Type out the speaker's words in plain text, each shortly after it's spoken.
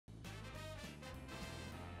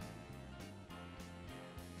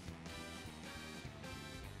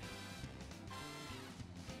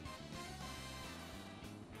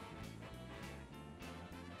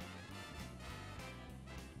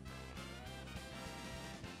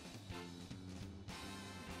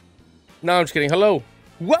No, I'm just kidding. Hello.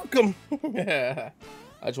 Welcome. I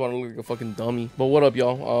just want to look like a fucking dummy. But what up,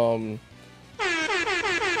 y'all?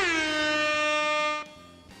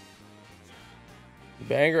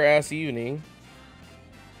 Banger ass evening.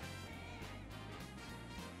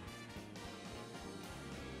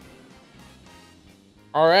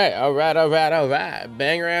 All right.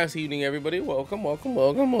 Banger ass evening, everybody. Welcome.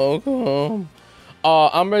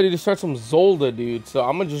 I'm ready to start some Zolda, dude. So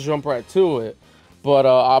I'm gonna just jump right to it. But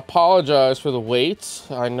I apologize for the wait.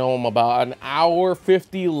 I know I'm about an hour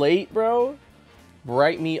 50 late, bro.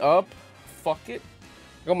 Write me up. Fuck it.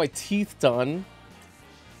 Got my teeth done.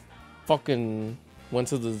 Fucking went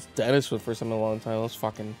to the dentist for the first time in a long time.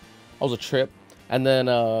 That was a trip. And then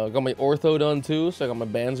got my ortho done too, so I got my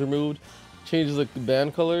bands removed. Changes like the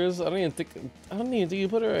band colors. I don't even think you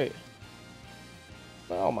put it right.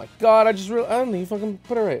 Oh my god, I don't think you fucking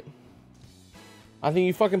put it right. I think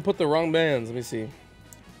you fucking put the wrong bands. Let me see.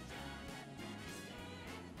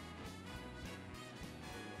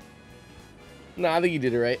 Nah, I think you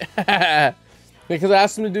did it right. Because I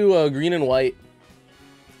asked him to do green and white.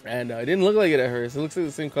 And it didn't look like it at hers. It looks like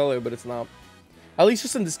the same color, but it's not. At least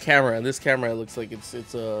just in this camera. In this camera, it looks like it's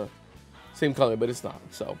same color, but it's not.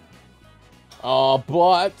 So,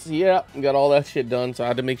 but yeah, got all that shit done. So I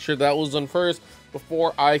had to make sure that was done first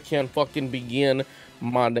before I can fucking begin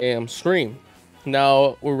my damn stream.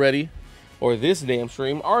 Now we're ready, or this damn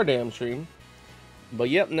stream, our damn stream. But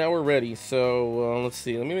yep, now we're ready. So let's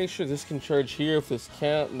see. Let me make sure this can charge here. If this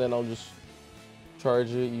can't, then I'll just charge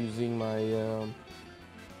it using my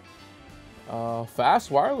fast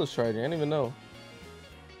wireless charger. I didn't even know.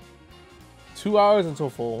 2 hours until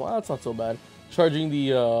full. Well, that's not so bad. Charging the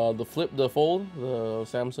Fold, the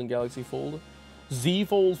Samsung Galaxy Fold, Z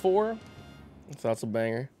Fold 4. So that's a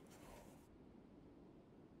banger.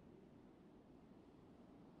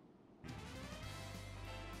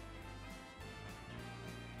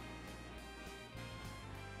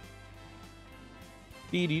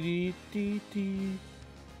 Dee dee dee dee dee.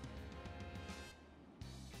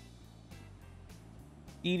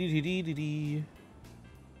 Dee dee dee dee dee.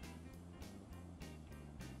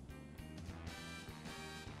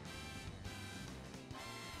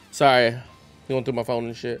 Sorry, going through my phone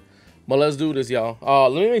and shit. But let's do this, y'all.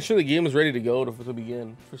 Let me make sure the game is ready to go to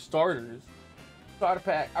begin. For starters, starter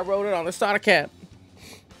pack. I wrote it on the starter cap.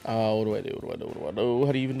 What do I do?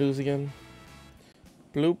 How do you even do this again?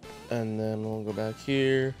 Bloop, and then we'll go back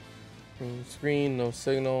here. Screen, no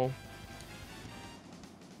signal.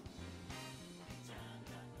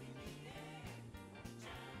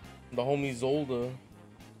 The homie Zolda.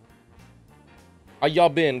 How y'all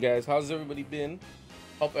been, guys? How's everybody been?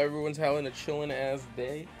 Hope everyone's having a chilling ass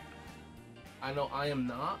day. I know I am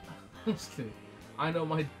not. I'm just kidding. I know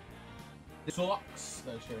my sucks.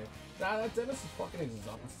 That shit. That dentist is fucking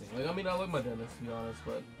exhausting. Like, I mean, I like my dentist, to be honest,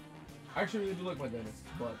 but I actually really do like my dentist.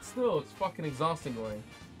 But still, it's fucking exhausting going.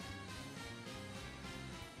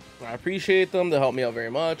 I appreciate them. They help me out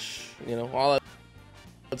very much. You know, all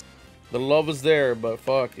that. The love is there, but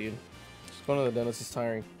fuck, dude. Just going to the dentist is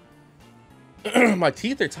tiring. My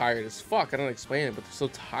teeth are tired as fuck. I don't explain it, but they're so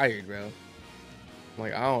tired, bro. I'm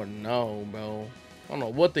like, I don't know, bro. I don't know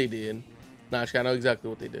what they did. Nah, actually, I know exactly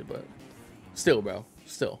what they did, but still, bro.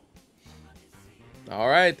 Still. All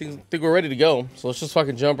right, think we're ready to go. So let's just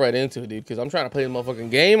fucking jump right into it, dude, because I'm trying to play the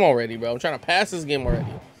motherfucking game already, bro. I'm trying to pass this game already.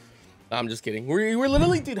 I'm just kidding. We're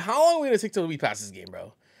literally, dude, how long are we gonna take till we pass this game,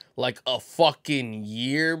 bro? Like a fucking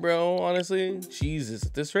year, bro, honestly. Jesus,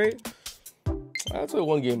 at this rate. I'll play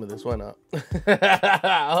one game of this. Why not?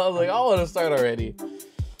 I was like, I want to start already.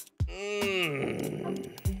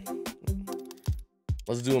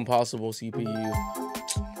 Let's do impossible CPU.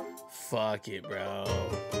 Fuck it, bro.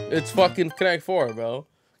 It's fucking Connect 4, bro.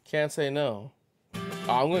 Can't say no.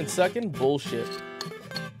 I'm going second. Bullshit.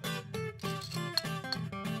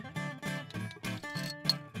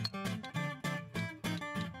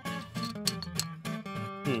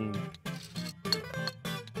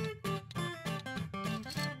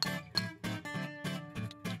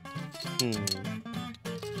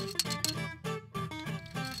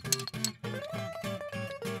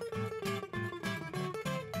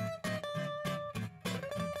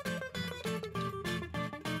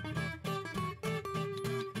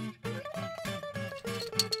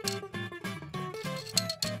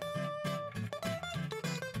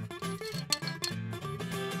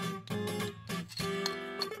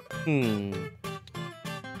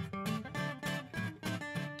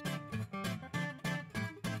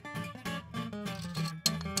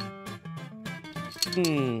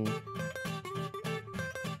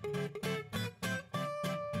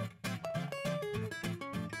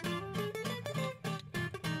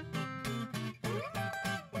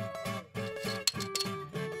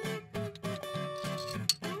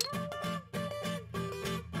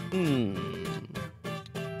 Yo,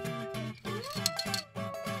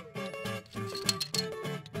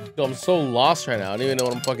 I'm so lost right now. I don't even know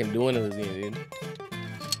what I'm fucking doing in this game, dude.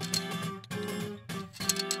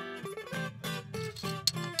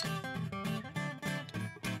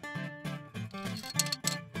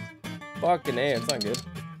 Fucking A, it's not good.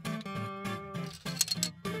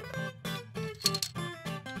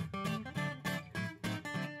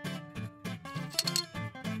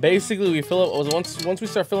 Basically, we fill up once we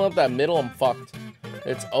start filling up that middle, I'm fucked.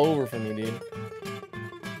 It's over for me, dude.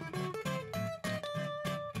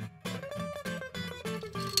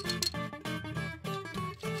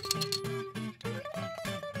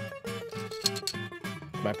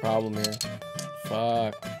 My problem here.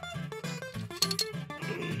 Fuck.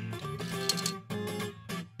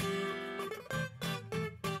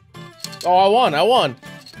 Oh, I won.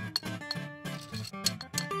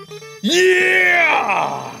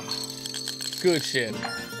 Yeah! Good shit.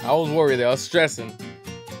 I was worried there. I was stressing.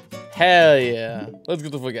 Hell yeah. Let's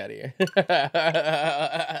get the fuck out of here.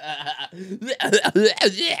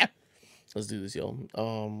 Let's do this, yo.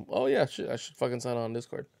 Oh yeah, shit. I should fucking sign on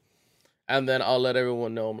Discord. And then I'll let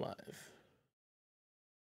everyone know I'm live.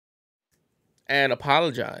 And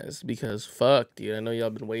apologize because fuck, dude. I know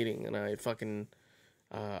y'all been waiting and I fucking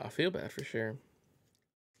I feel bad for sure.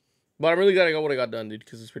 But I'm really glad I got what I got done, dude,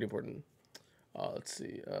 because it's pretty important. Let's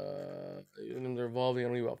see. They're evolving. I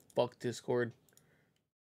don't give a fuck, Discord.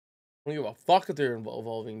 I don't give a fuck if they're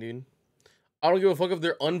evolving, dude. I don't give a fuck if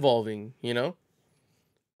they're unvolving, you know?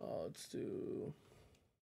 Let's do...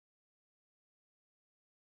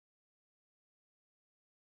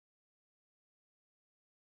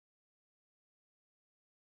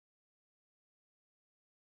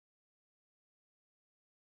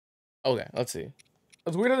 Okay, let's see.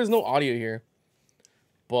 It's weird that there's no audio here.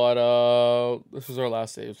 But, this was our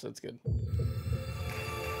last save, so that's good.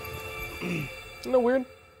 Isn't that weird?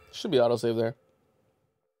 Should be autosave there.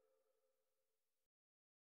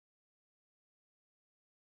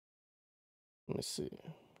 Let me see.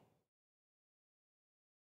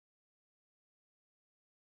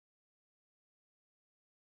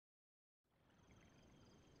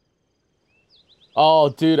 Oh,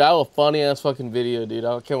 dude, I have a funny-ass fucking video, dude.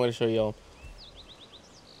 I can't wait to show y'all.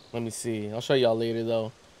 Let me see. I'll show y'all later,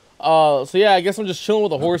 though. So yeah, I guess I'm just chilling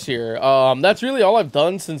with a horse here. That's really all I've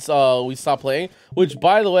done since we stopped playing. Which,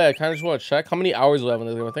 by the way, I kind of just want to check how many hours we have in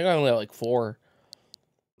this game. I think I only have like 4.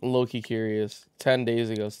 I'm low-key curious. 10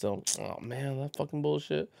 days ago still. Oh man, that fucking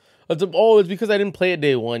bullshit. It's because I didn't play it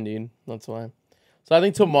day 1, dude. That's why. So I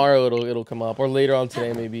think tomorrow it'll come up, or later on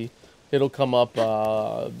today maybe it'll come up.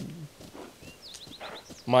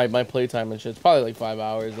 My playtime and shit. It's probably like 5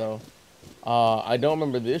 hours though. I don't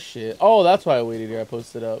remember this shit. Oh, that's why I waited here. I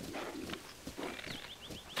posted up.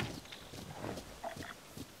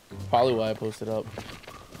 Probably why I posted up.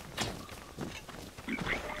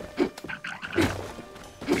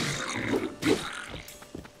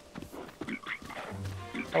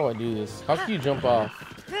 How do I do this? How can you jump off?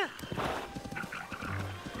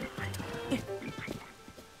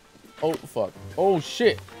 Oh, fuck. Oh,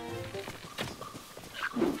 shit.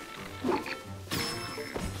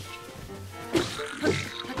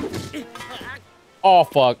 Oh,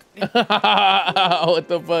 fuck. What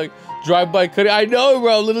the fuck? Drive-by cutting. I know,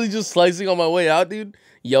 bro. I'm literally just slicing on my way out, dude.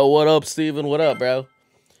 Yo, what up, Steven? What up, bro?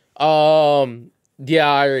 Yeah,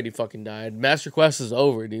 I already fucking died. Master Quest is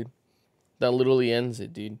over, dude. That literally ends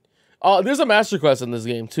it, dude. There's a Master Quest in this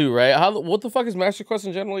game, too, right? What the fuck is Master Quest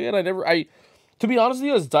in general yet? To be honest with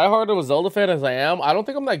you, as diehard of a Zelda fan as I am, I don't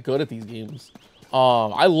think I'm that good at these games.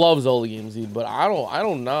 I love Zelda games, dude, but I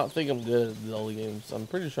do not think I'm good at Zelda games. I'm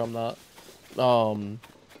pretty sure I'm not.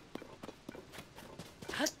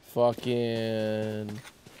 Fucking,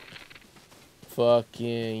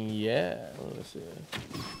 yeah. Let me see.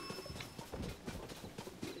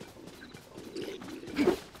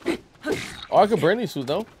 Oh, I could burn these food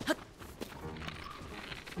though.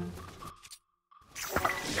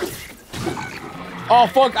 Oh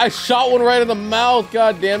fuck! I shot one right in the mouth.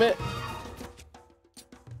 God damn it!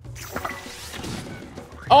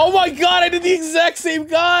 Oh my god! I did the exact same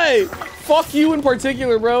guy. Fuck you in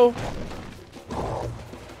particular, bro.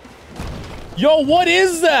 Yo, what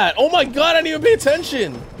is that? Oh my god! I didn't even pay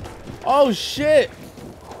attention. Oh shit!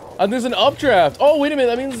 And there's an updraft. Oh wait a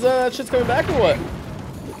minute. That means that shit's coming back or what?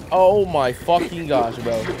 Oh my fucking gosh,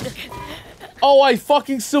 bro. Oh, I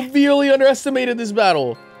fucking severely underestimated this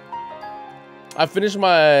battle. I finished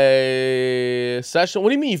my session. What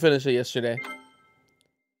do you mean you finished it yesterday?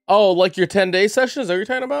 Oh, like your 10-day session? Is that what you're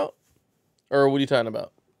talking about? Or what are you talking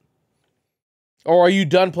about? Or are you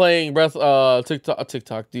done playing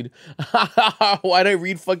TikTok, dude? Why'd I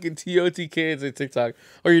read fucking TOTK and say TikTok?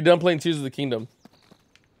 Or you done playing Tears of the Kingdom?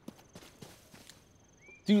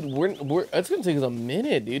 Dude, it's gonna take us a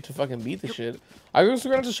minute, dude, to fucking beat the shit. I guess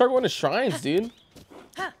we're gonna have to start going to shrines, dude.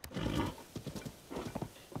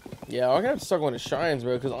 Yeah, we're gonna have to start going to shrines,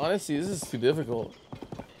 bro, because honestly, this is too difficult.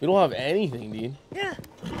 We don't have anything, dude. Yeah.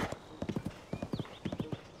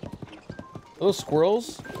 Those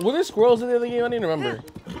squirrels? Were there squirrels in the other game? I don't even remember.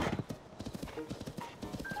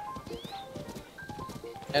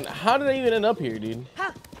 And how did I even end up here, dude?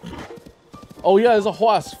 Oh yeah, there's a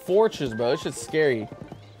whole ass fortress, bro. This shit's scary.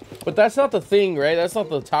 But that's not the thing, right? That's not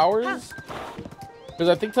the towers? Because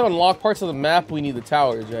I think to unlock parts of the map, we need the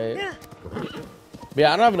towers, right? Yeah. But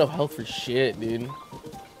yeah, I don't have enough health for shit, dude.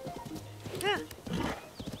 Yeah.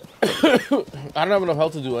 I don't have enough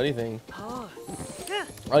health to do anything. Oh. Yeah.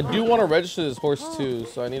 I do want to register this horse too,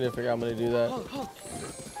 so I need to figure out how I'm going to do that.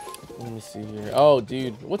 Let me see here. Oh,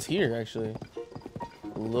 dude. What's here, actually?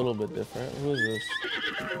 A little bit different. Who is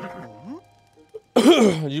this?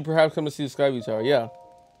 Did you perhaps come to see the Skyview Tower? Yeah.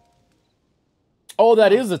 Oh,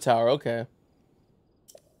 that is the tower. Okay.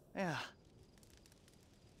 Yeah.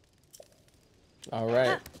 All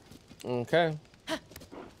right. Okay.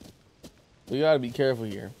 We gotta be careful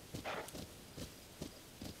here.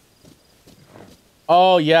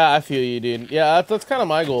 Oh yeah, I feel you, dude. Yeah, that's kind of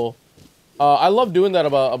my goal. I love doing that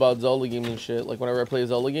about Zelda games and shit. Like whenever I play a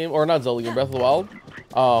Zelda game, or not Zelda game, Breath of the Wild.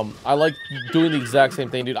 I like doing the exact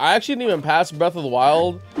same thing, dude. I actually didn't even pass Breath of the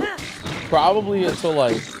Wild probably until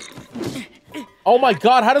like. Oh my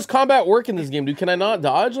god, how does combat work in this game, dude? Can I not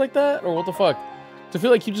dodge like that, or what the fuck? I feel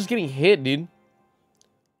like you just getting hit, dude.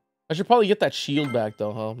 I should probably get that shield back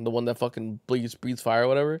though, huh? The one that fucking breathes fire or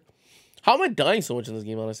whatever. How am I dying so much in this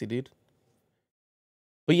game, honestly, dude?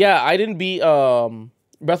 But yeah, I didn't beat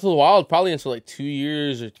Breath of the Wild probably until like 2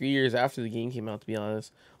 years or 3 years after the game came out, to be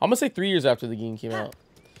honest. I'm gonna say 3 years after the game came out.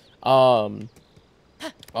 I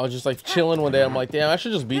was just like chilling one day. I'm like, damn, I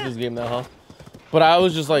should just beat this game now, huh? But I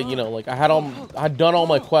was just like, you know, like I had done all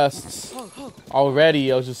my quests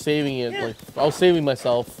already. I was just saving it, like I was saving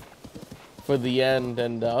myself for the end,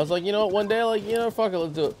 and I was like, you know what, one day, like, you know, fuck it,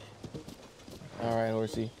 let's do it. All right,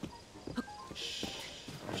 horsey. Shh.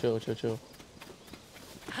 Chill, chill, chill.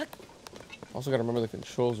 Also gotta remember the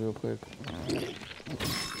controls real quick.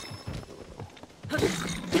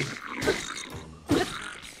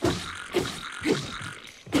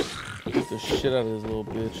 Beat the shit out of this little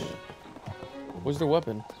bitch. Where's their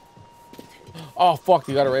weapon? Oh fuck,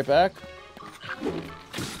 you got it right back?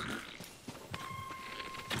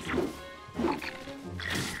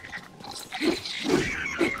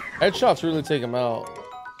 Headshots really take him out.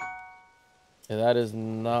 Yeah, that is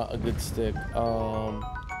not a good stick.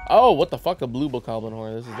 Oh, what the fuck? A blue bokoblin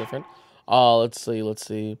horn. This is different. Let's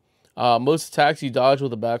see. Most attacks you dodge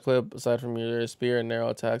with a backflip, aside from your spear and narrow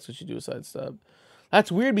attacks, which you do a sidestep. That's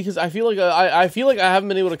weird because I feel like I feel like I haven't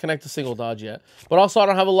been able to connect a single dodge yet. But also I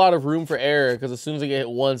don't have a lot of room for error because as soon as I get hit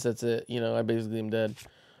once, that's it. You know, I basically am dead.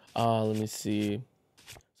 Let me see.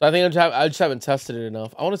 So I think I just haven't tested it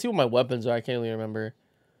enough. I want to see what my weapons are. I can't really remember.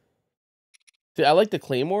 See, I like the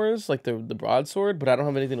claymores, like the broadsword, but I don't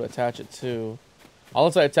have anything to attach it to.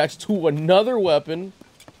 Unless I attach to another weapon.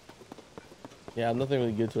 Yeah, I have nothing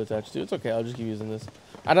really good to attach to. It's okay, I'll just keep using this.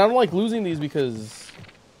 And I don't like losing these because...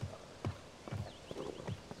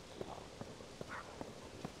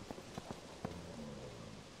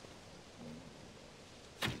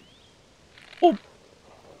 Oh!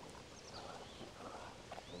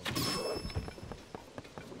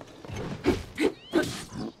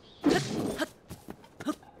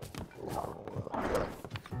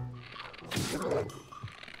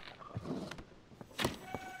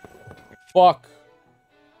 Fuck.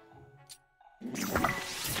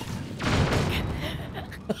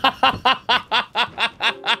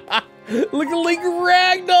 Look at Link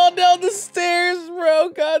ragdoll down the stairs, bro.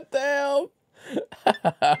 God damn.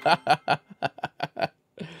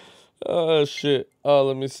 Oh shit. Oh,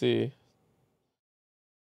 let me see.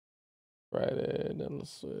 Friday, then the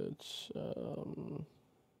switch.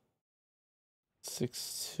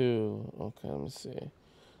 6-2. Okay, let me see.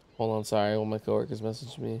 Hold on, sorry. One of my coworkers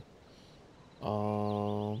messaged me.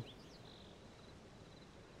 Pull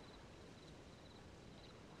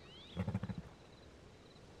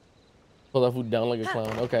that food down like a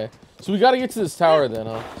clown. Okay. So we gotta get to this tower then,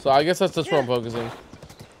 huh? So I guess that's just where I'm focusing.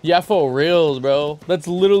 Yeah, for reals, bro. That's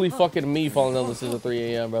literally fucking me falling down the stairs at 3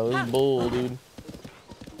 a.m., bro. This is bull, dude.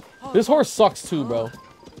 This horse sucks too, bro.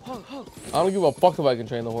 I don't give a fuck if I can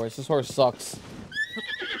train the horse. This horse sucks.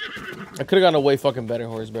 I could've gotten a way fucking better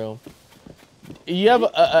horse, bro. You have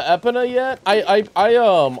a Epona yet?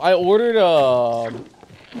 I ordered a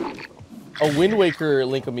Wind Waker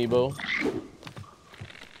Link amiibo.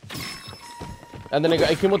 And then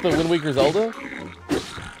it came with the Wind Waker Zelda.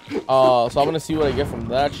 So I'm gonna see what I get from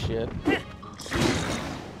that shit.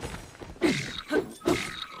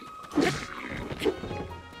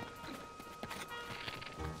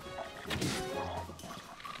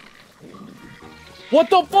 What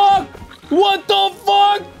the fuck? What the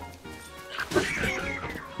fuck?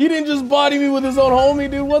 He didn't just body me with his own homie,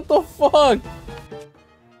 dude. What the fuck?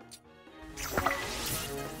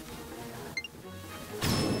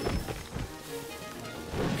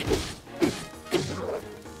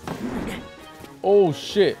 Oh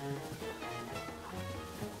shit.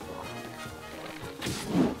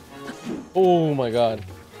 Oh my god.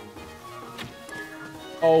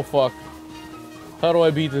 Oh fuck. How do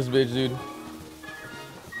I beat this bitch, dude?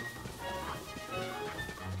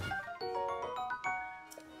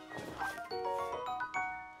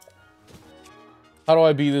 How do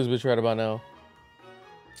I beat this bitch right about now?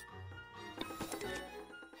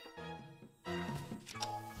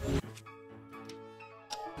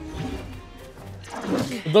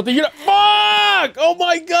 Nothing here. Fuck! Oh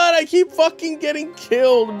my god, I keep fucking getting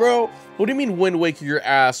killed, bro. What do you mean Wind Waker your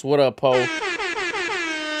ass? What up, Poe?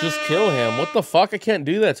 Just kill him. What the fuck? I can't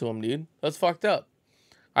do that to him, dude. That's fucked up.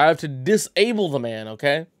 I have to disable the man,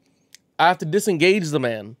 okay? I have to disengage the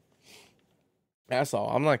man. That's all.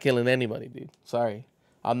 I'm not killing anybody, dude. Sorry.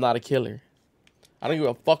 I'm not a killer. I don't give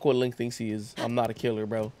a fuck what Link thinks he is. I'm not a killer,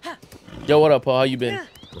 bro. Yo, what up, Poe? How you been?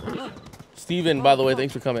 Steven, by the way,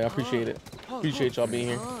 thanks for coming. I appreciate it. Appreciate y'all being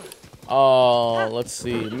here. Let's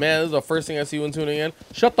see. Man, this is the first thing I see when tuning in.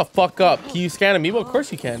 Shut the fuck up. Can you scan amiibo? Of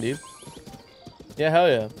course you can, dude. Yeah, hell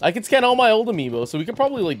yeah. I can scan all my old amiibo, so we can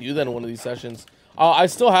probably like do that in one of these sessions. I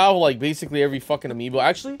still have like basically every fucking amiibo.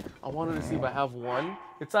 Actually, I wanted to see if I have one.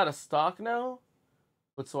 It's out of stock now,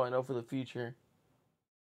 but so I know for the future.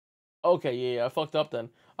 Okay, yeah, I fucked up then.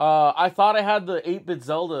 I thought I had the 8-bit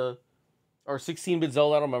Zelda or 16-bit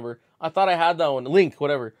Zelda. I don't remember. I thought I had that one. Link,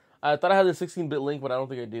 whatever. I thought I had the 16-bit Link, but I don't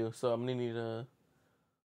think I do. So I'm gonna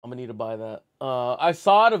need to buy that. I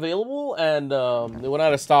saw it available and it went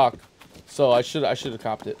out of stock. So I should have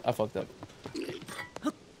copped it. I fucked up.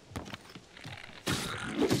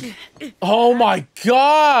 Oh my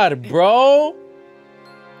god, bro.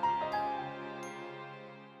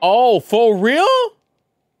 Oh, for real?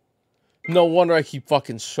 No wonder I keep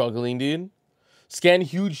fucking struggling, dude. Scan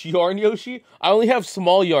huge yarn Yoshi. I only have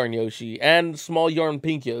small yarn Yoshi and small yarn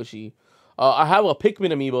pink Yoshi. I have a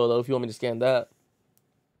Pikmin amiibo though if you want me to scan that.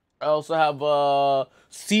 I also have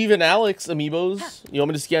Steve and Alex amiibos. You want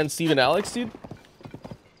me to scan Steve and Alex, dude?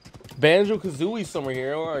 Banjo Kazooie somewhere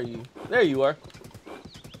here. Where are you? There you are.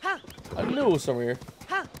 I knew it was somewhere here.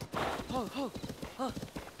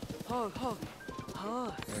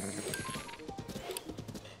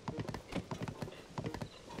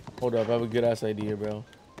 Hold up, I have a good ass idea, bro.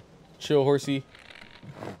 Chill, horsey.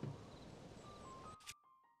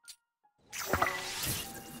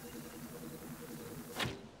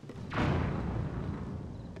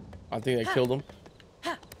 I think I killed him.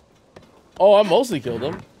 Oh, I mostly killed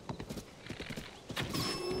him.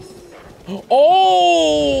 Oh!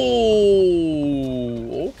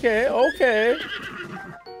 Okay, okay.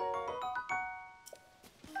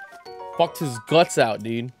 Fucked his guts out,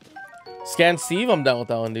 dude. Scan Steve, I'm down with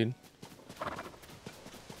that one, dude.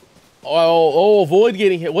 Oh, avoid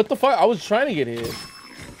getting hit. What the fuck? I was trying to get hit.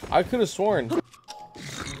 I could have sworn.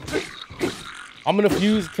 I'm gonna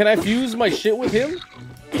fuse. Can I fuse my shit with him?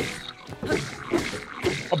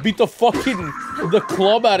 I'll beat the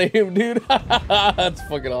club out of him, dude. That's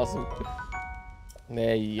fucking awesome.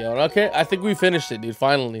 There you go. Okay, I think we finished it, dude.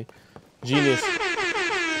 Finally. Genius.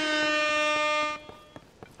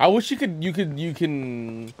 I wish you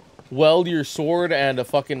can weld your sword and a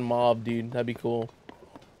fucking mob, dude. That'd be cool.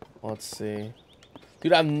 Let's see.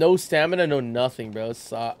 Dude, I have no stamina, no nothing, bro.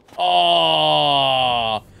 It's,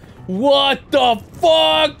 oh! What the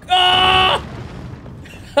fuck? Ah!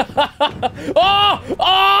 Oh!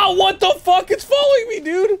 Oh! What the fuck? It's following me,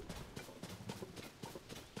 dude!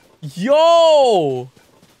 Yo!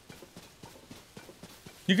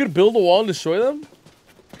 You could build a wall and destroy them?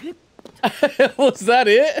 Was that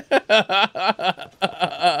it?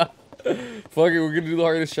 Fuck it, we're gonna do the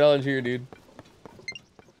hardest challenge here, dude.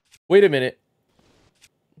 Wait a minute.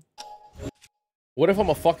 What if I'm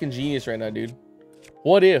a fucking genius right now, dude?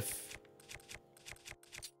 What if?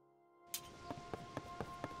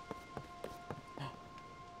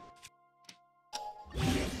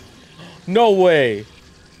 No way.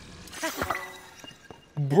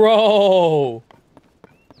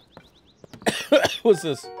 What's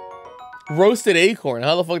this? Roasted acorn.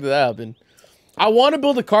 How the fuck did that happen? I want to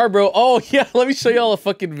build a car, bro. Oh, yeah. Let me show y'all a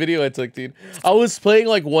fucking video I took, dude. I was playing,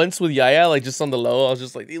 like, once with Yaya, like, just on the low. I was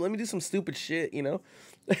just like, hey, let me do some stupid shit, you know?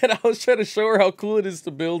 And I was trying to show her how cool it is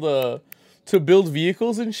to build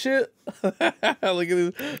vehicles and shit. Look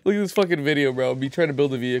at this fucking video, bro. Me trying to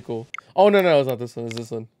build a vehicle. Oh, no, it's not this one. It's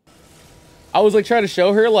this one. I was, like, trying to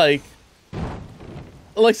show her, like,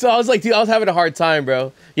 so I was like, dude, I was having a hard time,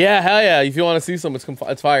 bro. Yeah, hell yeah. If you want to see some,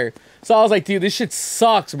 it's fire. So I was like, dude, this shit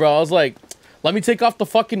sucks, bro. I was like, let me take off the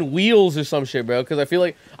fucking wheels or some shit, bro. Because I feel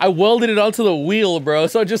like I welded it onto the wheel, bro.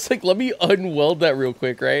 So just like, let me unweld that real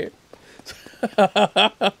quick, right? And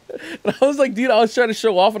I was like, dude, I was trying to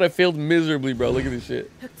show off and I failed miserably, bro. Look at this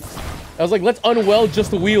shit. I was like, let's unweld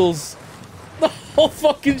just the wheels. The whole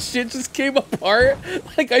fucking shit just came apart.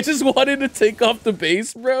 Like, I just wanted to take off the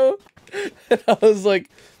base, bro. And I was like,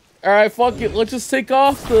 all right, fuck it. Let's just take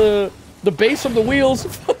off the base from the wheels.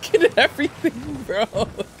 Fucking everything, bro.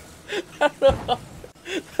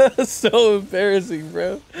 That's so embarrassing,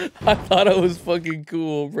 bro. I thought I was fucking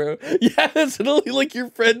cool, bro. Yeah, that's literally like your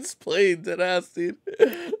friend's plane, deadass, dude.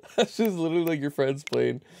 That's just literally like your friend's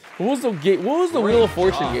plane. What was the game? What was the Wheel of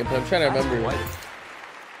Fortune gameplay? I'm trying to remember.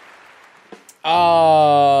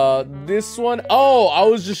 This one. Oh, I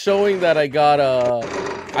was just showing that I got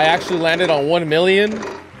I actually landed on 1 million.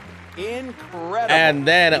 Incredible. And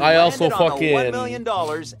then I also fucking $1 million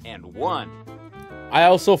and won. I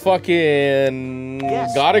also fucking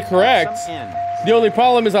got it correct. The only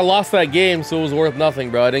problem is I lost that game, so it was worth nothing,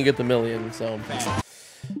 bro. I didn't get the million, so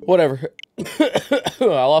whatever. I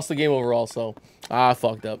lost the game overall, so I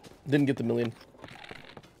fucked up. Didn't get the million.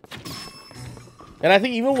 And I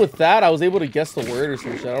think even with that, I was able to guess the word or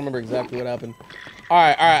some shit. I don't remember exactly what happened. All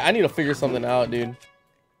right. I need to figure something out, dude.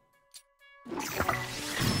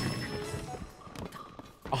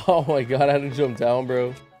 Oh my god, I had to jump down,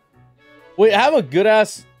 bro. Wait, I have a good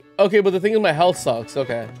ass... Okay, but the thing is my health sucks.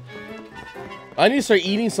 Okay. I need to start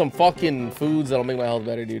eating some fucking foods that'll make my health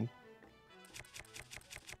better, dude.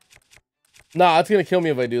 Nah, it's gonna kill me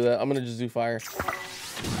if I do that. I'm gonna just do fire.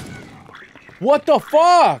 What the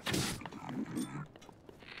fuck?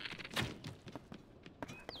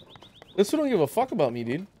 This one don't give a fuck about me,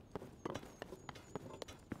 dude.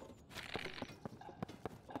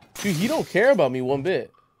 Dude, he don't care about me one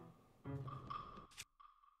bit.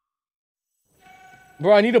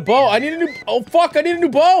 Bro, I need a bow. I need a new... Oh, fuck. I need a new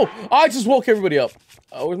bow. Oh, I just woke everybody up.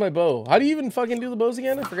 Oh, where's my bow? How do you even fucking do the bows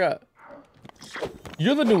again? I forgot.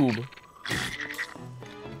 You're the noob.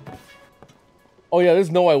 Oh, yeah. There's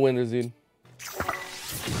no I win this, dude.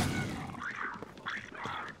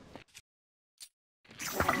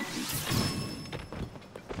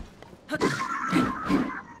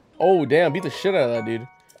 Oh, damn. Beat the shit out of that, dude.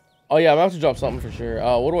 Oh, yeah. I'm gonna have to drop something for sure.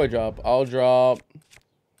 What do I drop? I'll drop...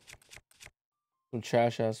 some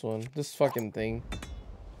trash ass one. This fucking thing.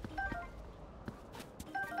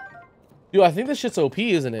 Dude, I think this shit's OP,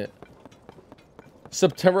 isn't it?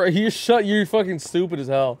 September. You're fucking stupid as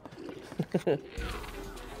hell.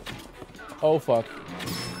 Oh fuck.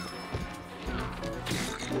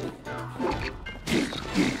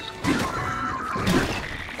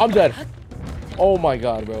 I'm dead. Oh my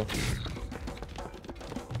god, bro.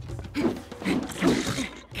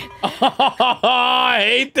 I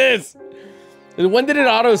hate this. When did it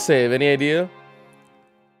autosave? Any idea?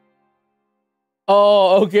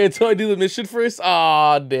 Oh, okay. So I do the mission first?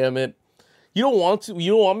 Ah, damn it. You don't want to?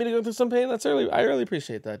 You don't want me to go through some pain? That's really... I really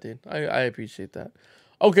appreciate that, dude. I appreciate that.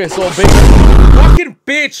 Okay, so fucking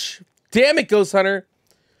bitch. Damn it, Ghost Hunter.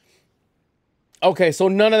 Okay, so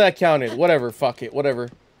none of that counted. Whatever. Fuck it. Whatever.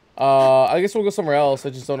 I guess we'll go somewhere else. I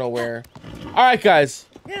just don't know where. All right, guys.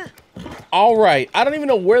 All right. I don't even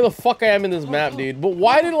know where the fuck I am in this map, dude. But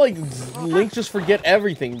why did, like, Link just forget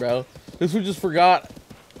everything, bro? This one just forgot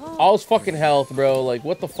all his fucking health, bro. Like,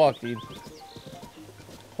 what the fuck, dude?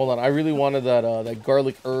 Hold on. I really wanted that, that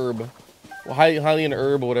garlic herb. Well, Hylian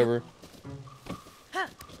herb or whatever.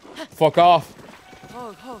 Fuck off.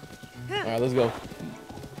 All right, let's go.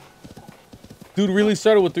 Dude really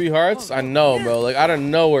started with 3 hearts? I know, bro. Like, out of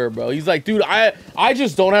nowhere, bro. He's like, dude, I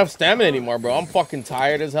just don't have stamina anymore, bro. I'm fucking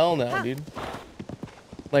tired as hell now, dude.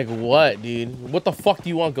 Like, what, dude? What the fuck do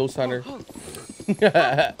you want, Ghost Hunter?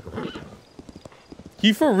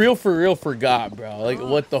 He for real forgot, bro. Like,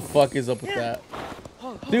 what the fuck is up with that?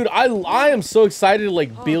 Dude, I am so excited to,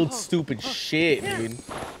 like, build stupid shit, dude.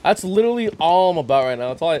 That's literally all I'm about right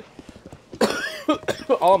now. That's all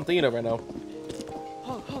all I'm thinking of right now.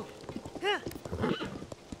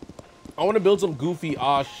 I want to build some goofy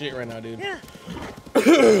ass shit right now, dude.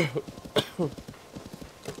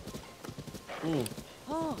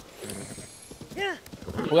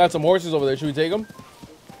 We got some horses over there. Should we take them?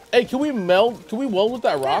 Hey, can we melt? Can we weld with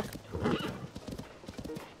that rock?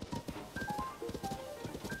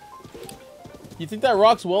 You think that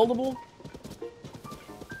rock's weldable?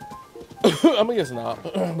 I'm gonna guess not.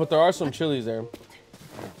 But there are some chilies there.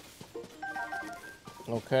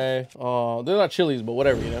 Okay. They're not chilies, but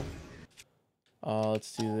whatever, you know.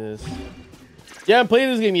 Let's do this. Yeah, I haven't played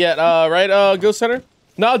this game yet. Right, Ghost Center?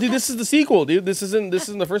 No, dude, this is the sequel, dude. This isn't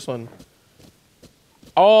the first one.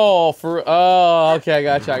 Oh, okay, I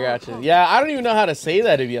gotcha. Yeah, I don't even know how to say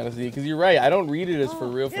that, to be honest with you, because you're right. I don't read it as for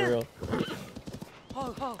real.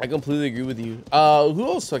 I completely agree with you. Who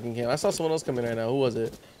else fucking came? I saw someone else come in right now. Who was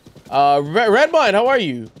it? Redmine, how are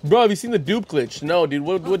you? Bro, have you seen the dupe glitch? No, dude,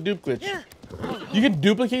 what dupe glitch? You can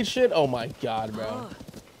duplicate shit? Oh my god, bro.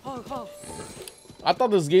 I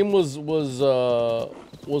thought this game was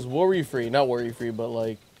worry-free. Not worry-free, but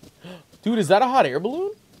like... Dude, is that a hot air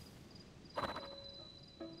balloon?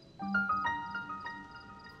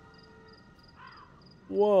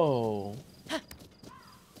 Whoa.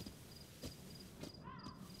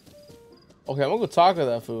 Okay, I'm gonna go talk to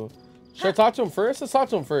that fool. Should I talk to him first? Let's talk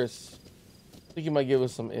to him first. I think he might give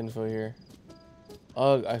us some info here.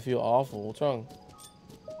 Ugh, I feel awful. What's wrong?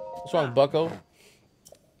 What's wrong, bucko?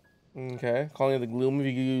 Okay, calling it the gloom.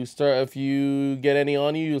 If you get any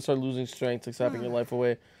on you, you'll start losing strength, like sapping your life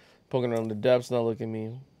away. Poking around the depths. Now look at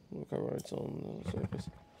me. Look right on the surface.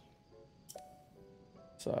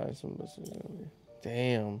 Size.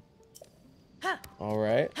 Damn. All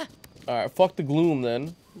right. Fuck the gloom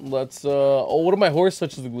then. Let's. Oh, what if my horse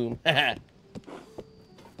touches the gloom? Yeah.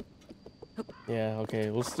 Okay.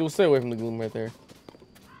 We'll stay away from the gloom right there.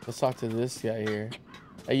 Let's talk to this guy here.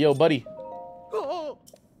 Hey, yo, buddy.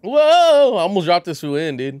 Whoa! I almost dropped this fool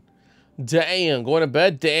in, dude. Damn. Going to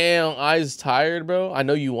bed? Damn. Eyes tired, bro. I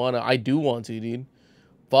know you wanna. I do want to, dude.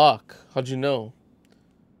 Fuck. How'd you know?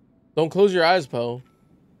 Don't close your eyes, Poe.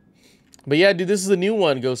 But yeah, dude, this is the new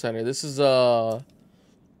one, Ghost Center. This is the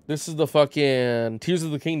fucking Tears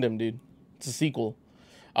of the Kingdom, dude. It's a sequel.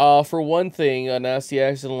 For one thing, a nasty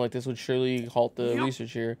accident like this would surely halt the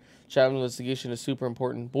research here. Chapman's investigation is super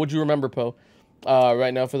important. But would you remember, Poe?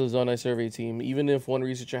 Right now for the Zone I survey team, even if one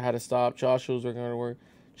researcher had to stop, Joshua was working hard to work.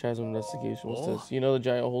 Chapman's investigation. What's this? You know the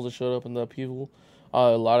giant holes that showed up in the upheaval?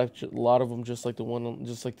 A lot of them, just like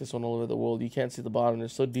this one all over the world. You can't see the bottom. They're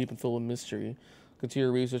so deep and filled with mystery.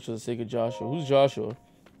 Continue research for the sake of Joshua. Who's Joshua?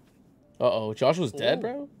 Uh-oh. Joshua's dead,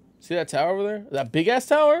 bro? See that tower over there? That big-ass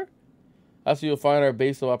tower? After you'll find our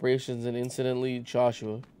base of operations and incidentally,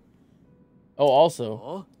 Joshua. Oh,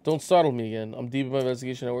 also, don't startle me again. I'm deep in my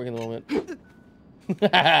investigation at work in the moment.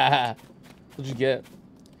 What'd you get?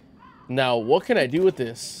 Now, what can I do with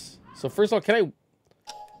this? So first of all, can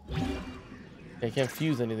I can't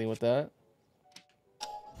fuse anything with that.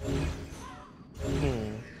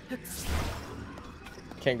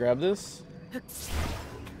 Can't grab this?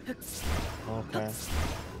 Okay.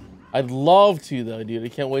 I'd love to, though, dude. I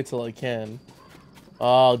can't wait till I can.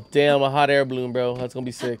 Oh, damn. A hot air balloon, bro. That's gonna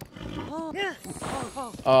be sick.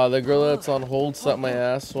 The girl that's on hold slapped my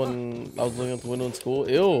ass when I was looking out the window in school.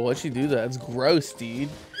 Ew, why'd she do that? That's gross, dude.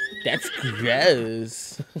 That's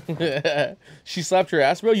gross. She slapped your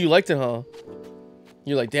ass, bro? You liked it, huh?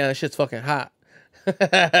 You're like, damn, that shit's fucking hot.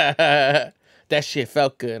 That shit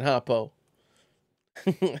felt good, huh, Poe?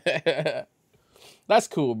 That's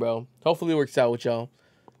cool, bro. Hopefully it works out with y'all.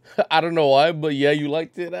 I don't know why, but yeah, you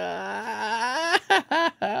liked it.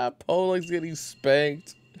 Poe likes getting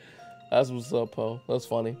spanked. That's what's up, Poe. That's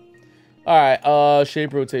funny. All right,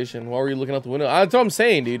 shape rotation. Why were you looking out the window? That's what I'm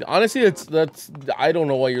saying, dude. Honestly, I don't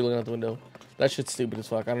know why you're looking out the window. That shit's stupid as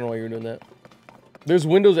fuck. I don't know why you're doing that. There's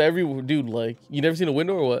windows everywhere, dude. Like, you never seen a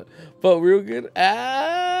window or what? But real good.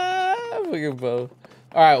 Fucking Poe.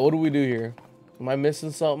 All right, what do we do here? Am I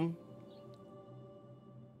missing something?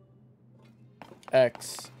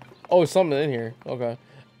 X. Oh, there's something in here. Okay.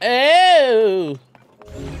 Oh!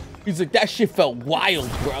 He's like, that shit felt wild,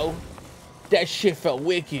 bro. That shit felt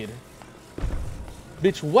wicked.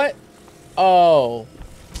 Bitch, what? Oh.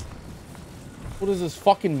 What is this,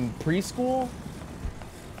 fucking preschool?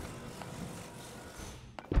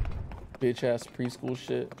 Bitch-ass preschool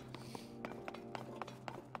shit.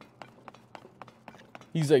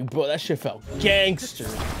 He's like, bro, that shit felt gangster.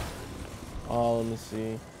 Oh, let me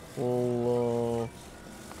see. We'll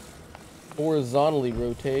horizontally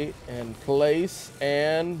rotate and place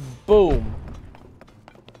and boom.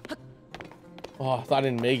 Oh, I thought I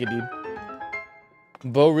didn't make it, dude.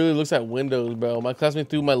 Bo really looks at windows, bro. My classmate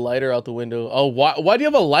threw my lighter out the window. Oh, why do you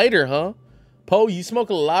have a lighter, huh? Poe, you smoke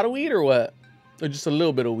a lot of weed or what? Or just a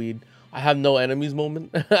little bit of weed? I have no enemies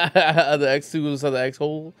moment. The X2 was the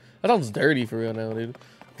X-hole. That sounds dirty for real now, dude.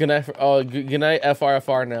 Good night. Oh, good night,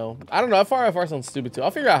 FRFR now. I don't know. FRFR sounds stupid too. I'll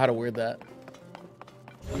figure out how to word that.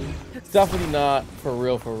 It's definitely not for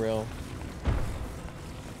real, for real.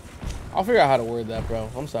 I'll figure out how to word that, bro.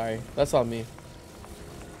 I'm sorry. That's on me.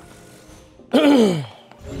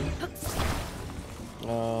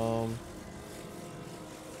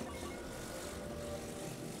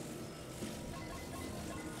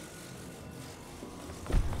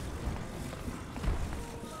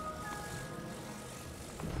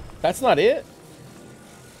 That's not it?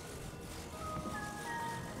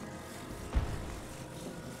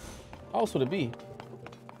 How else would it be?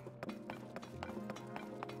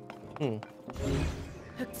 You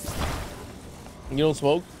don't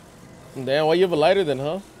smoke? Damn, why you have a lighter then,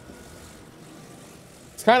 huh?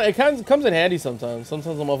 It kind of comes in handy sometimes.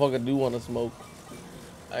 Sometimes a motherfucker do want to smoke.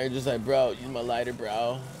 I just like, bro, use my lighter,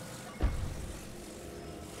 bro.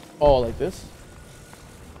 Oh, like this?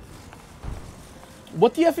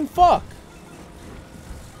 What the effing fuck?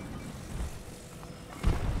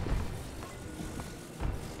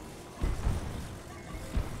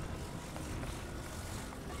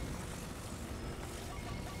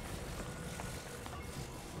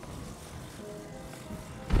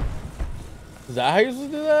 Is that how you're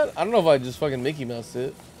supposed to do that? I don't know if I just fucking Mickey Mouse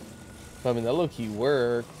it. I mean, that low key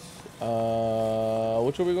worked. Which way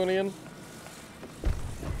are we going again?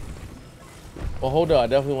 Well, hold on. I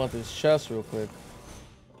definitely want this chest real quick.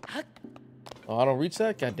 Oh, I don't reach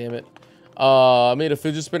that? God damn it. I made a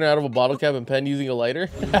fidget spinner out of a bottle cap and pen using a lighter.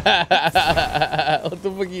 What the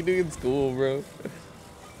fuck are you doing in school, bro?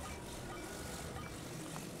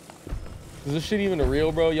 Is this shit even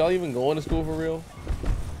real, bro? Y'all even going to school for real?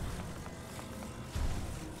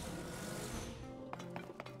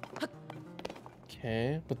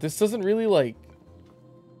 Okay, but this doesn't really like...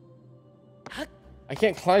 I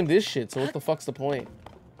can't climb this shit, so what the fuck's the point?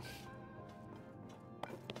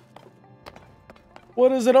 What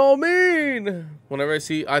does it all mean? Whenever I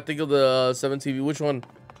think of the 7TV, which one?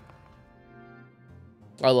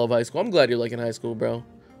 I love high school. I'm glad you're like in high school, bro.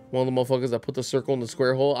 One of the motherfuckers that put the circle in the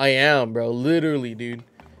square hole. I am, bro. Literally, dude.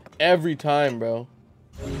 Every time, bro.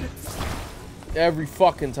 Every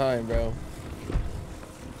fucking time, bro.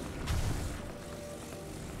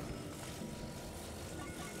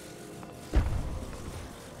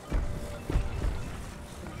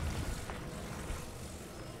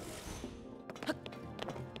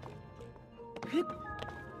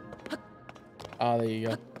 Ah, there you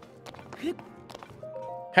go.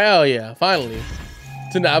 Hell yeah, finally.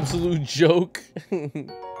 It's an absolute joke.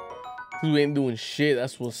 Who ain't doing shit,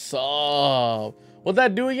 that's what's up. What'd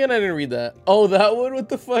that do again? I didn't read that. Oh, that one? What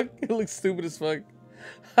the fuck? It looks stupid as fuck.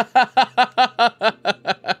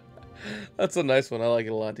 That's a nice one. I like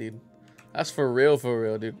it a lot, dude. That's for real,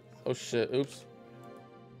 dude. Oh shit, oops.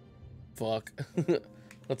 Fuck.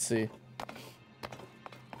 Let's see.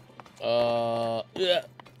 Yeah.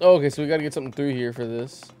 Okay, so we gotta get something through here for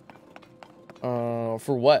this.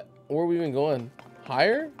 For what? Where are we even going?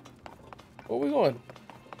 Higher? Where are we going?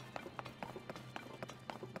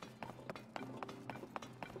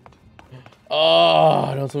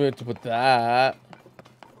 Oh, don't tell me we have to put that.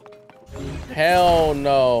 Hell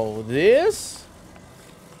no. This?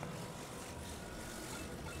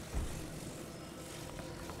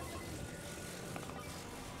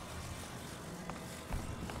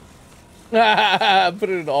 I put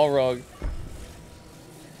it all wrong.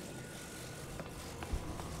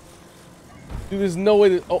 Dude, there's no way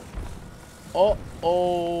that... Oh.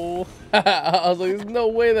 Oh. I was like, there's no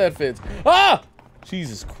way that fits. Ah!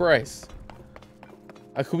 Jesus Christ.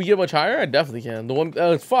 Could we get much higher? I definitely can. The one...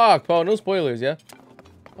 fuck, Paul. No spoilers, yeah?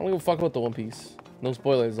 I don't give a fuck about the One Piece. No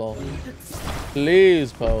spoilers, all.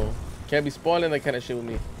 Please, Poe. Can't be spoiling that kind of shit with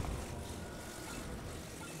me.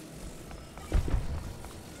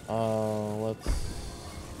 Let's...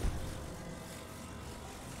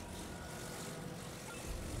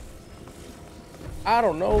 I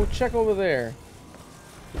don't know. Check over there.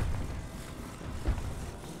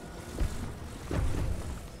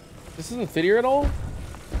 This isn't fit here at all?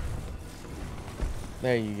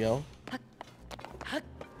 There you go.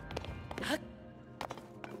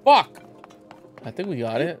 Fuck! I think we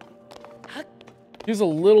got it. He was a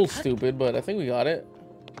little stupid, but I think we got it.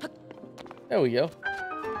 There we go.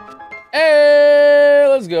 Hey,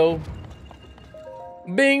 let's go.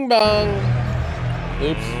 Bing bong.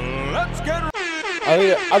 Oops. Let's get... I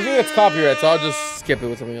think it's copyright, so I'll just skip it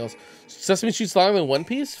with something else. Sesame Street's longer than One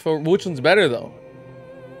Piece? For which one's better though?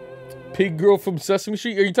 Pig Girl from Sesame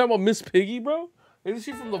Street? Are you talking about Miss Piggy, bro? Isn't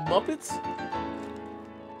she from the Muppets?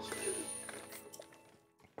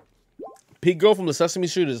 Pig Girl from the Sesame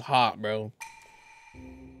Street is hot, bro.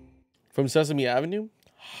 From Sesame Avenue?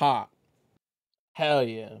 hot. Hell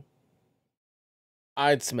yeah.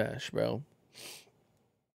 I'd smash, bro.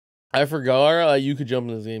 I forgot you could jump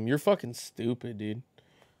in this game. You're fucking stupid, dude.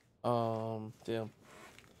 Damn.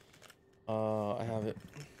 I have it.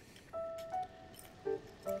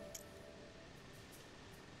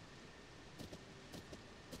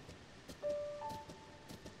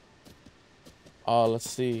 Let's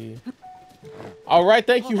see. All right,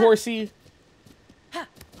 thank you, horsey.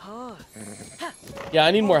 Yeah,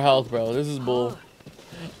 I need more health, bro. This is bull.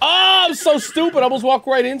 Oh, I'm so stupid. I almost walked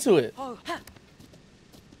right into it.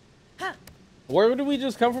 Where did we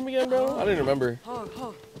just come from again, bro? I didn't remember.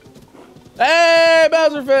 Hey,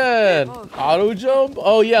 Bowser fan! Auto jump?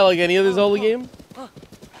 Oh yeah, like any other Zelda game?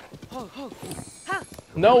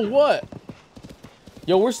 No, what?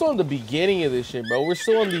 Yo, we're still in the beginning of this shit, bro. We're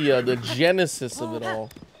still on the genesis of it all.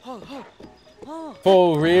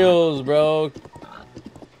 For reals, bro.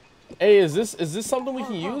 Hey, is this something we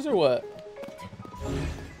can use or what?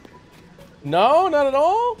 No, not at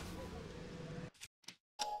all.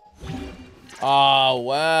 Ah,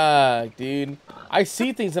 whack, dude. I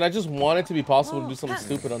see things and I just want it to be possible to do something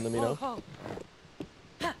stupid on them, you know?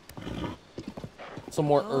 Some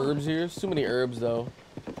more herbs here. There's too many herbs, though.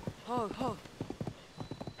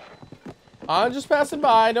 I'm just passing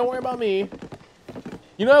by. Don't worry about me.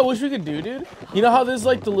 You know what I wish we could do, dude? You know how there's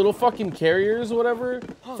like the little fucking carriers or whatever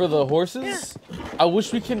for the horses? I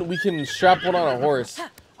wish we can strap one on a horse.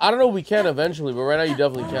 I don't know if we can eventually, but right now you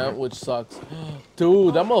definitely can't, which sucks.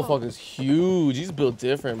 Dude, that motherfucker's huge. He's built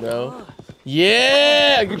different, bro.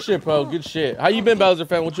 Yeah! Good shit, bro. Good shit. How you been, Bowser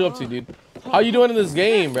fan? What you up to, dude? How you doing in this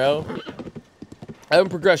game, bro? I haven't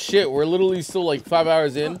progressed shit. We're literally still like 5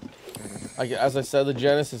 hours in. Like, as I said, the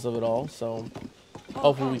genesis of it all. So,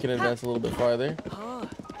 hopefully we can advance a little bit farther.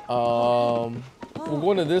 We're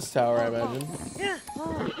going to this tower, I imagine.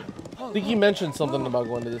 I think he mentioned something about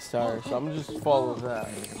going to this tower, so I'm just following that.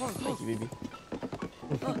 Thank you, baby.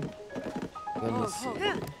 Let me see.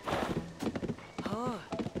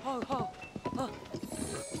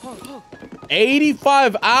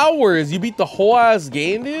 85 hours! You beat the whole ass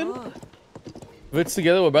game, dude? If it's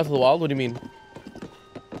together with Breath of the Wild, what do you mean?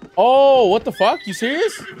 Oh, what the fuck? You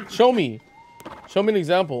serious? Show me. Show me an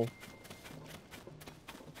example.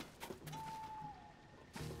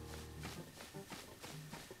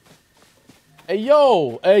 Hey,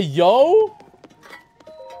 yo! Hey, yo!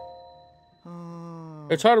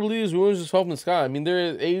 It's hard to believe these ruins just fell from the sky. I mean,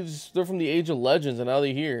 they're from the age of legends, and now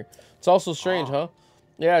they're here. It's also strange, huh?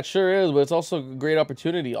 Yeah, it sure is, but it's also a great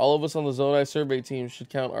opportunity. All of us on the Zonai survey team should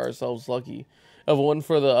count ourselves lucky. If it wasn't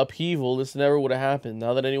for the upheaval, this never would have happened.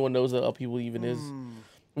 Now that anyone knows what upheaval even is.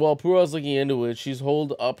 Well, Pura's looking into it. She's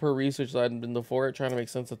holed up her research lab in the fort, trying to make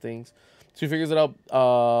sense of things. She figures it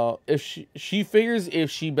out. If she figures if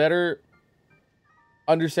she better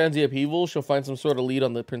understands the upheaval, she'll find some sort of lead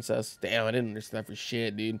on the princess. Damn, I didn't understand that for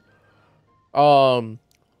shit, dude.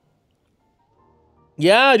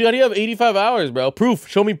 Yeah, dude, you have 85 hours, bro. Proof.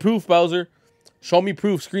 Show me proof, Bowser. Show me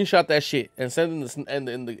proof. Screenshot that shit and send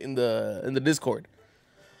in the Discord.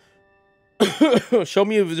 show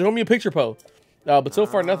me a picture, po. But so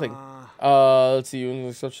far nothing. Let's see.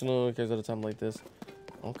 Exceptional cares at a time like this.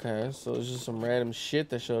 Okay, so it's just some random shit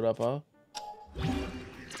that showed up, huh?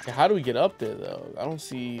 Okay, how do we get up there though? I don't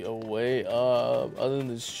see a way up other than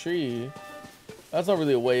this tree. That's not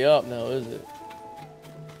really a way up now, is it?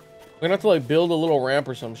 We're gonna have to like build a little ramp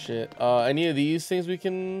or some shit. Any of these things we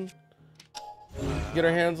can get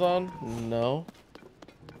our hands on? No.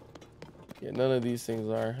 Yeah, none of these things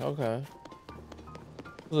are. Okay.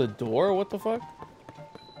 There's a door? What the fuck?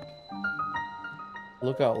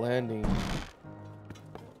 Lookout landing.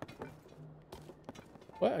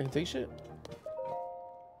 What? I can take shit?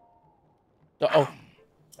 Uh-oh.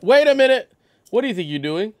 Wait a minute. What do you think you're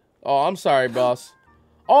doing? Oh, I'm sorry, boss.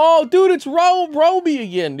 Oh, dude, it's Roby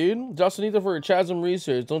again, dude. Just need for a Chasm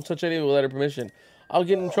research. Don't touch any of it without her permission. I'll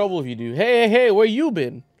get in trouble if you do. Hey, where you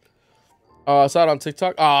been? I saw it on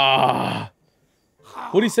TikTok. Ah.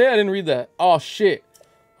 What'd he say? I didn't read that. Oh, shit.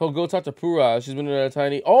 Oh, go talk to Pura. She's been in a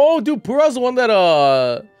tiny... Oh, dude, Pura's the one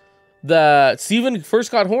that Steven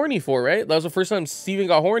first got horny for, right? That was the first time Steven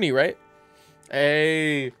got horny, right?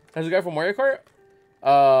 Hey. That's the guy from Mario Kart?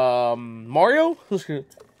 Mario?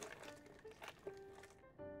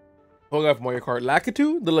 Oh, guy from Mario Kart.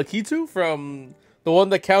 Lakitu? The Lakitu from the one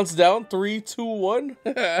that counts down? 3, 2, 1?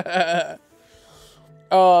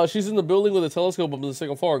 She's in the building with a telescope up on the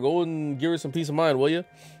second floor. Go and give her some peace of mind, will you?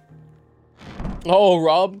 Oh,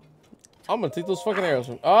 Rob. I'm gonna take those fucking arrows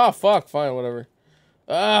from... Ah, fuck. Fine, whatever.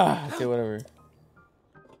 Ah, okay, whatever.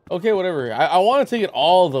 Okay, whatever. I want to take it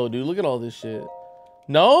all, though, dude. Look at all this shit.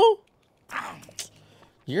 No?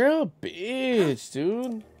 You're a bitch,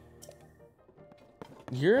 dude.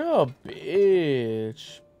 You're a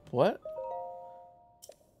bitch. What?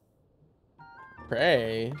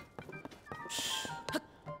 Pray?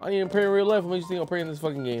 I ain't even pray in real life. What makes you think I'll pray in this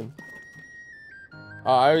fucking game?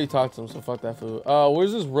 I already talked to him, so fuck that food.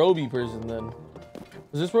 Where's this Roby person then?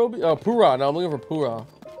 Is this Roby? Oh, Pura. No, I'm looking for Pura.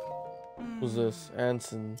 Who's this?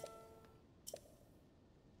 Anson.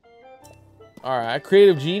 Alright,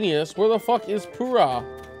 creative genius. Where the fuck is Pura?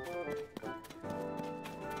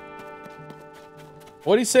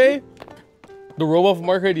 What'd he say? The robot from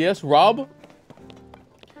Arcade DS? Rob?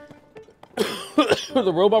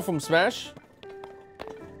 The robot from Smash?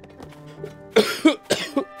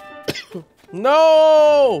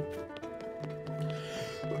 No!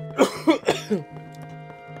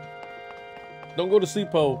 Don't go to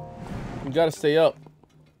sleep, Poe. You gotta stay up.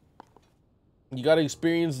 You gotta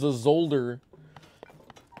experience the Zolder.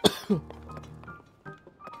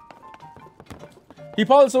 He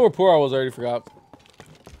probably saw where Pura was, I already forgot.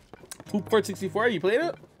 Poop Fart 64, you played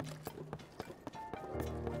it?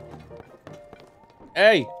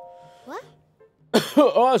 Hey! What?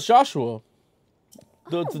 Oh, it's Joshua.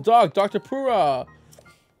 The dog, Dr. Pura.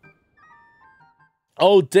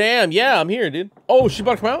 Oh, damn. Yeah, I'm here, dude. Oh, she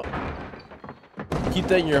about to come out? Keep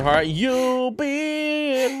that in your heart. You'll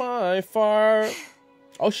be in my fart.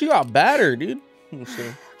 Oh, she got battered, dude.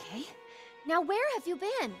 Okay. Now where have you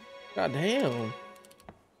been? God damn.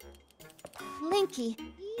 Linky,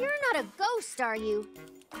 you're not a ghost, are you?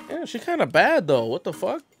 Yeah, she kind of bad, though. What the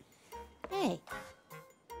fuck? Hey.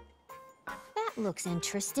 That looks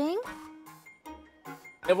interesting.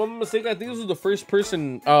 If I'm mistaken, I think this was the first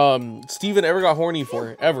person Steven ever got horny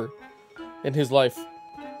for, ever, in his life.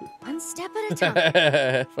 One step at a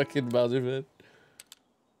time. Fucking Bowser, man.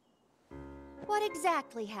 What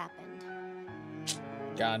exactly happened?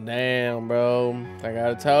 God damn, bro. I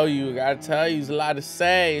gotta tell you, there's a lot to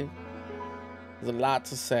say. There's a lot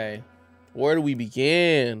to say. Where do we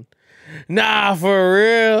begin? Nah, for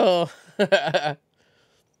real. That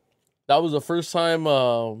was the first time,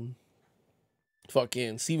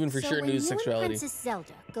 fucking Steven for sure knew his sexuality. Princess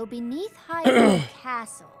Zelda go beneath Hyrule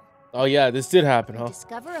Castle. Oh yeah, this did happen, huh?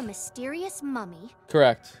 Discover a mysterious mummy.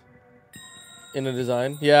 Correct. In the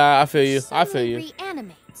design. Yeah, I feel you. I feel you.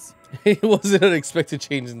 Reanimates. It wasn't an unexpected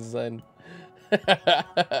change in design.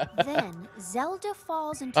 Then Zelda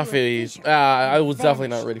falls into I feel you. I was definitely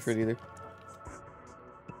not ready for it either.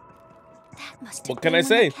 That must have What can been I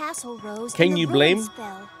say? when the castle rose Can and the you blame? ruins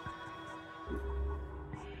fell.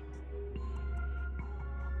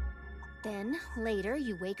 Then, later,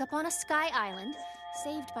 you wake up on a sky island,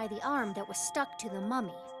 saved by the arm that was stuck to the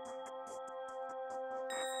mummy.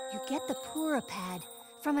 You get the Pura pad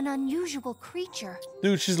from an unusual creature.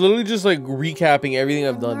 Dude, she's literally just like recapping everything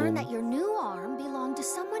I've done. Learn Dude. that your new arm belonged to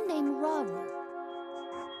someone named Rauru.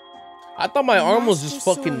 I thought my arm was just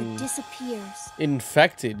Master Sword fucking disappears.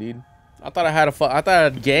 infected, dude. I thought I had I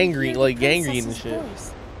had gangrene, Hear like the gangrene and princess's shit.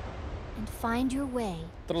 voice and find your way.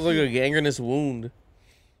 I thought it was like a gangrenous wound.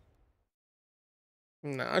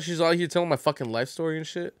 Nah, she's all here telling my fucking life story and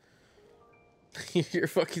shit. You're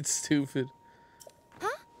fucking stupid.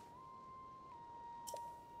 Huh?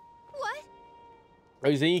 What? Are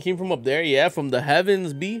you saying you came from up there? Yeah, from the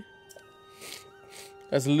heavens, B.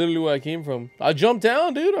 That's literally where I came from. I jumped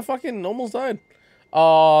down, dude. I fucking almost died.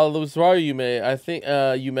 Those are Yume. I think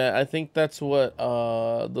Yume. I think that's what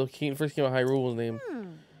the first king of Hyrule was named.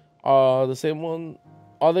 The same one.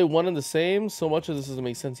 Are they one and the same? So much of this doesn't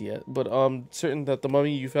make sense yet. But certain that the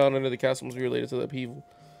mummy you found under the castle must be related to the upheaval.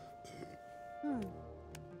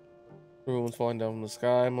 Everyone's falling down from the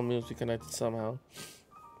sky. Mummy must be connected somehow.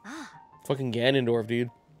 Fucking Ganondorf,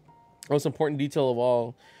 dude. Most important detail of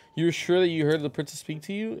all. You're sure that you heard the princess speak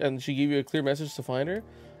to you and she gave you a clear message to find her?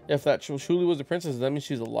 If that truly was the princess, that means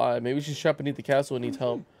she's alive. Maybe she's trapped beneath the castle and needs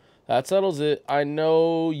help. That settles it. I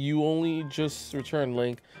know you only just returned,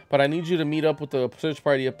 Link, but I need you to meet up with the search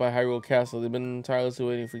party up by Hyrule Castle. They've been tirelessly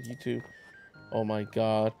waiting for you too. Oh my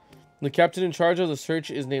god. The captain in charge of the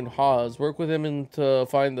search is named Haz. Work with him and to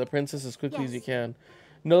find the princess as quickly as you can.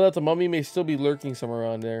 Know that the mummy may still be lurking somewhere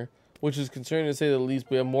around there, which is concerning to say the least.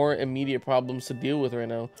 We have more immediate problems to deal with right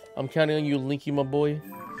now. I'm counting on you, Linky, my boy.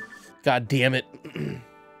 God damn it.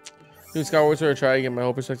 Dude, Skyward Sword, try again. My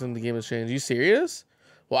whole perspective on the game has changed. You serious?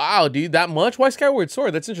 Wow, dude, that much? Why Skyward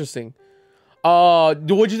Sword? That's interesting. What'd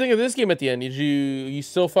you think of this game at the end? Did you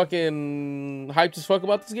still fucking hyped as fuck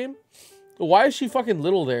about this game? Why is she fucking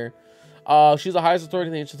little there? She's the highest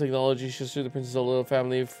authority in ancient technology. She's served the Princess Zelda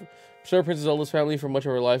family, Princess Zelda's family for much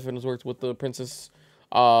of her life, and has worked with the princess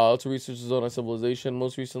to research the Zonai civilization.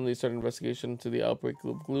 Most recently, started an investigation into the outbreak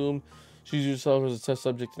of gloom. She's used herself as a test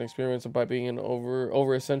subject in experiments, and by being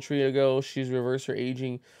over a century ago, she's reversed her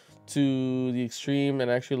aging to the extreme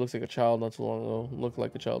and actually looks like a child not too long ago. Looked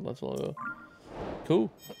like a child not too long ago.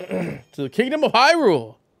 Cool. To the Kingdom of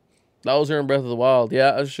Hyrule. That was her in Breath of the Wild.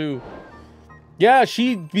 Yeah, that's true. Yeah,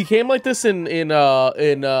 she became like this in Age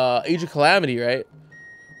of Calamity, right?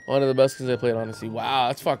 One of the best games I played, honestly. Wow,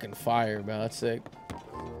 that's fucking fire, bro. That's sick.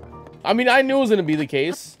 I mean, I knew it was gonna be the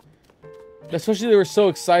case. Especially they were so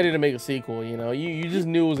excited to make a sequel, you know. You just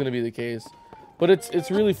knew it was gonna be the case. But it's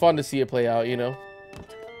really fun to see it play out, you know.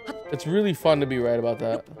 It's really fun to be right about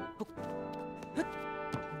that.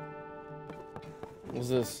 What's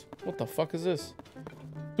this? What the fuck is this?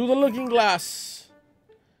 Through the looking glass.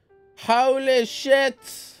 Holy shit.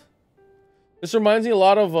 This reminds me a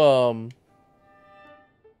lot of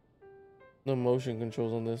the motion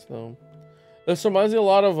controls on this though. This reminds me a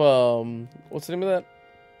lot of what's the name of that?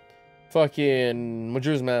 Fucking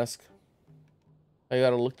Majora's Mask. I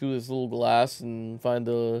gotta look through this little glass and find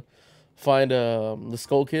the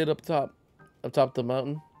Skull Kid up top of the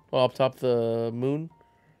mountain. Well, up top of the moon.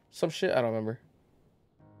 Some shit, I don't remember.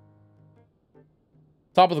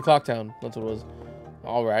 Top of the clock town, that's what it was.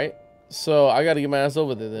 Alright. So I gotta get my ass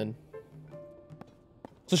over there then.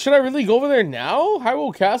 So should I really go over there now?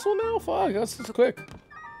 Hyrule Castle now? Fuck, that's just quick.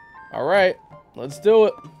 Alright, let's do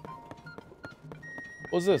it.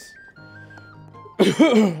 What's this?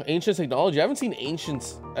 Ancient technology. I haven't seen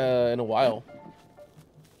ancients in a while.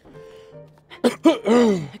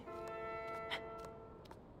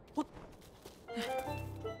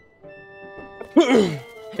 Can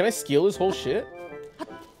I scale this whole shit?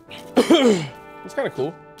 It's kind of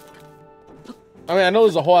cool. I mean, I know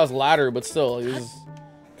there's a whole ass ladder, but still, this is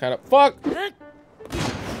kind of fuck.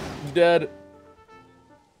 Dead.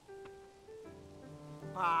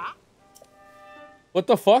 What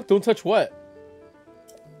the fuck? Don't touch what?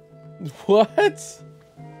 What?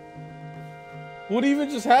 What even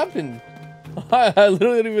just happened? I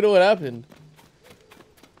literally don't even know what happened.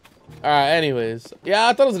 Alright, anyways. Yeah,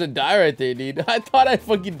 I thought I was gonna die right there, dude. I thought I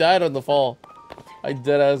fucking died on the fall. I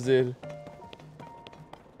deadass did.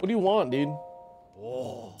 What do you want, dude?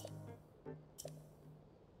 Oh.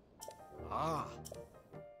 Ah.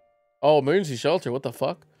 Oh, emergency shelter. What the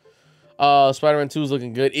fuck? Spider-Man 2 is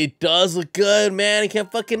looking good. It does look good, man. I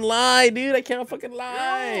can't fucking lie, dude. I can't fucking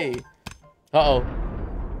lie. Uh-oh.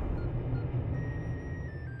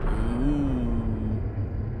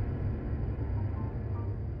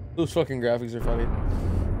 Those fucking graphics are funny.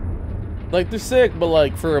 Like, they're sick, but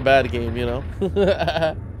like, for a bad game, you know?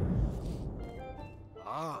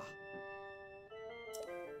 Ah.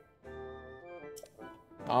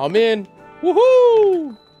 I'm in.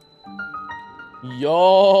 Woohoo!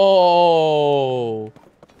 Yo!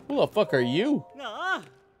 Who the fuck are you?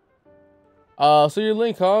 So you're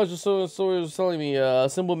Link, huh? Just so it was telling me,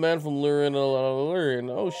 simple man from Lurin.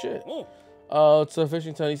 Oh shit. It's a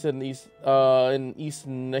fishing town. He said in East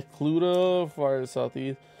Necluda, far to the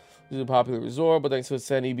southeast. This is a popular resort, but thanks to its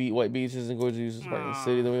sandy white beaches and gorgeous views of the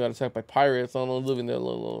city, then we got attacked by pirates. I'm living there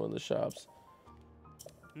alone in the shops.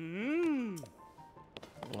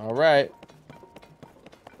 All right.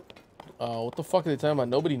 What the fuck are they talking about?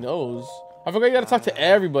 Nobody knows. I forgot you gotta talk to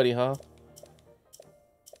everybody, huh?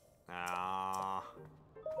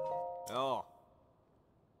 Oh.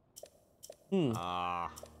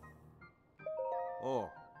 Oh.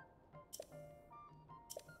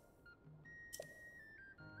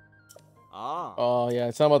 Oh, yeah,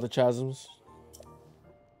 it's talking about the chasms.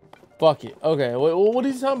 Fuck it. Okay, what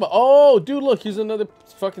is he talking about? Oh, dude, look, here's another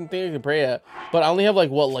fucking thing I can pray at. But I only have, like,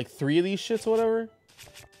 what, like 3 of these shits or whatever?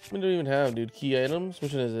 I don't even have, dude. Key items?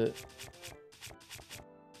 Which one is it?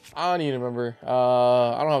 I don't even remember.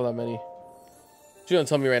 I don't have that many. She don't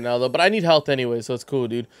tell me right now, though. But I need health anyway, so it's cool,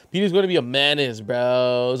 dude. Peter's going to be a menace,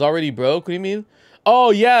 bro. It's already broke? What do you mean?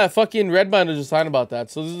 Oh, yeah, fucking Redmine was just talking about that.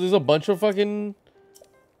 So there's a bunch of fucking...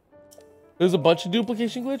 There's a bunch of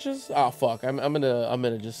duplication glitches? Oh, fuck. I'm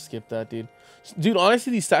gonna just skip that, dude. Dude,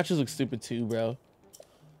 honestly, these statues look stupid too, bro.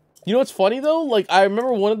 You know what's funny, though? Like, I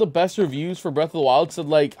remember one of the best reviews for Breath of the Wild said,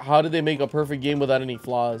 like, how did they make a perfect game without any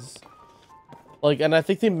flaws? Like, and I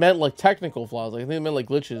think they meant, like, technical flaws. Like, I think they meant, like,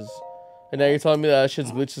 glitches. And now you're telling me that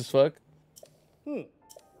shit's glitched as fuck? Dude,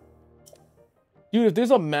 if there's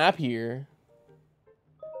a map here...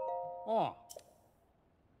 Oh,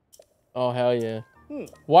 hell yeah.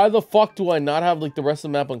 Why the fuck do I not have, like, the rest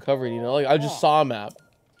of the map uncovered, you know? Like, I just saw a map.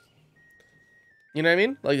 You know what I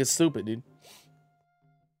mean? Like, it's stupid, dude.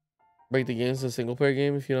 Break the game to a single-player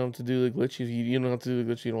game if you don't have to do the glitch. You don't have to do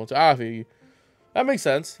the glitch you don't want to. I feel you. That makes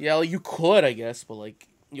sense. Yeah, like, you could, I guess, but, like,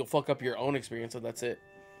 you'll fuck up your own experience, and that's it.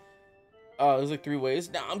 There's like 3 ways.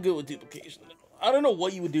 Nah, I'm good with duplication. I don't know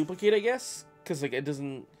what you would duplicate, I guess, because like it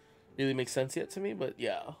doesn't really make sense yet to me. But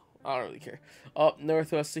yeah, I don't really care. Up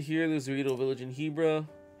northwest of here, there's a Rito village in Hebra,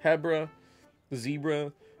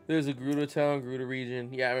 Zebra. There's a Gerudo town, Gerudo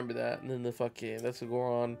region. Yeah, I remember that. And then the fucking that's a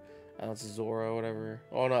Goron. That's Zora, whatever.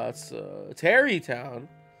 Oh no, it's Terry Town.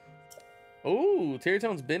 Oh, Terry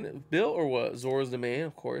Town's been built or what? Zora's domain,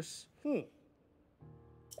 of course.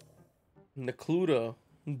 Necluda.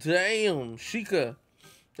 Damn, Sheikah.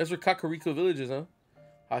 That's where Kakariko Village is, huh?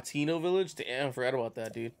 Hatino Village? Damn, I forgot about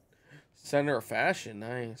that, dude. Center of Fashion,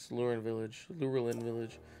 nice. Lurelin Village.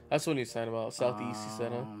 That's what he's talking about. Southeast, he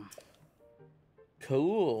said, huh?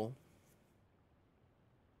 Cool.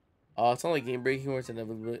 Oh, it's not like game breaking or it's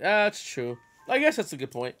inevitability. That's true. I guess that's a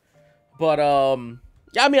good point. But,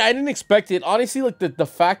 yeah, I mean, I didn't expect it. Honestly, like, the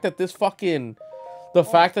fact that this fucking... The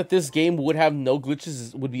fact that this game would have no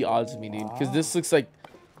glitches would be odd to me, dude. Because this looks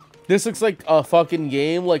like a fucking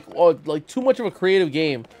game, like too much of a creative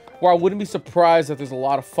game, where I wouldn't be surprised that there's a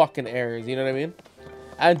lot of fucking errors. You know what I mean?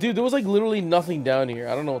 And dude, there was like literally nothing down here.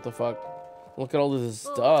 I don't know what the fuck. Look at all this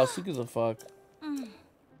dust. Who gives a fuck?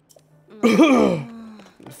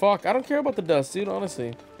 Fuck, I don't care about the dust, dude.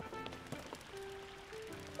 Honestly.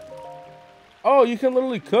 Oh, you can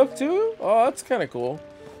literally cook too? Oh, that's kind of cool.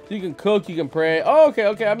 You can cook, you can pray. Oh,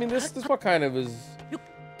 okay. I mean, this what kind of is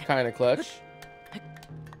kind of clutch.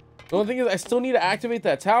 The only thing is, I still need to activate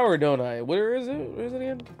that tower, don't I? Where is it? Where is it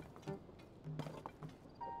again?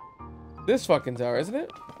 This fucking tower, isn't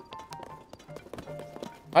it?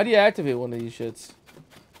 How do you activate one of these shits?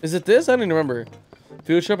 Is it this? I don't even remember.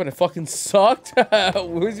 Field trip and it fucking sucked?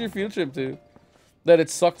 Where's your field trip to? That it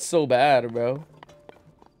sucked so bad, bro.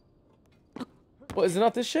 What, is it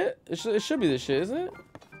not this shit? It should be this shit, isn't it?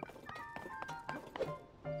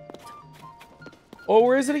 Oh,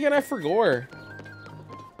 where is it again? I forgot.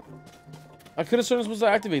 I could have sworn I was supposed to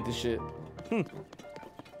activate this shit.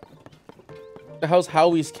 The hell's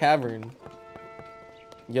Howie's Cavern?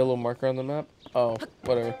 Yellow marker on the map? Oh,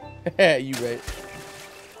 whatever. You right.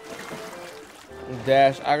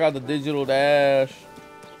 Dash. I got the digital dash.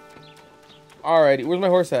 Alrighty, where's my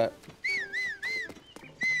horse at?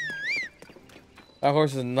 That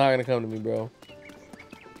horse is not gonna come to me, bro.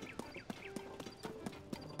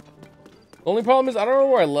 The only problem is I don't know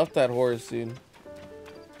where I left that horse, dude.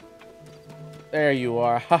 There you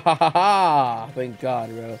are. Ha ha ha ha. Thank God,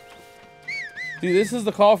 bro. Dude, this is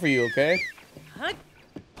the call for you, okay?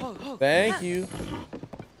 Thank you.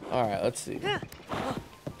 Alright, let's see. At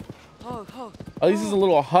least there's a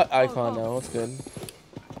little hut icon now. That's good.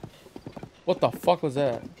 What the fuck was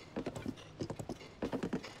that?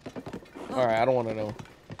 Alright, I don't want to know.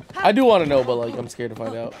 I do want to know, but like, I'm scared to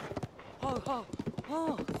find out.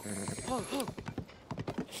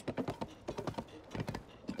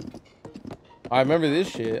 I remember this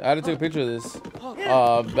shit. I had to take a picture of this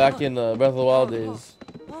back in the Breath of the Wild days.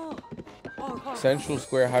 Central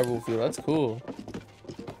Square Hyrule Field. That's cool.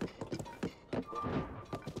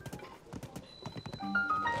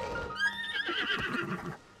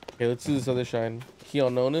 Okay, let's do this other shrine.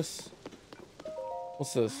 Keononus.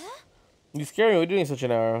 What's this? You scare me. We're doing such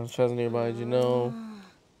an hour. Treasure nearby. You know.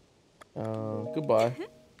 Goodbye.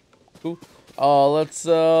 Cool. Let's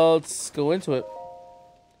go into it.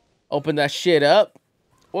 Open that shit up.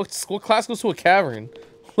 What class goes to a cavern?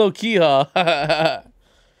 Low key, huh?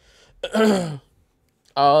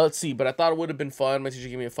 Let's see. But I thought it would have been fun. My teacher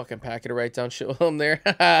gave me a fucking packet to write down shit while I'm there.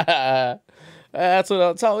 That's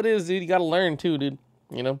how it is, dude. You gotta learn too, dude.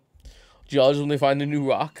 You know, geologists when they find a new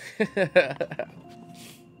rock.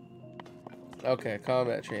 Okay,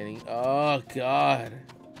 combat training. Oh god.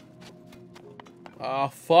 Oh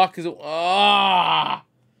fuck! Is it? Ah!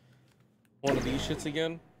 One of these shits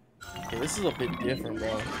again. Okay, this is a bit different,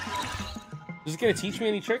 bro. Is it gonna teach me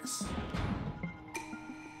any tricks?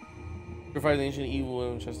 Provide the ancient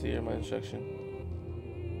evil and trust to hear my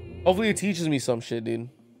instruction. Hopefully it teaches me some shit, dude.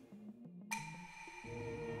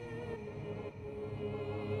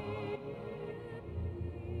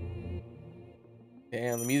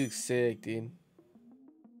 Damn, the music's sick, dude.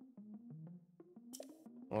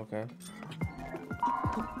 Okay.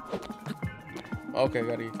 Okay,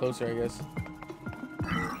 gotta get closer, I guess.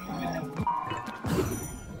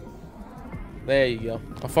 There you go.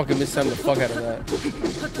 I fucking mistimed the fuck out of that.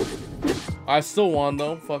 I still won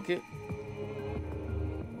though. Fuck it.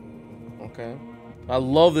 Okay. I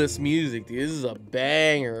love this music, dude. This is a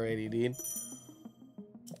banger already, dude.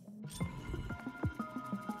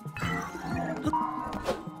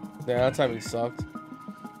 Yeah, that timing sucked.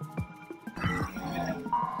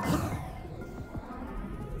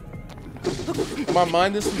 In my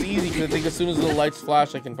mind, this was easy because I think as soon as the lights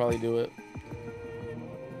flash, I can probably do it.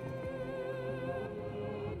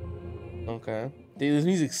 Okay. Dude, this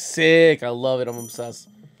music's sick. I love it. I'm obsessed.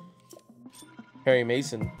 Perry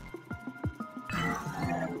Mason.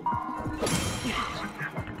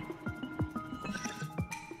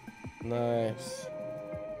 Nice.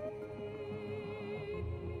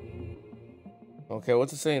 Okay,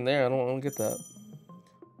 what's it saying there? I don't get that.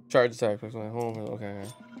 Charge attack. Okay.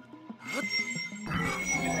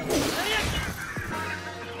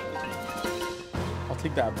 I'll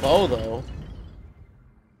take that bow though.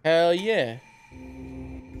 Hell yeah.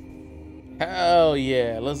 Hell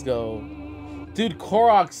yeah. Let's go. Dude,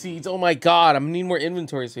 Korok seeds. Oh my god. I'm gonna need more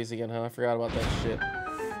inventory space again, huh? I forgot about that shit.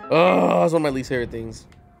 Oh, that's one of my least favorite things.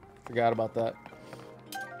 Forgot about that.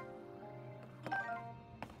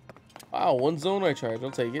 Wow, one Zonai charge.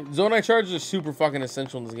 I'll take it. Zonai charges are super fucking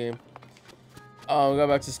essential in this game. Got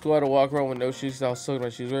back to school. I had to walk around with no shoes because I was soaking my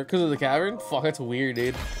shoes were. Because of the cavern? Fuck, that's weird,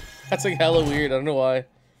 dude. That's like hella weird. I don't know why.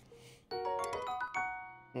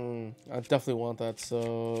 I definitely want that,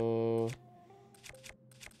 so...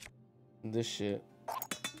 This shit.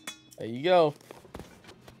 There you go.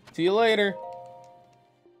 See you later.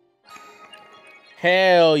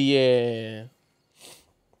 Hell yeah.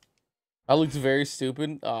 I looked very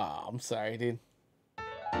stupid. Ah, I'm sorry, dude.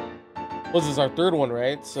 What's this, our third one,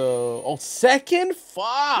 right? So, oh, second?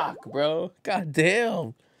 Fuck, bro. God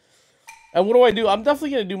damn. And what do? I'm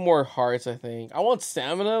definitely going to do more hearts, I think. I want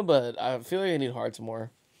stamina, but I feel like I need hearts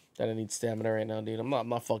more than I need stamina right now, dude. I'm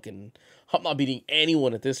not beating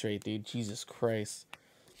anyone at this rate, dude. Jesus Christ.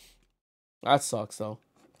 That sucks, though.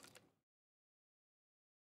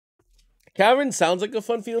 Cavern sounds like a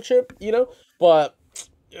fun field trip, you know? But,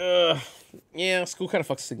 yeah, school kind of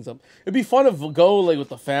fucks things up. It'd be fun to go, like, with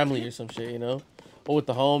the family or some shit, you know? Or with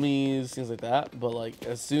the homies, things like that. But, like,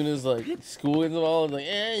 as soon as, like, school is involved, like,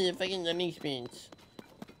 you're fucking learning experience.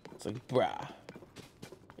 It's like, bruh. Are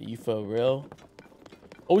you for real?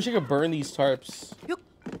 I wish I could burn these tarps.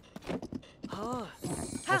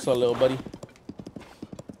 What's up, little buddy?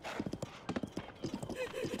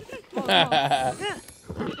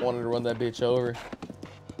 Wanted to run that bitch over.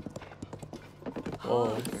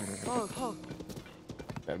 Whoa.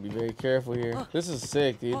 Gotta be very careful here. This is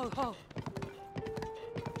sick, dude.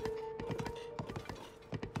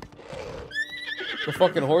 The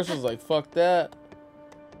fucking horse was like, fuck that.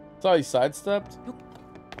 Saw he sidestepped.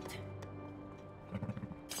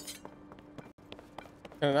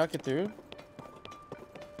 Can I not get through?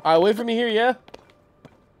 Alright, wait for me here, yeah?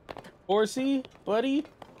 Horsey, buddy?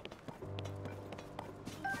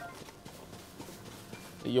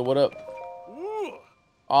 Hey, yo, what up?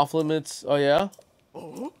 Off limits. Oh, yeah?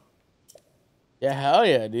 Yeah, hell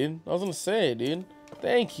yeah, dude. I was gonna say, dude.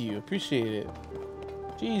 Thank you. Appreciate it.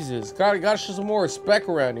 Jesus. Gotta show some more respect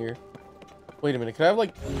around here. Wait a minute. Can I have,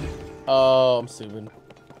 like... Oh, I'm stupid.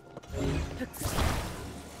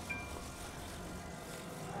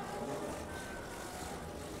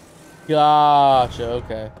 Gotcha.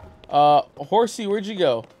 Okay. Horsey, where'd you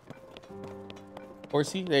go?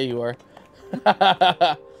 Horsey? There you are.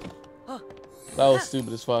 That was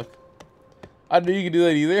stupid as fuck. I knew you could do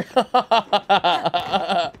that either.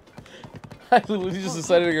 I literally just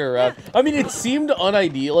decided to go around. I mean, it seemed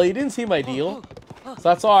unideal. Like, it didn't seem ideal. So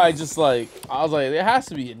that's why I just, like, I was like, there has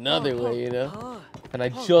to be another way, you know? And I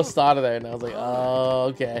just thought of that, and I was like, oh,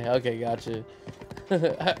 okay. Okay, gotcha.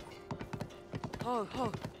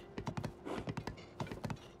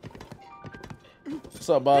 What's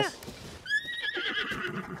up, boss?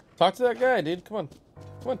 Talk to that guy, dude. Come on.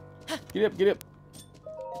 Come on. Get up, get up.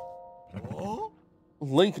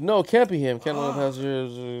 Link, no, can't be him. Can't let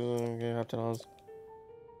passengers.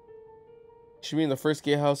 Should be in the first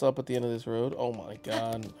gatehouse up at the end of this road. Oh my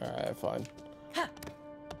god. Alright, fine.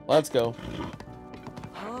 Let's go.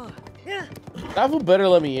 That would better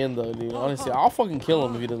let me in though, dude. Honestly, I'll fucking kill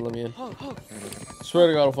him if he doesn't let me in. Swear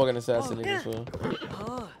to God, I'll fucking assassinate this fool.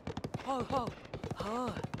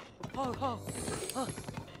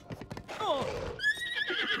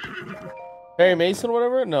 Harry Mason,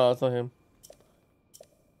 whatever? No, it's not him.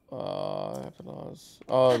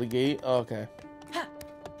 Oh, the gate? Oh, okay.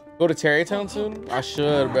 Go to Terrytown soon? I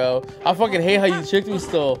should, bro. I fucking hate how you tricked me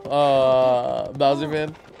still. Bowser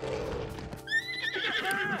fan.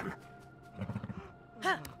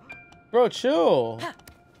 Bro, chill.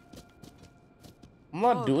 I'm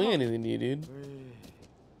not doing anything to you, dude.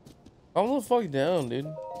 Calm the fuck down,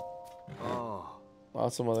 dude. Oh,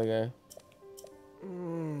 some other guy.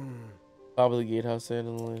 Top of the gatehouse there.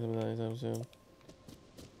 Doesn't look like anytime soon.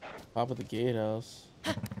 Top of the gatehouse.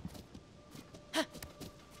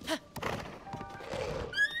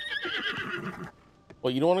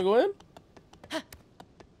 What, you don't want to go in?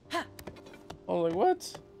 I was like,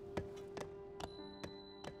 what?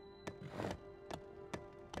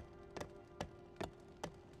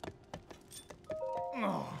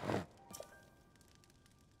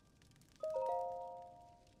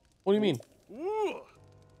 What do you mean? Ooh.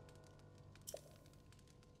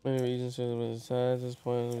 Many reasons for the size at this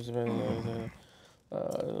point. Illustrating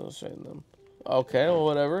them. Okay, well,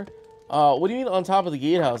 whatever. What do you mean on top of the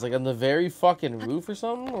gatehouse? Like on the very fucking roof or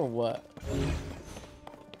something, or what?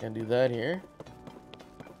 Can't do that here.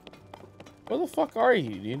 Where the fuck are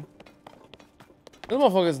you, dude? This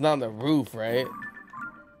motherfucker's not on the roof, right?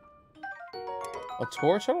 A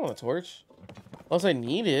torch? I don't want a torch. Unless I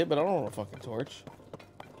need it, but I don't want a fucking torch.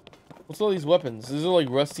 What's all these weapons? These are like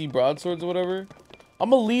rusty broadswords or whatever. I'm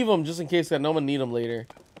gonna leave them just in case I know I'm gonna need them later.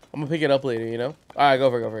 I'm gonna pick it up later, you know? Alright, go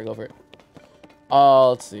for it, go for it, go for it.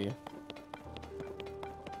 Let's see.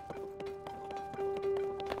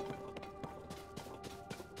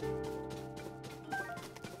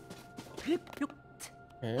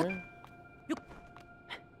 Okay.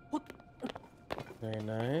 Very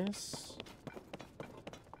nice.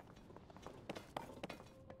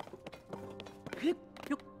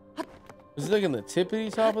 Is it like in the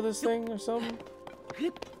tippity top of this thing or something?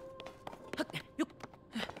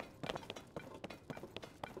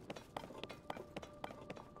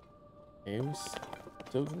 Okay, we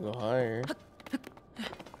still can go higher.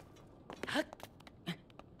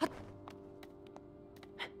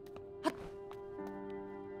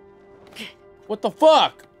 What the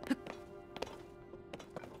fuck?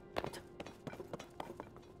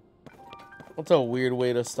 That's a weird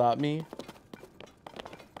way to stop me.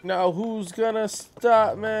 Now who's gonna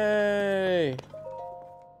stop me?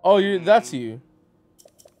 Oh, that's you.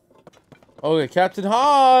 Okay, Captain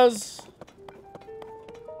Haas.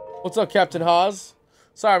 What's up, Captain Haas?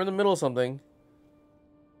 Sorry, I'm in the middle of something.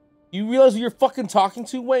 You realize who you're fucking talking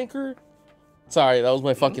to, wanker? Sorry, that was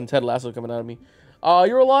my fucking Ted Lasso coming out of me.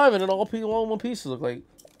 You're alive and in all in one piece, it look like.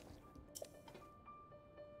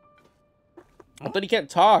 I thought you can't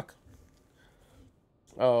talk.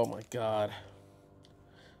 Oh my god.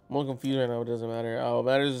 I'm a little confused right now, but it doesn't matter. What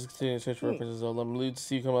matters is continuing to search for references. I'm relieved to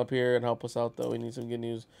see you come up here and help us out, though. We need some good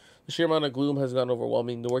news. The sheer amount of gloom has gotten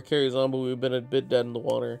overwhelming. The work carries on, but we've been a bit dead in the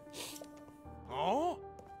water. Oh.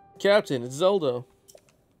 Captain, it's Zelda.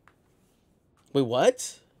 Wait,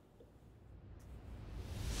 what?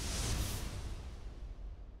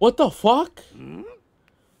 What the fuck? Hmm?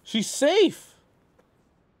 She's safe.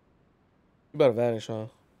 You better vanish, huh?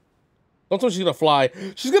 Don't tell me she's gonna fly.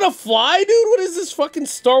 She's gonna fly, dude? What is this, fucking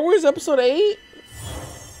Star Wars Episode 8?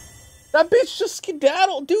 That bitch just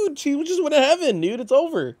skedaddled. Dude, she just went to heaven, dude. It's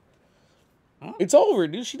over. Huh? It's over,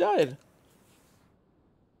 dude. She died.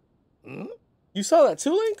 Hmm? You saw that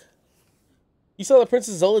too, Link? You saw the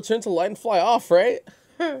Princess Zelda turn to light and fly off, right?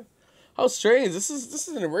 How strange. This is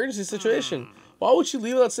an emergency situation. Why would you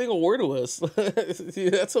leave without saying a word to us?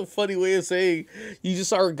 Dude, that's a funny way of saying you just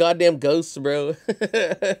saw her goddamn ghost, bro.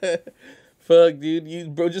 Fuck, dude. You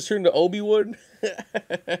bro just turned to Obi-Wan.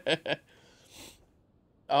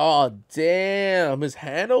 Oh, damn. His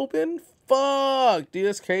hand open? Fuck, dude.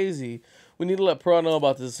 That's crazy. We need to let Pura know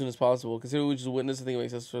about this as soon as possible. Consider we just witnessed. I think it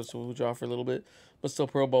makes sense for us to withdraw for a little bit. But still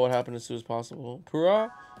Pura about what happened as soon as possible.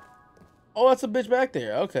 Pura? Oh, that's a bitch back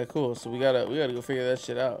there. Okay, cool. So we gotta go figure that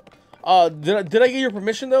shit out. Did I get your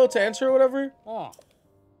permission though to answer or whatever? Oh.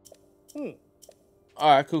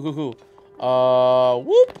 Alright, cool. Whoop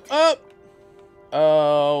up.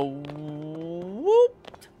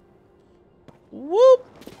 Whoop.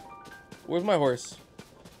 Where's my horse?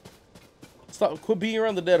 Stop, quit beating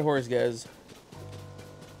around the dead horse, guys.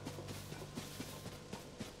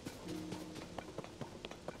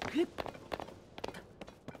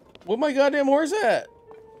 Where my goddamn horse at?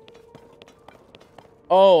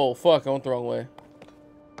 Oh, fuck, I went the wrong way.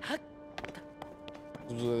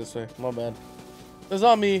 This way, my bad. That's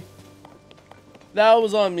on me. That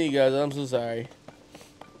was on me, guys. I'm so sorry.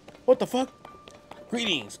 What the fuck?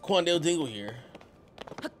 Greetings, Quandale Dingle here.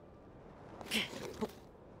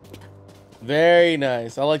 Very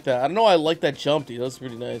nice. I like that. I don't know. I like that jump, dude. That's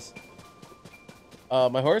pretty nice.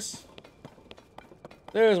 My horse?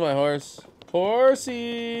 There's my horse.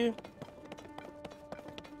 Horsey.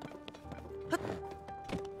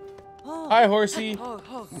 Hi, horsey.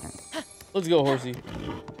 Let's go, horsey.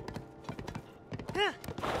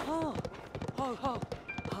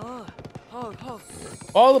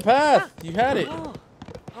 Follow the path. You had it.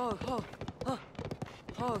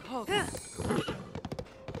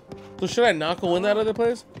 So should I not go in that other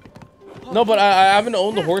place? No, but I haven't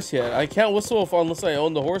owned the horse yet. I can't whistle unless I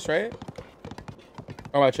own the horse, right?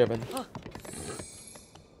 Or am I tripping?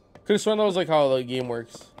 Could've sworn that was like how the game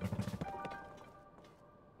works.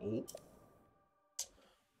 Oh.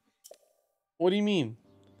 What do you mean?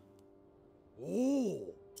 Oh.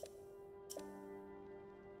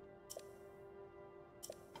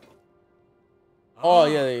 Oh,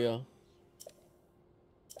 yeah, there you go.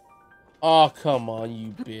 Oh, come on,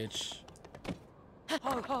 you bitch.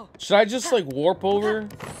 Should I just, like, warp over?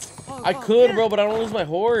 I could, bro, but I don't lose my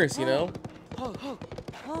horse, you know?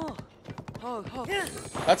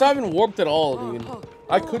 That's not even warped at all, dude.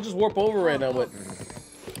 I could just warp over right now, but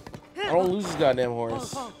I don't lose this goddamn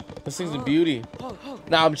horse. This thing's a beauty.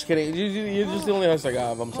 Nah, I'm just kidding. You're just the only horse I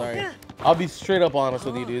got. I'm sorry. I'll be straight up honest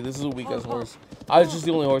with you, dude. This is a weak-ass horse. I was just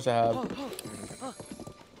the only horse I have.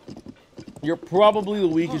 You're probably the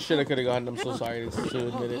weakest shit I could have gotten. I'm so sorry to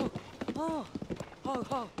admit it.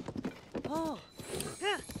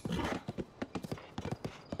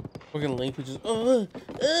 Fucking Link would just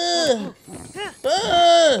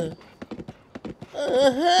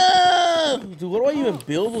dude, what do I even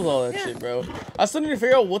build with all that shit, bro? I still need to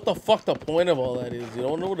figure out what the fuck the point of all that is. You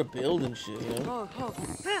don't know what to build and shit, you know?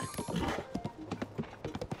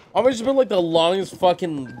 I'm gonna just build like the longest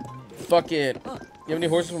fucking. You have any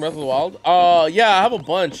horses from Breath of the Wild? Yeah, I have a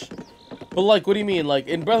bunch. But like, what do you mean? Like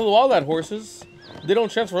in Breath of the Wild, I had horses. They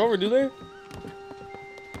don't transfer over, do they?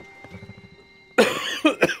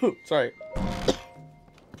 Sorry.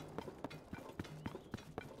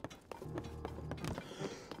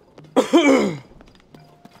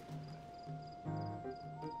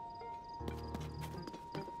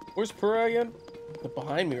 Where's Pura again? Like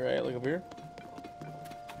behind me, right? Like up here?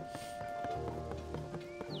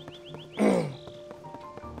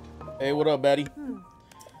 Hey, what up, baddie?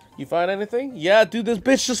 You find anything? Yeah, dude, this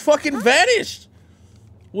bitch just fucking vanished!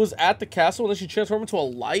 Was at the castle and then she transformed into a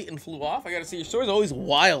light and flew off? I gotta see, your story's always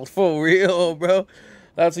wild, for real, bro.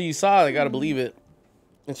 That's what you saw, I gotta believe it.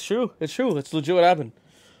 It's true, it's true, it's legit what happened.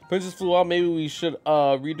 Princess flew off, maybe we should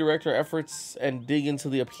redirect our efforts and dig into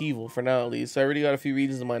the upheaval, for now at least. So I already got a few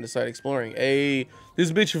reasons in mind to start exploring. Hey,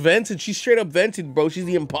 this bitch vented, she straight up vented, bro, she's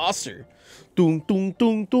the imposter. Doom, doom,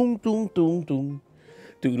 doom, doom, doom, doom, doom.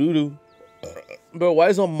 Doo-doo-doo. Bro, why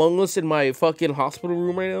is Among Us in my fucking hospital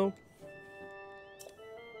room right now?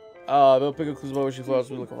 They'll pick up Kuzma where she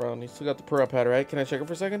flies. We look around. You still got the Pura pad, right? Can I check it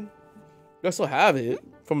for a second? I still have it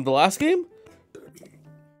from the last game.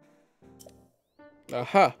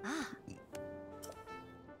 Aha.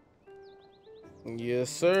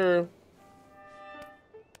 Yes, sir.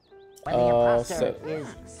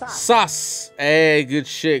 Sus. Hey, good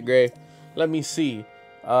shit, Gray. Let me see.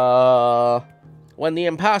 When the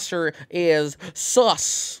imposter is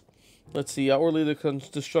sus. Let's see. Outwardly,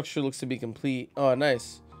 the structure looks to be complete. Oh,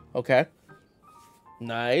 nice. Okay.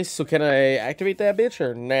 Nice. So can I activate that bitch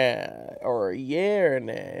or nah? Or yeah or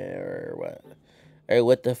nah? Or what? Or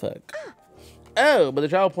what the fuck? Oh, but the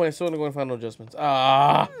travel point is still undergoing final adjustments.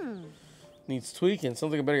 Ah. Needs tweaking.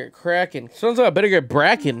 Sounds like I better get cracking. Sounds like I better get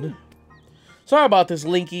bracking. Sorry about this,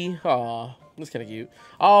 Linky. Aw. That's kind of cute.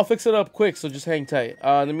 I'll fix it up quick, so just hang tight.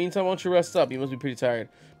 In the meantime, why don't you rest up? You must be pretty tired.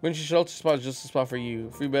 Emergency shelter spot is just a spot for you.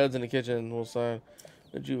 Free beds in the kitchen. We'll sign.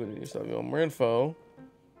 Rejuvenate yourself. More info.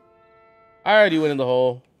 I already went in the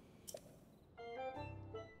hole.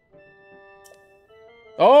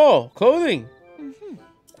 Oh, clothing.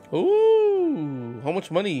 Ooh, how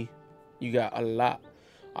much money you got? A lot.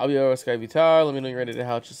 I'll be over at Sky Vitar. Let me know you're ready to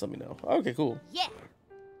house. Just let me know. Okay, cool. Yeah.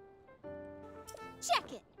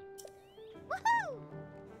 Check it. Woohoo!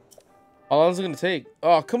 How long is it gonna take?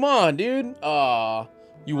 Oh, come on, dude.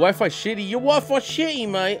 You Wi-Fi shitty. Your Wi-Fi shitty,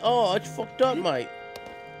 mate. Oh, it's fucked up, mate.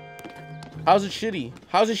 How's it shitty?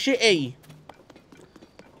 How's it shitty?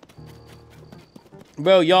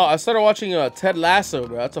 Bro, y'all, I started watching Ted Lasso,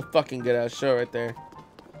 bro. That's a fucking good ass show right there.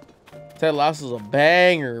 Ted Lasso's a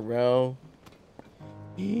banger, bro.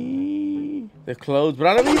 The clothes, but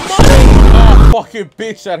I don't need money. Oh, fucking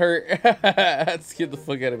bitch, that hurt. That scared the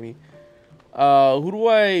fuck out of me. Who do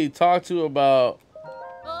I talk to about?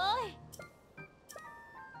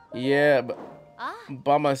 Yeah, but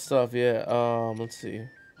buy my stuff. Yeah. Let's see.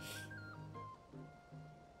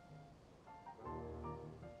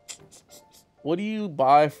 What do you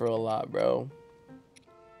buy for a lot, bro?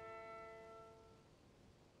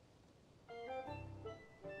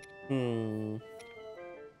 I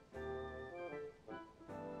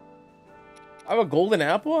have a golden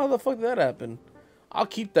apple? How the fuck did that happen? I'll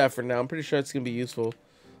keep that for now. I'm pretty sure it's gonna be useful.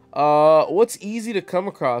 What's easy to come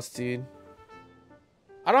across, dude?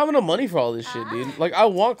 I don't have enough money for all this shit, dude. Like, I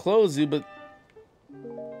want clothes, dude, but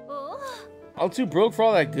I'm too broke for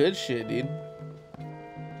all that good shit, dude.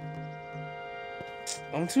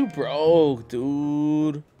 I'm too broke,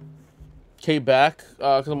 dude. Okay, back.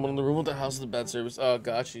 Cause I'm in the room with the house with the bad service. Oh,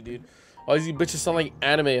 got you, dude. All these bitches sound like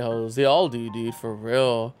anime hoes. They all do, dude. For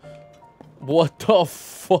real. What the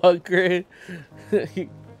fuck, right?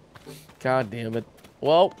 God damn it.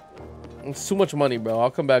 Well, it's too much money, bro.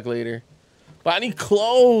 I'll come back later. But I need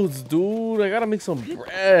clothes, dude. I gotta make some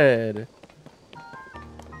bread.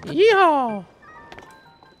 Yeah.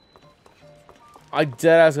 I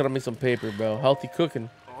deadass gotta make some paper, bro. Healthy cooking.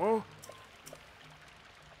 Oh.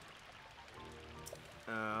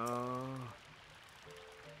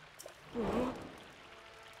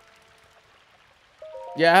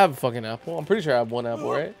 Yeah, I have a fucking apple. I'm pretty sure I have one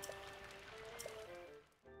apple, right?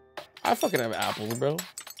 I fucking have apples, bro.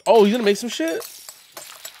 Oh, you gonna make some shit?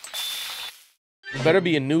 Better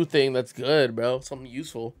be a new thing that's good, bro. Something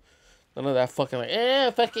useful. None of that fucking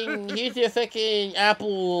like, fucking, here's your fucking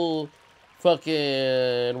apple,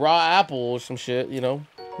 fucking raw apple or some shit, you know?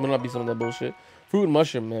 Might not be some of that bullshit. Fruit and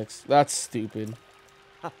mushroom mix. That's stupid.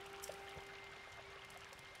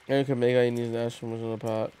 You can make any mushrooms in the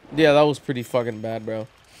pot. Yeah, that was pretty fucking bad, bro.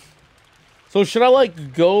 So should I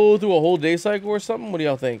like go through a whole day cycle or something? What do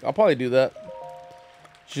y'all think? I'll probably do that.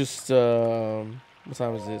 Just what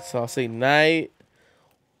time is it? So I'll say night.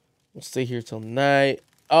 We'll stay here till night.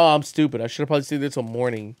 Oh, I'm stupid. I should have probably stayed there till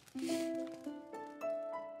morning.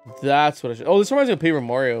 That's what I should. Oh, this reminds me of Paper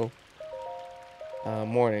Mario.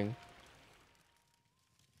 Morning.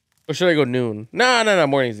 Or should I go noon? No.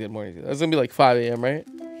 Morning's good. Morning's good. That's gonna be like 5 a.m., right?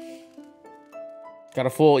 Got a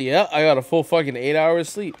full, yeah, I got a full fucking 8 hours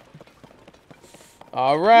sleep.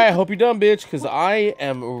 All right, hope you're done, bitch, because I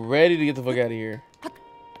am ready to get the fuck out of here.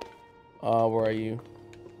 Where are you?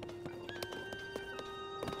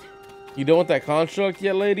 You done with that construct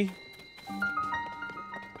yet, lady?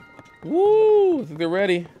 Woo, I think they're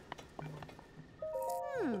ready.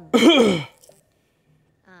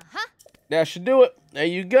 That should do it. There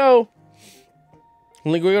you go.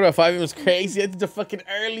 Only going to 5 a.m. is crazy. I did the fucking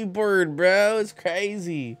early bird, bro. It's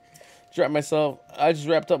crazy. I just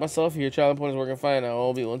wrapped up myself here. Child point is working fine now.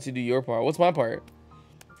 Obi, once you do your part. What's my part?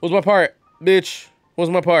 What's my part, bitch? What's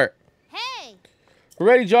my part? Hey. We're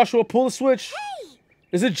ready, Joshua. Pull the switch. Hey.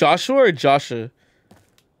 Is it Joshua or Joshua?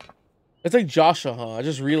 It's like Joshua, huh? I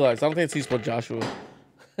just realized. I don't think it's spelled Joshua.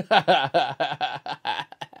 All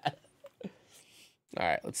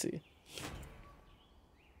right, let's see.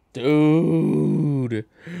 Dude.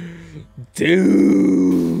 Great,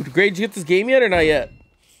 did you get this game yet or not yet?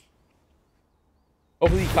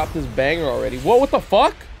 Hopefully you copped this banger already. Whoa, what the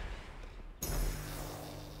fuck?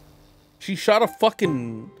 She shot a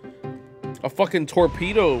fucking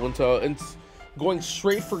torpedo into going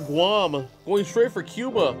straight for Guam. Going straight for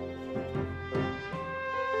Cuba.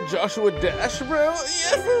 Joshua Dash, bro.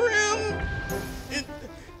 Yeah, for real.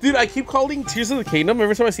 Dude, I keep calling Tears of the Kingdom.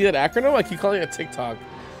 Every time I see that acronym, I keep calling it TikTok.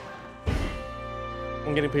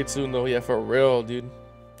 I'm getting paid soon, though. Yeah, for real, dude.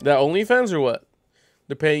 That OnlyFans or what?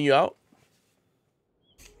 They're paying you out?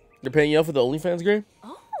 They're paying you out for the OnlyFans, Gray?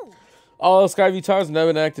 Oh. Oh, Skyview Towers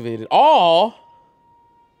never been activated. Oh!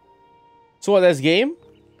 So what, that's game?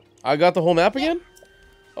 I got the whole map again?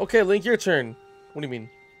 Okay, Link, your turn. What do you mean?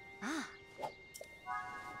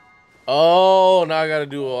 Oh, now I gotta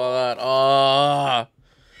do all that. Ah.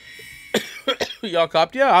 Y'all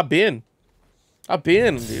copped? Yeah, I've been,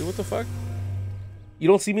 dude. What the fuck? You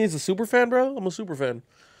don't see me as a super fan, bro? I'm a super fan.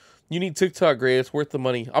 You need TikTok, Gray. It's worth the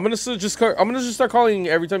money. I'm gonna just start calling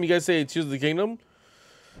every time you guys say Tears of the Kingdom.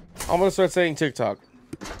 I'm gonna start saying TikTok.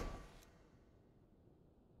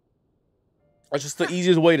 That's just the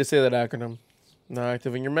easiest way to say that acronym. Not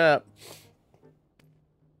activating your map.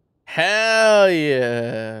 Hell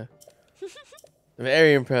yeah.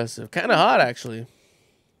 Very impressive. Kind of hot, actually.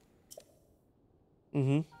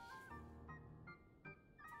 Make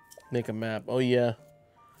a map. Oh, yeah.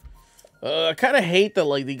 I kind of hate that,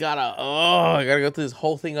 like, I gotta go through this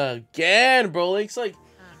whole thing again, bro. Like, it's like,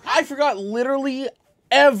 I forgot literally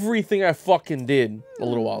everything I fucking did a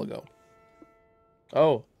little while ago.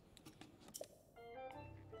 Oh.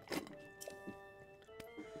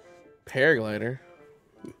 Paraglider.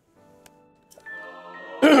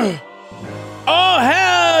 Oh,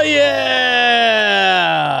 hell yeah!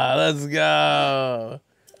 Let's go.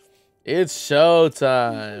 It's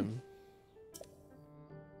showtime.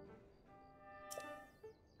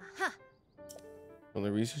 On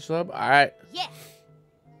the research lab? Alright. Yeah.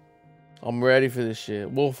 I'm ready for this shit.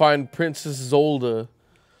 We'll find Princess Zolda.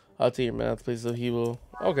 I'll take your math, please, so he will.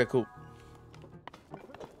 Okay, cool.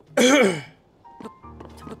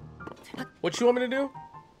 What you want me to do?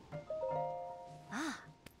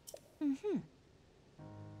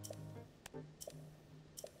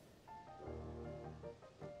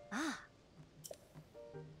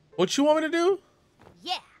 What you want me to do?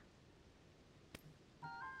 Yeah.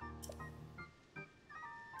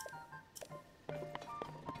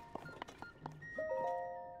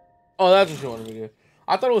 Oh, that's what you wanted me to do.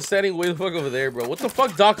 I thought it was standing way the fuck over there, bro. What the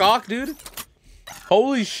fuck, Doc Ock, dude?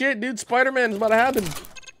 Holy shit, dude. Spider-Man is about to happen.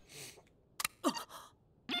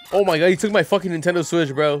 Oh my god, he took my fucking Nintendo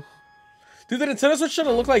Switch, bro. Dude, the Nintendo Switch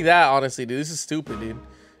shouldn't look like that, honestly, dude. This is stupid, dude.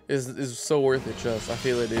 Is so worth it, trust. I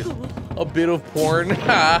feel it, dude. A bit of porn.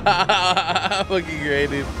 Fucking great,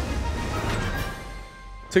 dude.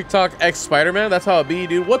 TikTok X Spider-Man, that's how it be,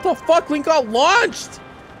 dude. What the fuck? Link got launched!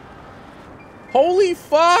 Holy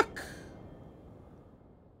fuck!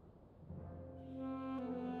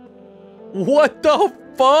 What the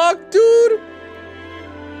fuck, dude?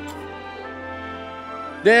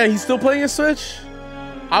 Damn, he's still playing a Switch?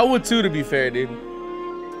 I would too, to be fair, dude.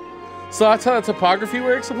 So that's how the topography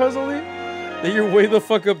works, supposedly? That you're way the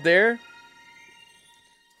fuck up there?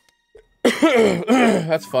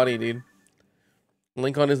 That's funny, dude.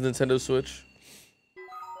 Link on his Nintendo Switch.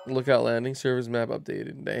 Lookout landing, servers map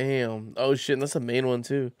updated. Damn. Oh shit, and that's the main one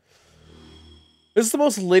too. This is the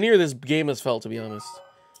most linear this game has felt, to be honest.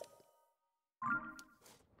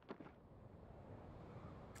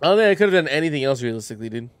 I don't think I could have done anything else realistically,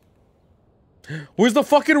 dude. Where's the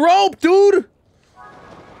fucking rope, dude?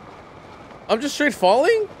 I'm just straight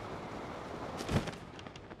falling?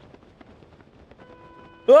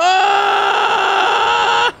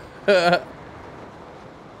 Ah! I'm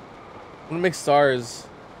gonna make stars.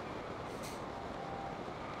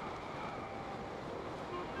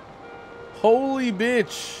 Holy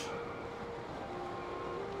bitch.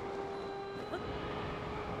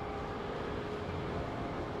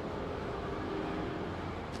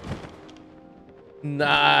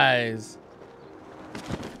 Nice.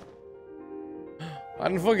 I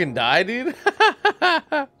didn't fucking die, dude.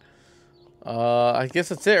 I guess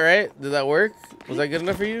that's it, right? Did that work? Was that good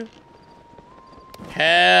enough for you?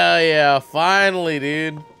 Hell yeah, finally,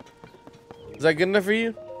 dude. Is that good enough for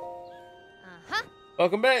you? Uh-huh.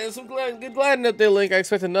 Welcome back. There's some good gliding up there, Link. I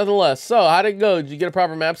expected nothing less. So, how'd it go? Did you get a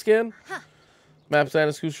proper map scan? Huh. Map scan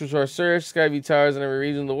is crucial to our search. Skyview towers in every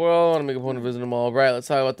region of the world. I want to make a point of visiting them all. Right, let's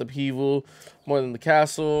talk about the Peevil more than the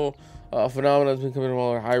castle. Phenomena has been coming from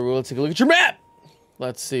all over Hyrule. Take a look at your map.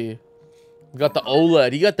 Let's see. You got the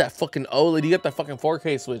OLED. You got that fucking OLED. You got that fucking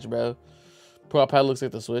 4K Switch, bro. Pro pad looks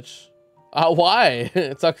like the Switch. Why?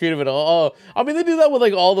 It's not creative at all. Oh, I mean, they do that with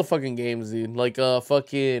like all the fucking games, dude. Like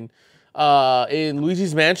fucking in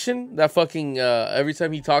Luigi's Mansion, that fucking every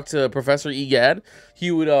time he talked to Professor Egad,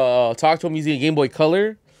 he would talk to him using a Game Boy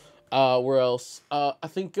Color. Where else? I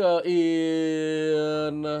think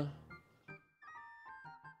in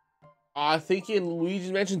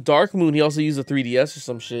Luigi's Mansion Dark Moon, he also used a 3DS or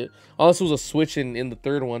some shit. Unless it was a Switch in the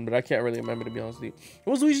third one, but I can't really remember, to be honest with you.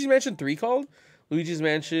 What was Luigi's Mansion 3 called? Luigi's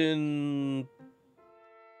Mansion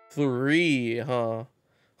 3, huh?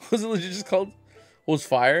 Was it legit just called? Was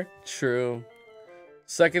Fire? True.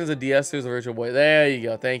 Second is a DS, there's a Virtual Boy. There you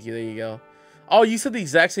go. Thank you. There you go. Oh, you said the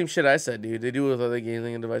exact same shit I said, dude. They do it with other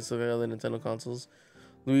gaming and devices, like other Nintendo consoles.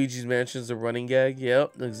 Luigi's Mansion's a running gag.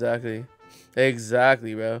 Yep, exactly.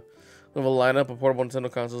 Exactly, bro. We have a lineup of portable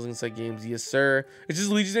Nintendo consoles inside games. Yes, sir. It's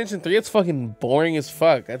just Luigi's Mansion 3. It's fucking boring as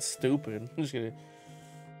fuck. That's stupid. I'm just kidding.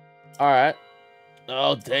 Alright.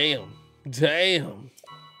 Oh, damn. Damn.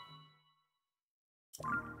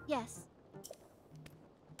 Yes.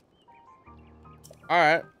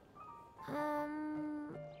 Alright.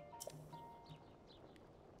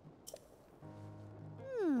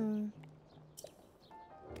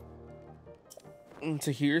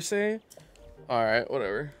 To hearsay? Alright,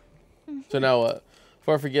 whatever. So now what?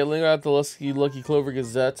 Before I forget, link out the Lucky Clover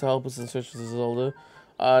Gazette to help us in search for Zelda.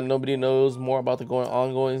 Nobody knows more about the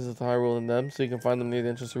ongoings of the Hyrule than them, so you can find them near the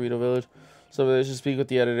entrance to Rito Village. So they should speak with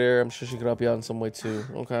the editor. I'm sure she could help you out in some way too.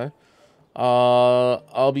 Okay.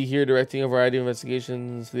 I'll be here directing a variety of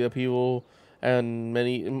investigations, the upheaval, and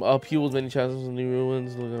many chances of new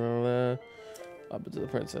ruins. Looking around that. Up to the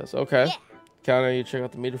princess. Okay. Yeah. Count on you to check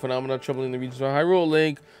out the major phenomena troubling the regions of Hyrule.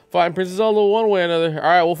 Link. Find Princess Zelda one way or another. All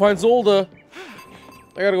right, we'll find Zelda.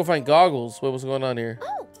 I gotta go find goggles. Wait, what's going on here?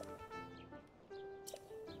 Oh.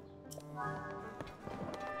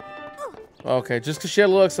 Okay, just because she had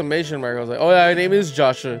a little exclamation mark, I was like, oh yeah, her name is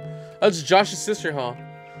Joshua. That's Josh's sister, huh?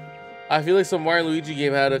 I feel like some Mario Luigi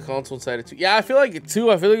game had a console inside it too. Yeah, I feel like it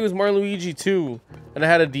too. I feel like it was Mario Luigi 2, and it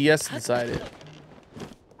had a DS inside it.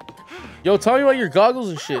 Yo, tell me about your goggles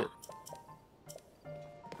and shit.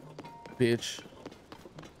 Bitch.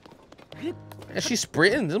 Yeah, she's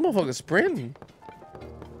sprinting. This motherfucker's sprinting.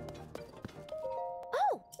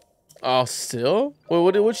 Oh. Oh, still?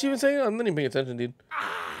 Wait, what's she even saying? I'm not even paying attention, dude.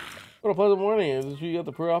 What a pleasant morning. Is this you got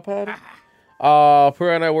the Pro iPad?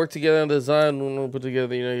 Pura and I worked together on the design. We'll put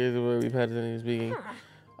together, you know, we've had speaking.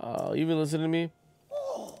 You been listening to me?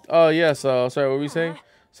 Oh, yes. Sorry, what were we saying?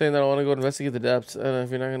 saying that I want to go investigate the depths, and if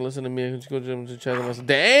you're not gonna listen to me, I can just go to check on myself.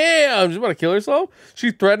 Damn, she's about to kill herself.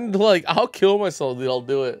 She threatened to like, I'll kill myself, dude. I'll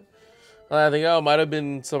do it. I think it might have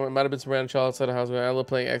been some random child outside the house. I love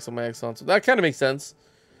playing X on my X console. That kind of makes sense.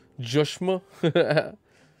 Joshma,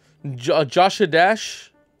 Joshua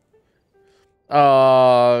Dash.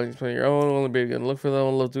 He's playing your own. Only be again. Look for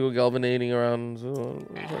them. Love to go galvanating around.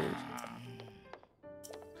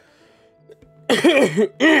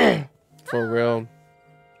 For real.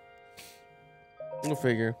 Go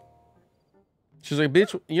figure. She's like,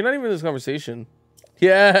 bitch, you're not even in this conversation.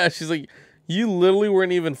 Yeah, she's like, you literally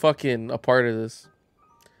weren't even fucking a part of this.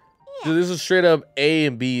 Dude, this is straight up A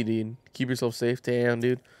and B, dude. Keep yourself safe. Damn,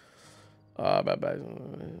 dude. Bye.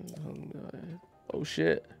 Oh,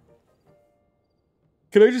 shit.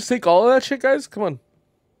 Can I just take all of that shit, guys? Come on.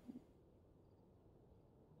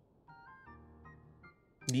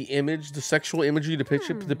 The image, the sexual imagery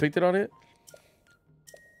depicted on it.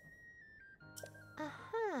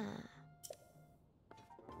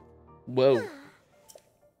 Whoa.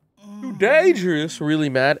 Too dangerous. Really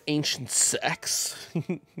mad. Ancient sex.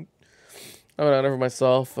 I'm gonna for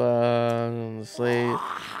myself. On the slate.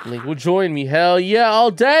 Link will join me. Hell yeah,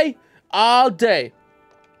 all day. All day.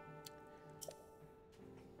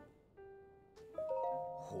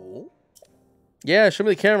 Yeah, show me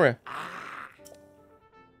the camera.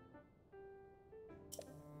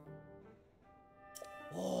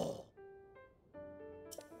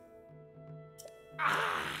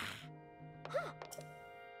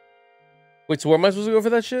 Wait, so where am I supposed to go for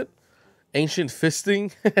that shit? Ancient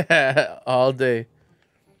fisting? All day.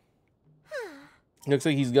 Looks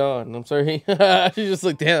like he's gone. I'm sorry. She's just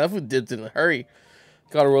like, damn, that food dipped in a hurry.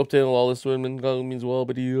 Got a rope tail, lawless women. God means well,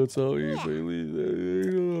 but he that's how he least.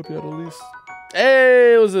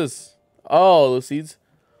 Hey, what's this? Oh, those seeds.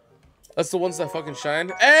 That's the ones that fucking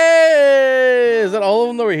shined. Hey, is that all of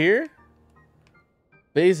them that were here?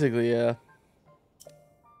 Basically, yeah.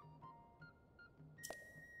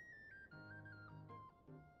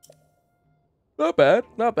 Not bad,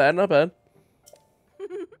 not bad, not bad.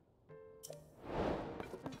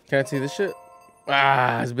 Can't see this shit.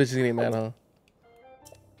 Ah, this bitch is gonna get mad, huh?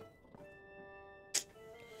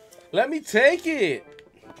 Let me take it.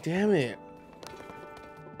 Damn it.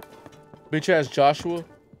 Bitch ass Joshua.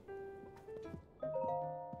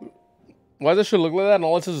 Why does that shit look like that? And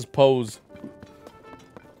all it says is pose.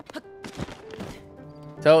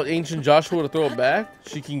 Tell ancient Joshua to throw it back.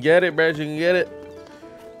 She can get it, bro. She can get it.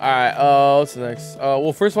 Alright, what's next?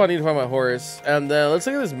 Well, first of all, I need to find my horse. And then let's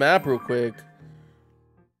look at this map real quick.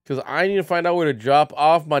 Because I need to find out where to drop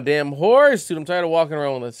off my damn horse. Dude, I'm tired of walking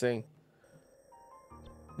around with this thing.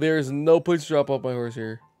 There is no place to drop off my horse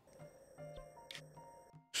here.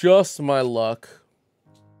 Just my luck.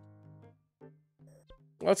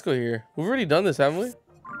 Let's go here. We've already done this, haven't we?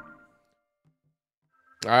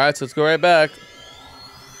 Alright, so let's go right back.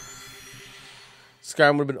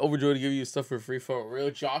 Skyrim would have been overjoyed to give you stuff for free for real.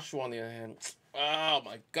 Joshua, on the other hand, oh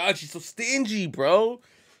my god, she's so stingy, bro.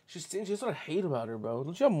 She's stingy. That's what I hate about her, bro.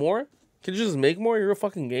 Don't you have more? Can you just make more? You're a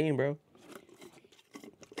fucking game, bro.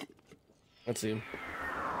 Let's see.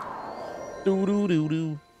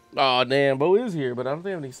 Doo. Oh damn, Bo is here, but I don't think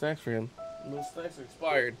I have any snacks for him. No snacks are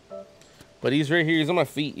expired. But he's right here. He's on my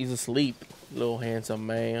feet. He's asleep. Little handsome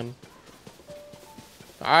man.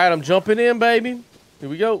 All right, I'm jumping in, baby. Here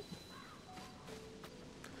we go.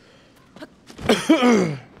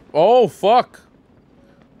 Oh, fuck.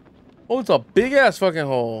 Oh, it's a big ass fucking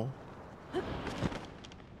hole.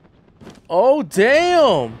 Oh,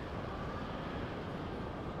 damn.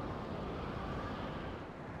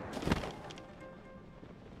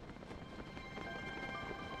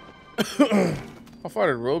 How far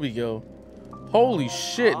did Roby go? Holy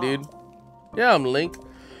shit, dude. Yeah, I'm Link.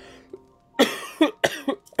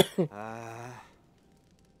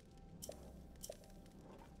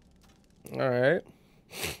 All right.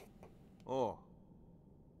 Oh.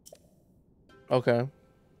 Okay.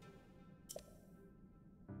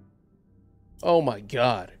 Oh my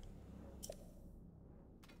god.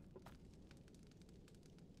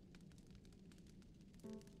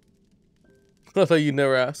 I thought you'd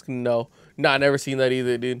never ask. No. Nah, never seen that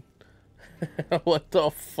either, dude. What the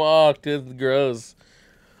fuck? Dude, gross.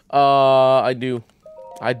 I do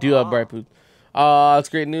have bright poop. That's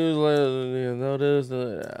great news. Notice.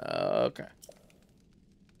 Okay.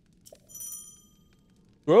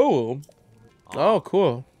 Grow 'em. Oh,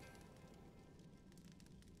 cool.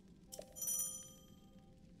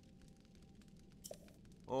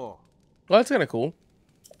 Oh. Well, that's kind of cool.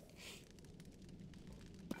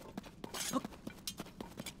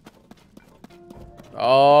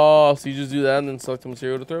 Oh, so you just do that and then select the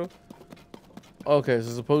material to throw? Okay, so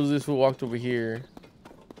suppose this fool walked over here.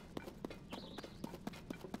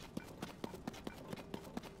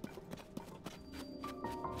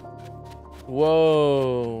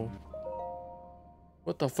 Whoa.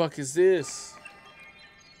 What the fuck is this?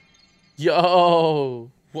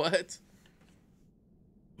 Yo, what?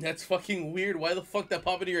 That's fucking weird. Why the fuck that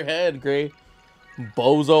pop into your head, Gray?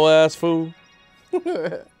 Bozo ass fool.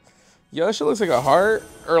 Yo, that shit looks like a heart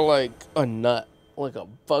or like a nut. Like a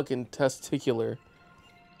fucking testicular.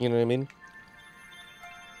 You know what I mean?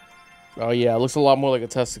 Oh yeah, it looks a lot more like a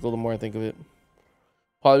testicle the more I think of it.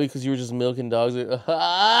 Probably because you were just milking dogs.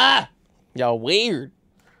 Y'all weird.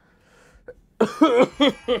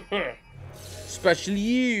 Especially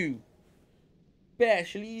you.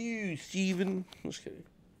 Especially you, Steven. Just kidding.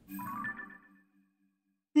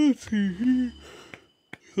 Let's see.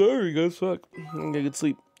 Sorry, guys. Fuck. I'm get good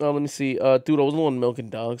sleep. Oh, let me see. Dude, I wasn't the one milking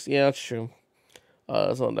dogs. Yeah, that's true.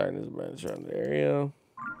 That's all darkness branch around the area.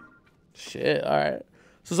 Shit. All right.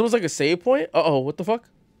 So it's almost like a save point. Uh-oh. What the fuck?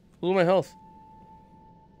 Look at my health.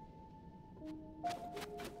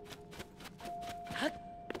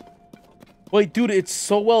 Wait, dude, it's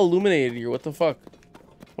so well illuminated here. What the fuck?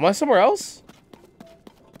 Am I somewhere else?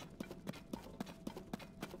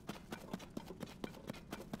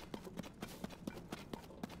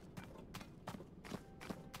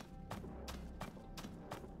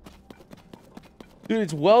 Dude,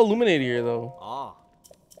 it's well illuminated here, though. Ah.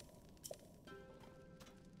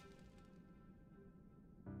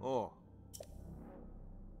 Oh.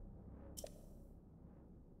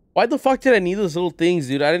 Why the fuck did I need those little things,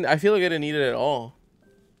 dude? I feel like I didn't need it at all.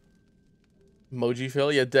 Emoji fill?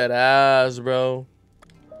 Yeah, dead ass, bro.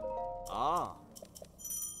 Ah.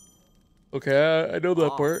 Okay, I know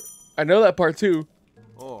that part. I know that part too.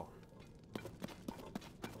 Oh.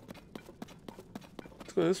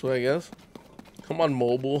 Let's go this way, I guess. Come on,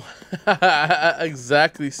 mobile.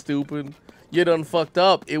 Exactly, stupid. You done fucked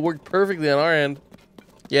up. It worked perfectly on our end.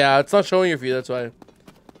 Yeah, it's not showing your feet, that's why.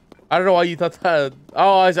 I don't know why you thought that.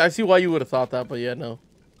 Oh, I see why you would have thought that, but yeah, no.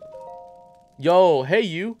 Yo, hey,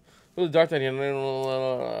 you. Really dark down here.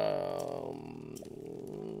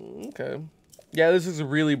 Okay. Yeah, this is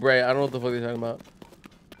really bright. I don't know what the fuck they're talking about.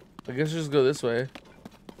 I guess just go this way.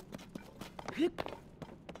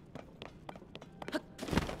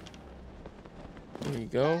 There you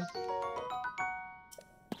go.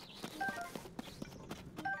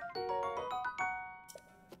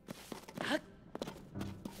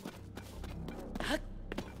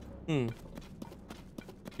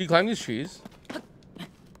 You climb these trees?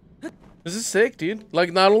 This is sick, dude.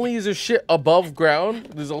 Like, not only is there shit above ground,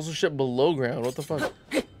 there's also shit below ground. What the fuck?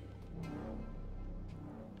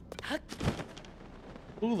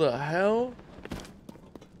 Who the hell?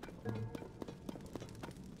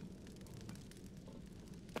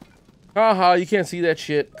 Haha, you can't see that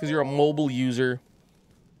shit because you're a mobile user.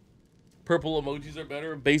 Purple emojis are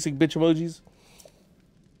better. Basic bitch emojis.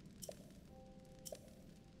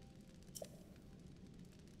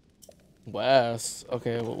 West.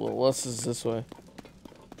 Okay, well, west is this way.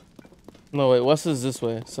 No, wait, west is this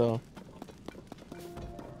way, so.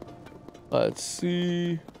 Let's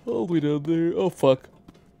see. All the way down there. Oh, fuck.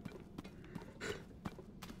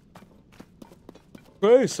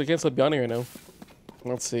 Christ, I can't stop yawning right now.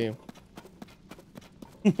 Let's see.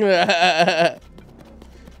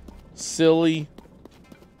 Silly.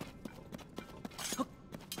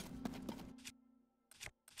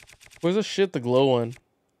 Where's the shit, the glow one?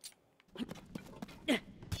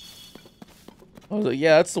 I was like,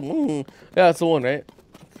 yeah, that's the one. Yeah, that's the one, right?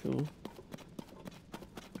 Cool.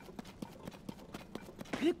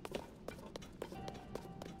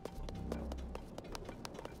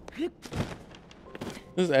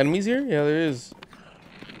 There's enemies here? Yeah, there is.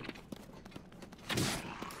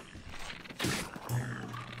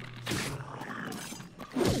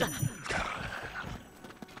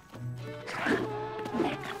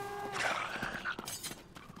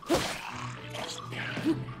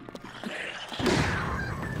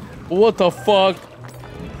 What the fuck?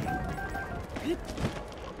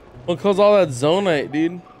 What caused all that zonite,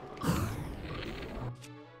 dude?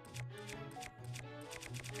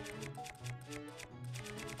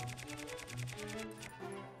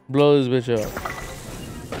 Blow this bitch up.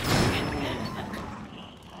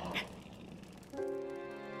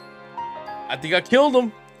 I think I killed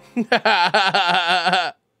him. What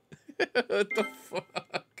the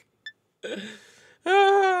fuck?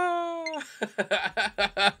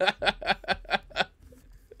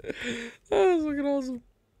 That was fucking awesome.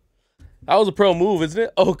 That was a pro move, isn't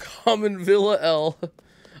it? Oh, common Villa L.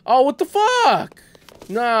 Oh, what the fuck?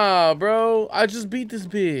 Nah, bro. I just beat this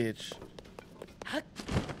bitch.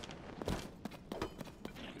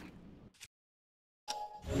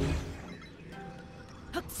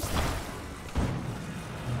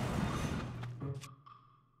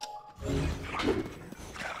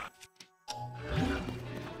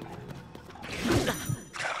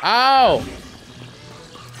 Ow!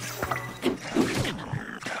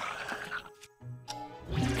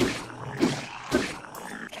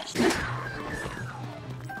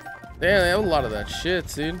 Damn, they have a lot of that shit,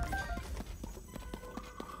 dude.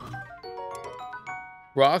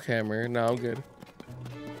 Rock hammer. No, I'm good.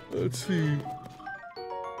 Let's see.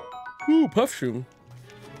 Ooh, puff shroom.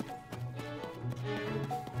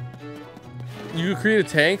 You create a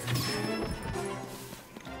tank.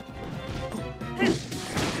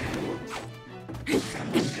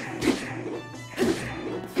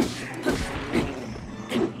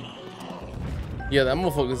 Yeah, that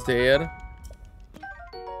motherfucker's dead.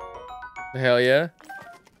 Hell yeah.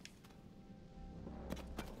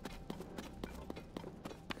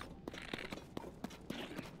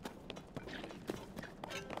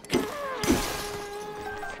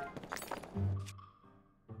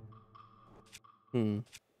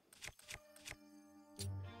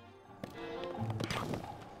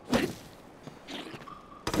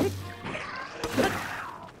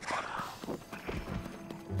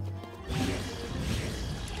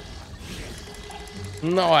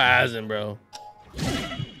 No, it hasn't, bro.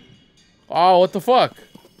 Oh, what the fuck?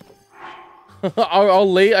 How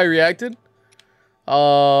late I reacted?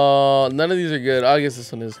 None of these are good. I guess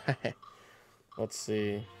this one is. Let's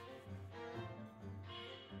see.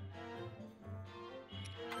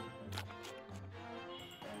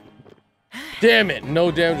 Damn it!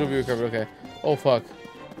 No damage will be recovered. Okay. Oh fuck.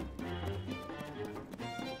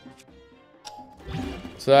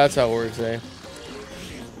 So that's how it works, eh?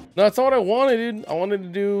 No, that's not what I wanted, dude. I wanted to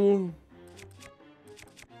do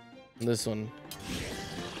this one.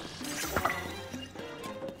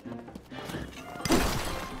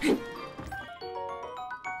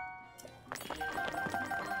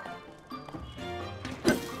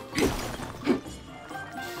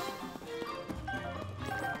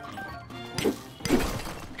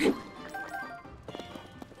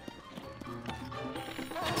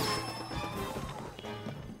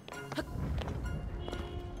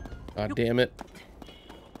 God damn it.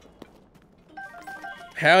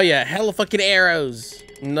 Hell yeah, hella fucking arrows.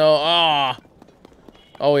 No,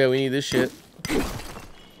 oh yeah, we need this shit.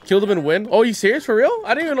 Kill them and win. Oh, you serious, for real?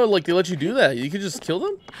 I didn't even know like they let you do that. You could just kill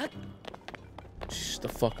them? Shut the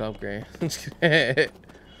fuck up, Gray.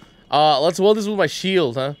 Let's weld this with my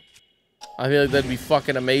shield, huh? I feel like that'd be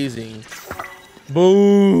fucking amazing.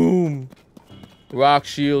 Boom. Rock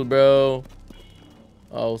shield, bro.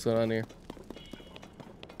 Oh, what's going on here?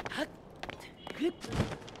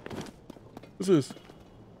 What's this?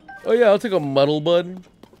 Oh yeah, I'll take a muddle bud.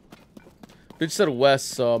 Bitch said west,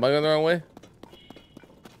 so am I going the wrong way?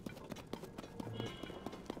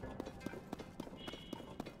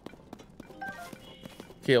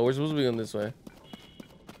 Okay, we're supposed to be going this way.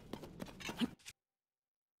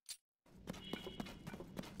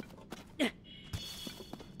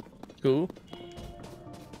 Cool.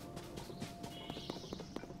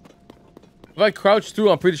 If I crouch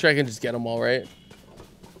through, I'm pretty sure I can just get them all, right?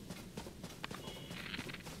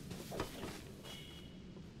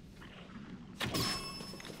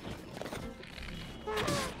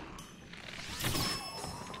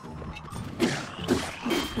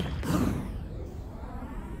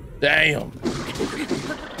 Damn.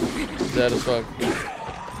 Dead as fuck.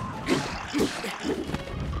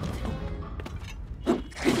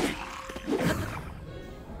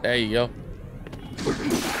 There you go.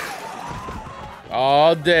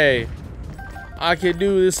 All day. I can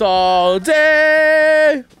do this all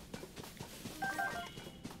day.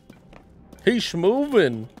 He's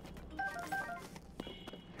schmoving.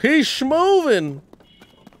 He's schmoving.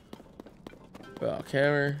 Oh,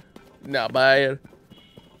 camera. Not bad.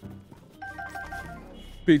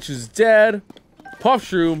 Bitch is dead. Puff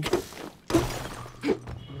shroom.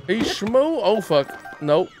 He's schmoo. Oh, fuck.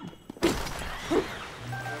 Nope.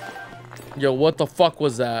 Yo, what the fuck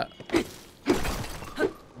was that?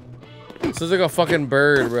 This is like a fucking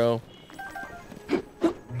bird, bro.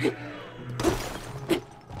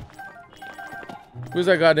 Who's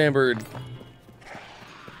that goddamn bird?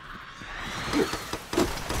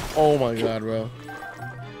 Oh my god, bro.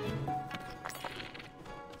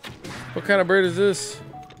 What kind of bird is this?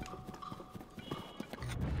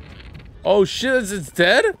 Oh shit, it's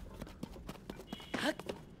dead?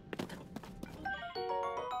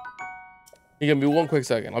 You give me one quick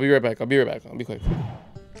second. I'll be right back. I'll be right back. I'll be quick.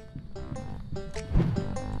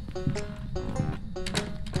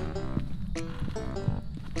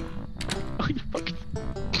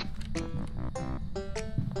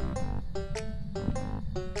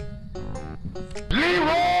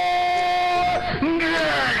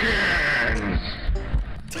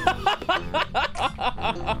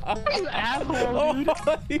 You asshole, Oh dude. my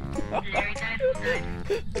god.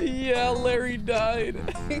 Yeah, Larry died.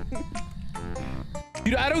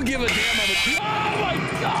 Dude, I don't give a damn. Oh my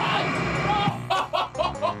god.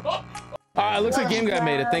 Alright, looks like Game Guy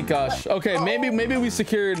made it. Thank gosh. Okay, maybe we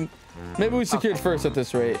secured first at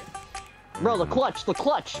this rate. Bro, the clutch, the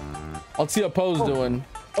clutch. Let's see how Poe's doing.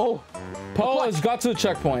 Oh, Poe has got to the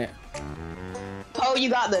checkpoint. Poe, you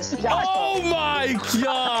got this. You got this, Oh my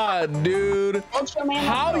god, dude. Ultra Man.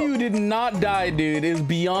 How you did not die, dude, is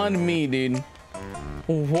beyond me, dude.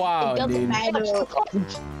 Wow, Doesn't dude. matter.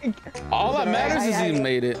 All that matters is you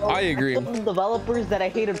made it. I agree. the developers that I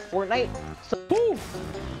hated Fortnite. So Woo.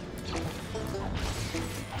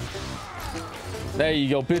 There you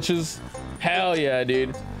go, bitches. Hell yeah,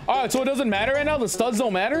 dude. All right, so it doesn't matter right now? The studs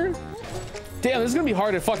don't matter? Damn, this is gonna be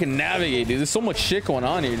hard to fucking navigate, dude. There's so much shit going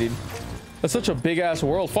on here, dude. That's such a big ass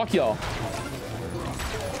world. Fuck y'all.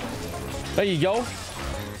 There you go.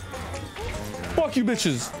 Fuck you,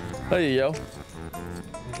 bitches. There you go.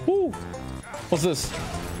 Woo. What's this?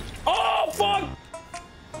 Oh, fuck.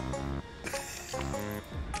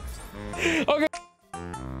 Okay.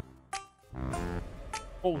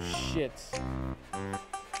 Oh, shit.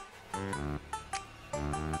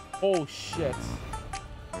 Oh, shit.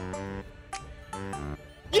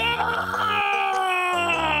 Yeah!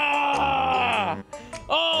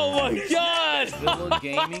 Oh my god! Zilla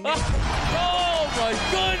Gaming. Oh my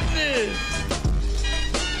goodness!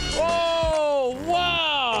 Oh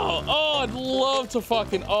wow! Oh, I'd love to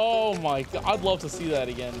fucking. Oh my god! I'd love to see that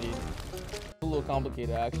again, dude. It's a little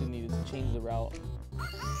complicated. I actually needed to change the route.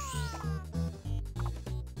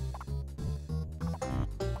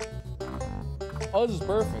 Oh, this is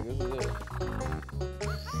perfect. This is it.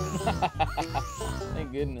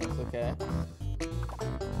 Thank goodness. Okay.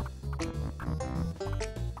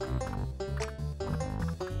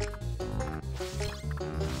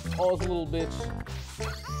 Oh, it's a little bitch.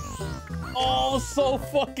 Oh, so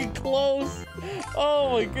fucking close.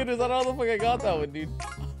 Oh my goodness. I don't know how the fuck I got that one, dude.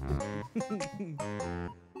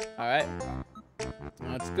 All right.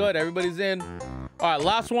 That's good. Everybody's in. All right.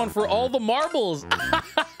 Last one for all the marbles.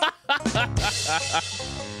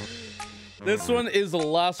 This one is the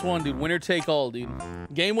last one, dude. Winner take all, dude.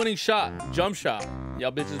 Game winning shot. Jump shot.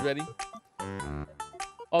 Y'all bitches ready?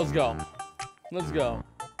 Oh, let's go. Let's go.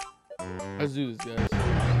 Let's do this, guys.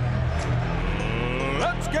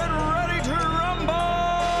 Let's get ready to rumble!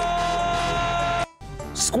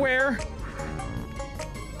 Square.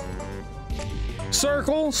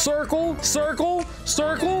 Circle, circle, circle,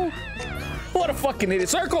 circle. What a fucking idiot.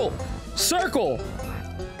 Circle, circle,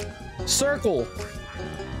 circle.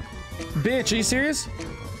 Bitch, are you serious?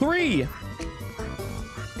 Three.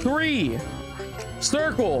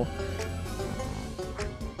 Circle.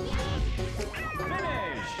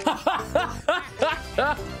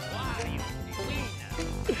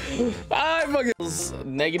 I fucking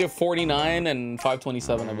negative 49 and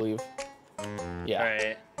 527, I believe.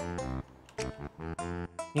 Yeah.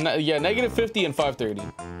 Right. Yeah, negative 50 and 530.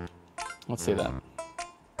 Let's say that.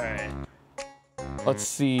 Alright. Let's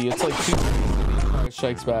see. It's like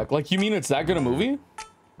Strikes Back. Like, you mean it's that good a movie?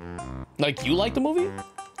 Like, you like the movie?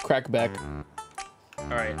 Crack back.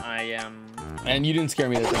 Alright, I am. And you didn't scare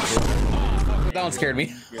me. That one scared me.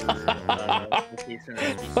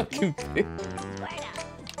 Fucking bitch.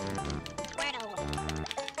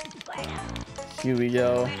 Here we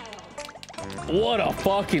go. What a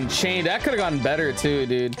fucking chain. That could have gotten better too,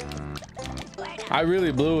 dude. I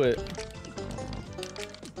really blew it.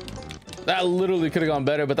 That literally could have gone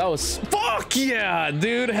better, but that was fuck yeah,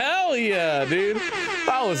 dude. Hell yeah, dude.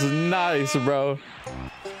 That was nice, bro.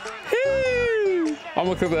 Whee! I'm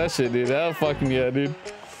gonna clip that shit, dude. That fucking yeah, dude.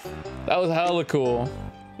 That was hella cool.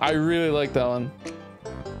 I really like that one.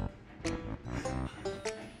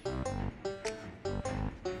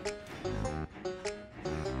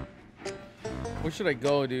 Where should I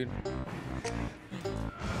go, dude?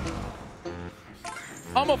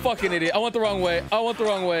 I'm a fucking idiot. I went the wrong way. I went the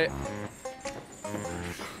wrong way.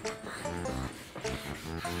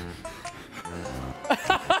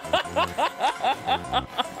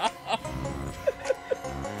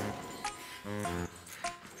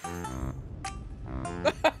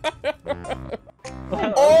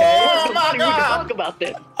 oh my god! Talk about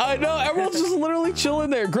this. I know, everyone's just literally chilling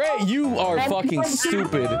there. Gray, you are fucking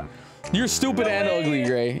stupid. You're stupid and ugly,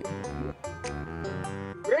 Gray.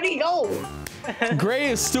 Where'd he go? Gray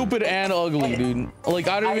is stupid and ugly, dude. Like,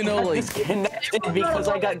 I don't even know, like... Disconnected because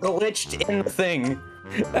I got glitched in the thing.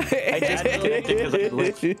 I disconnected because I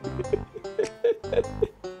glitched.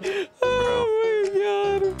 Oh my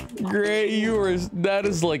god. Gray, you are... That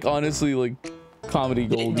is, like, honestly, like, comedy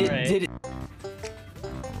gold. Did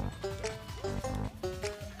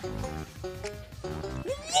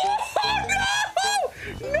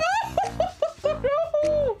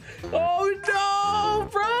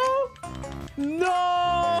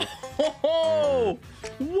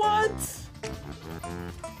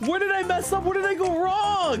Where did I mess up? Where did I go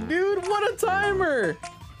wrong, dude? What a timer.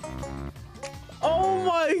 Oh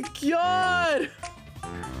my god.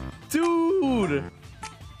 Dude.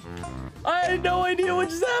 I had no idea what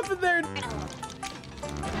just happened there.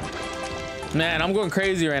 Man, I'm going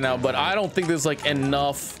crazy right now, but I don't think there's like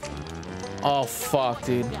enough. Oh, fuck,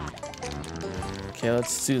 dude. Okay,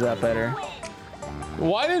 let's do that better.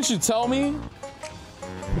 Why didn't you tell me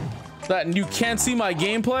that you can't see my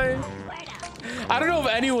gameplay? I don't know if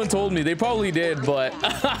anyone told me. They probably did, but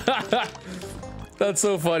that's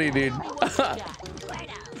so funny, dude.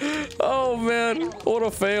 Oh, man. What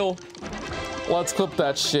a fail. Let's clip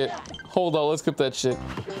that shit. Hold on, let's clip that shit.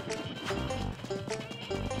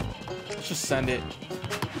 Let's just send it.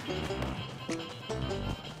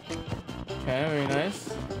 Okay, very nice.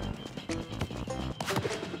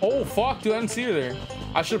 Oh, fuck, dude, I didn't see her there.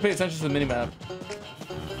 I should have paid attention to the minimap.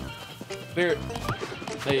 There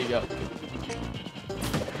you go.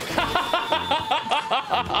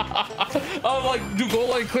 I'm like, do goal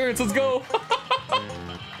line clearance, let's go.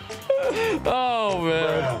 Oh,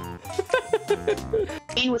 man.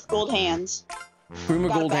 Green with gold hands. Green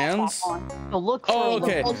with gold hands? Oh,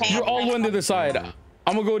 okay. You're all the way on the other side.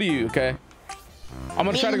 I'm gonna go to you, okay? I'm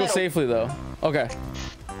gonna try to go safely, though. Okay.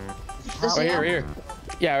 Right here, right here.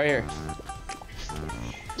 Yeah, right here.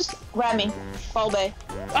 Just grab me. Fall bay.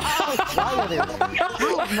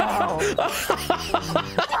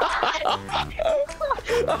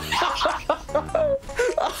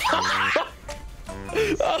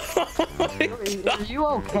 Are you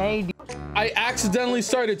okay? I accidentally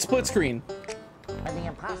started split screen. And the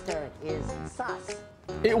imposter is sus.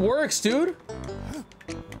 It works, dude.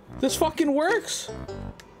 This fucking works.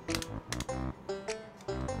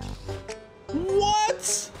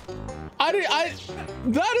 What?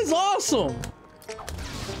 That is awesome.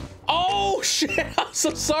 Oh shit, I'm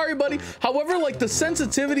so sorry, buddy. However, like the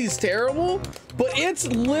sensitivity is terrible, but it's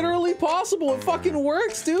literally possible. It fucking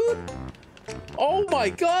works, dude. Oh my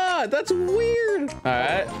god, that's weird. All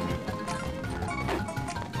right.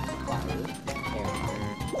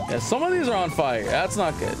 Yeah, some of these are on fire. That's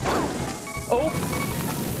not good. Oh.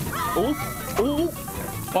 Oh. Oh.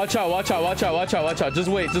 Watch out, watch out, watch out, watch out, watch out. Just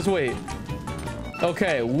wait, just wait.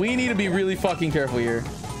 Okay, we need to be really fucking careful here.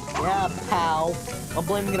 Yeah, pal. I'm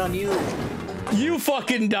blaming it on you. You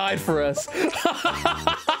fucking died for us.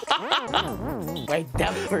 My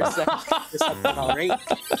depth perception, all right?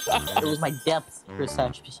 It was my depth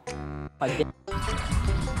perception. My depth.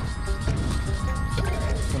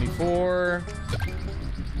 24.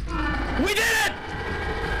 We did it!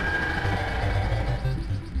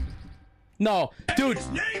 No, dude. His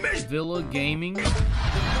name is Villa Gaming.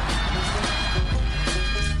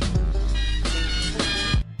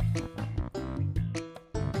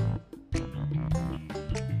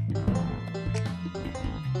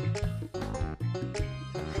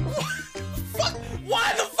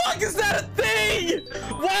 Why the fuck is that a thing?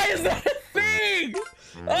 Why is that a thing?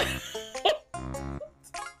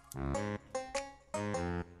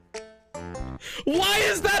 Why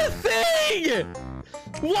is that a thing?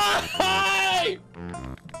 Why?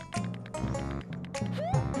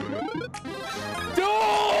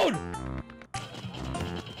 Dude!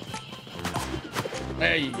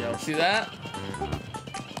 There you go. See that?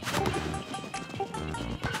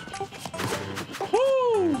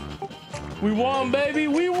 Woo! We won, baby.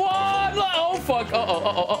 We won. Oh fuck.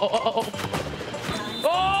 Oh.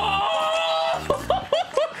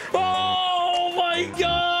 Oh my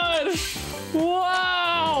god.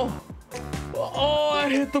 Wow. Oh, I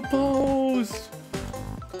hit the pose.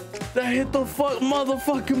 That hit the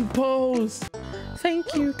motherfucking pose.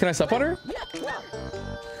 Thank you. Can I step on her?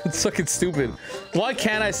 It's fucking stupid. Why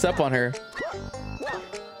can't I step on her?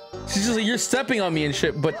 She's just like, you're stepping on me and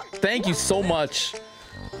shit, but thank you so much.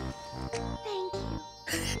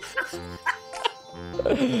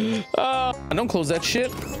 Don't close that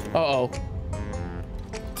shit. Uh-oh.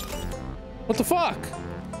 What the fuck?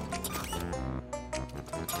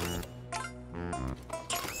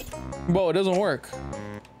 Whoa, it doesn't work.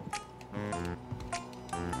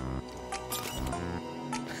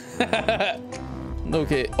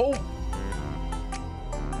 Okay. Oh.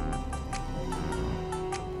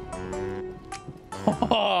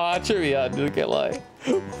 Oh, cheer me out, dude. Can't lie.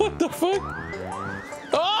 What the fuck?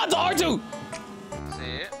 Oh, it's R2.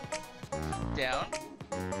 Sit. Down.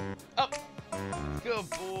 Up. Good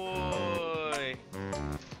boy.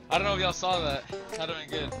 I don't know if y'all saw that. I'd have been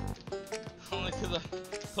good. Only because I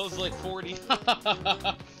closed like 40. You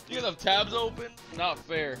guys have tabs open? Not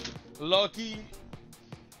fair. Lucky.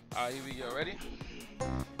 Alright, here we go. Ready?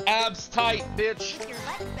 Abs tight, bitch.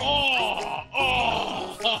 Oh,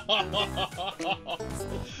 oh,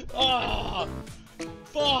 oh,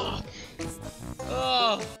 fuck.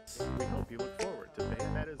 Oh. We hope you look forward to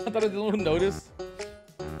Bayonetta's. I thought I didn't notice.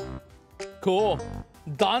 Cool.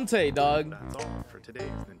 Dante, dog. That's all for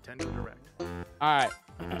today's Nintendo Direct. Alright.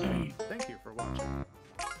 Thank you for watching.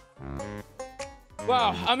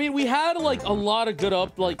 Wow, I mean, we had like a lot of good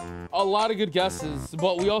guesses,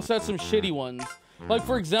 but we also had some shitty ones. Like,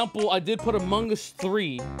 for example, I did put Among Us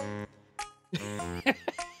 3. I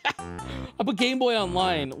put Game Boy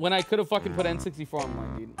Online when I could have fucking put N64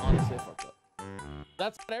 Online, dude. Honestly, I fucked up.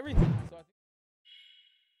 That's not everything. So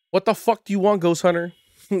what the fuck do you want, Ghost Hunter?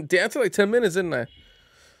 Danced for like 10 minutes, didn't I?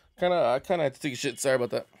 I kinda had to take a shit. Sorry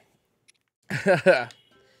about that.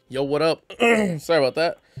 Yo, what up? Sorry about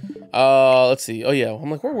that. Let's see. Oh yeah,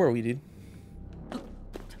 I'm like, where were we, dude?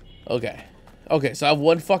 Okay. Okay, so I have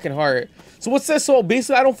one fucking heart. So what's this? So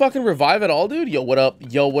basically, I don't fucking revive at all, dude? Yo, what up?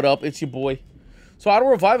 Yo, what up? It's your boy. So I don't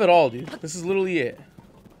revive at all, dude. This is literally it.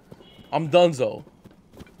 I'm donezo.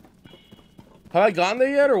 Have I gotten there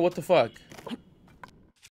yet, or what the fuck?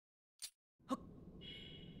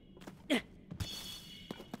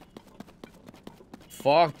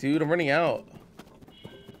 Fuck, dude, I'm running out.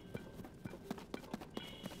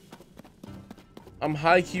 I'm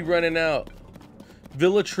high-key running out.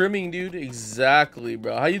 Villa trimming, dude. Exactly,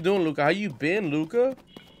 bro. How you doing, Luca? How you been, Luca?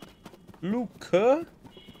 Luca?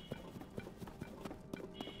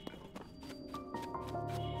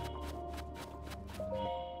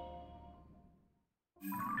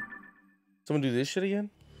 Someone do this shit again?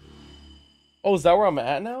 Oh, is that where I'm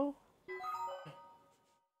at now?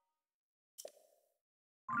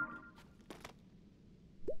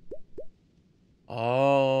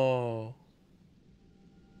 Oh.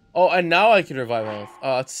 Oh, and now I can revive health.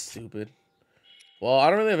 Oh, that's stupid. Well, I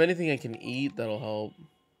don't really have anything I can eat that'll help.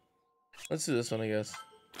 Let's do this one, I guess.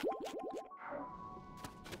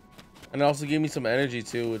 And it also gave me some energy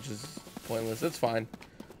too, which is pointless. That's fine.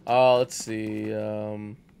 Let's see.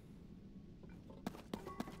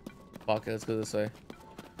 Fuck it, let's go this way.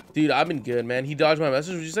 Dude, I've been good, man. He dodged my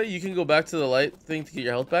message. Would you say you can go back to the light thing to get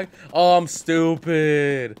your health back? Oh, I'm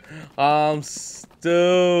stupid. I'm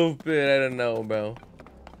stupid. I don't know, bro.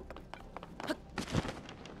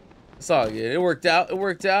 It's all good. It worked out. It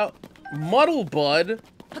worked out. Muddle bud.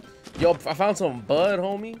 Yo, I found some bud,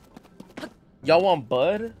 homie. Y'all want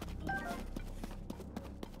bud?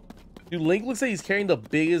 Dude, Link looks like he's carrying the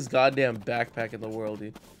biggest goddamn backpack in the world,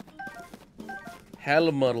 dude.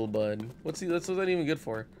 Hella muddle bud. What's that even good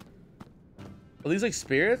for? Are these like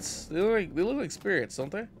spirits? They look like spirits, don't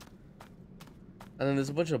they? And then there's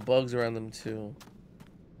a bunch of bugs around them too.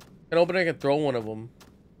 And open I can throw one of them.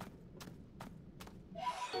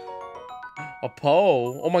 A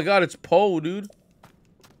Poe. Oh my god, it's Poe, dude.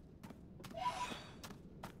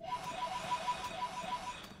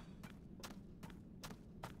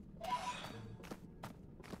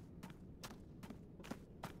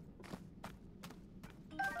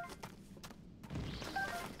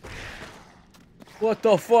 What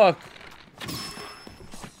the fuck?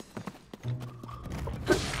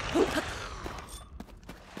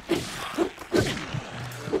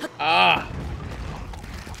 Ah.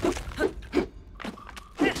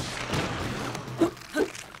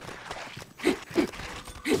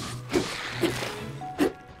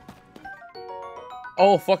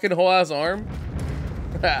 Oh, fucking whole ass arm.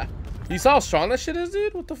 You saw how strong that shit is,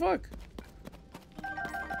 dude? What the fuck?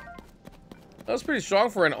 That was pretty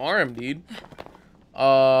strong for an arm, dude.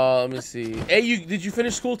 Let me see. Hey, did you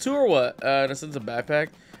finish school too or what? In a sense of backpack?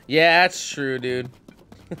 Yeah, that's true, dude.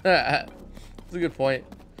 That's a good point.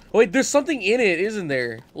 Wait, there's something in it, isn't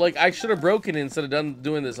there? Like, I should have broken it instead of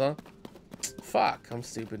doing this, huh? Fuck, I'm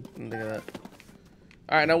stupid. I didn't think of that.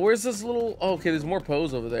 Alright, now where's this little... Oh, okay, there's more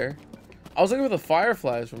Poes over there. I was looking for the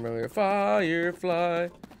fireflies from earlier. Firefly.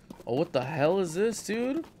 Oh, what the hell is this,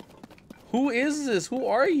 dude? Who is this? Who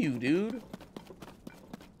are you, dude?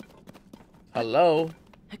 Hello?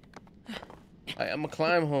 I'm a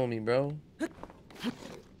climb homie, bro. I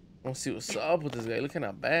want to see what's up with this guy. Looking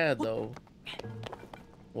kinda bad, though.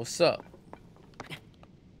 What's up?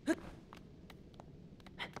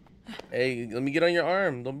 Hey, let me get on your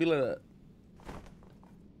arm. Don't be like that.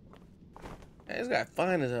 Hey, this guy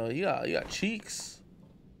fine as hell. You got cheeks.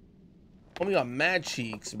 Homie got mad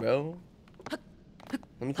cheeks, bro.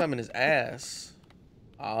 Let me climb in his ass.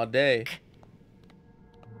 All day.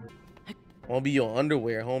 I wanna be your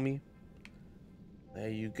underwear, homie. There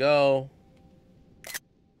you go.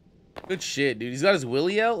 Good shit, dude. He's got his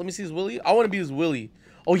willy out. Let me see his willy. I want to be his willy.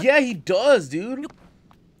 Oh yeah, he does, dude.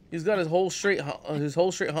 He's got his whole straight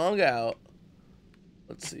hung out.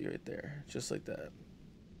 Let's see right there. Just like that.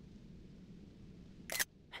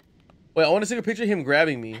 Wait, I want to take a picture of him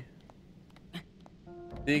grabbing me.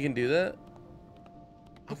 Think you can do that?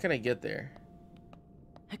 How can I get there?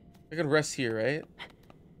 I can rest here, right?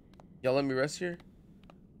 Y'all let me rest here?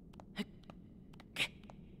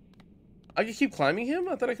 I can keep climbing him?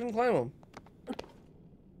 I thought I couldn't climb him.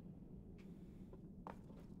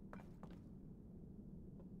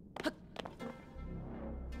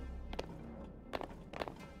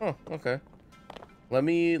 Oh, okay. Let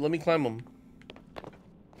me climb him.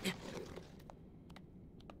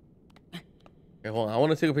 Okay, hold on. I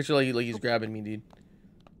want to take a picture like he's grabbing me, dude.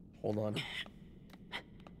 Hold on.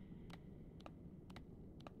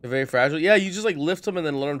 They're very fragile. Yeah, you just like lift them and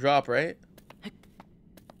then let them drop, right?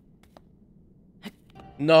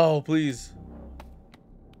 No, please.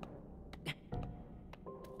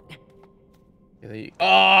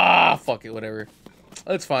 Ah, fuck it, whatever.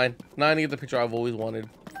 That's fine. Now I need to get the picture I've always wanted.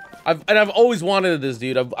 I've always wanted this,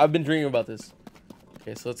 dude. I've been dreaming about this.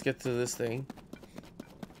 Okay, so let's get to this thing.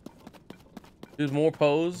 There's more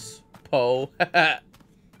Poes. Poe.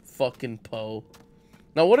 Fucking Poe.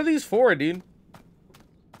 Now, what are these for, dude?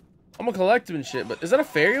 I'm gonna collect them and shit, but is that a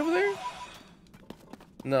fairy over there?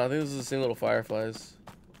 No, I think this is the same little fireflies.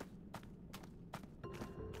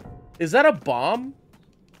 Is that a bomb?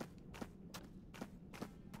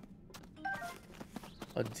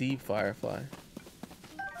 A deep firefly.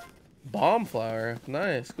 Bomb flower.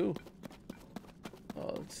 Nice, cool.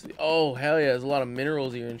 Oh, let's see. Oh, hell yeah, there's a lot of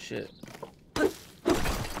minerals here and shit.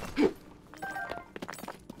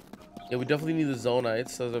 Yeah, we definitely need the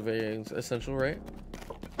zonites. Those are very essential, right?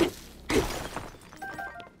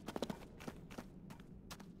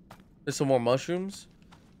 There's some more mushrooms.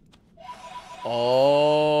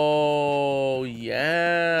 Oh,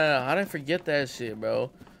 yeah. How did I forget that shit,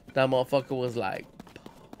 bro? That motherfucker was like,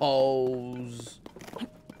 pose.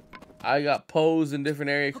 I got pose in different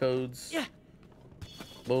area codes. Yeah.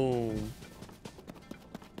 Boom.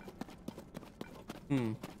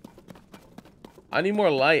 I need more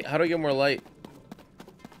light. How do I get more light?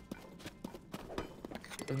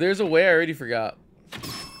 If there's a way, I already forgot.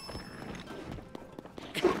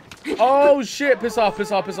 Oh shit! Piss off,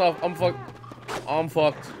 piss off, piss off. I'm fucked. I'm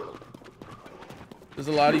fucked. There's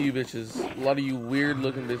a lot of you bitches. A lot of you weird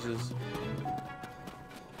looking bitches.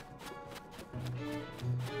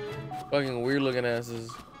 Fucking weird looking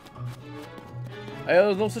asses. Hey,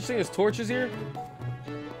 there's no such thing as torches here?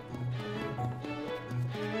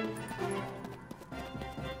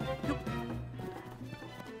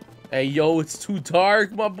 Hey, yo, it's too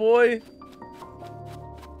dark, my boy.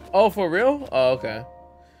 Oh, for real? Oh, okay.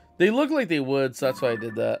 They look like they would, so that's why I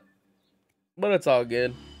did that. But it's all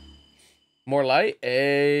good. More light?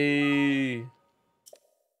 Hey.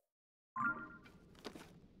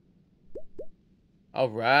 All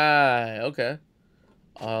right. Okay.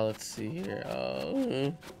 Let's see here.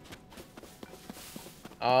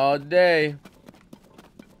 All day.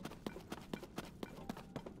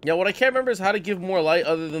 Yeah, what I can't remember is how to give more light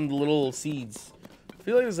other than the little seeds. I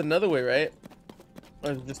feel like there's another way, right?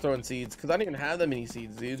 I'm just throwing seeds, because I didn't even have that many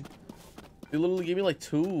seeds, dude. They literally gave me like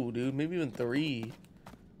 2, dude. Maybe even 3.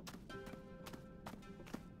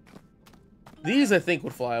 These, I think,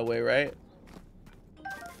 would fly away, right?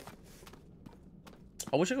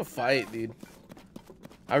 I wish I could fight, dude.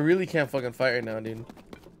 I really can't fucking fight right now, dude.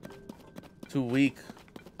 Too weak.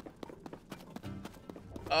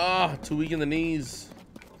 Ah, too weak in the knees.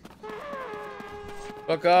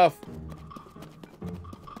 Fuck off.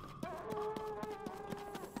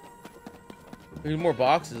 There's more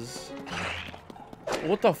boxes.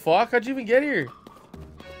 What the fuck? How'd you even get here?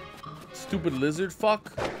 Stupid lizard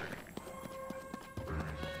fuck.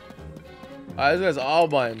 This guy's all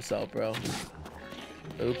by himself, bro.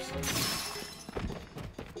 Oops.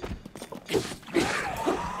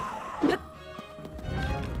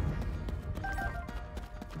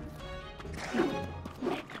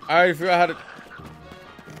 I already forgot how to...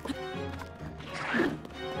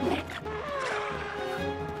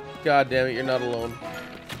 God damn it, you're not alone.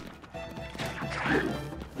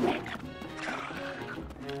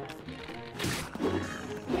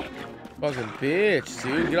 Fucking bitch,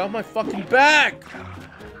 dude. Get off my fucking back!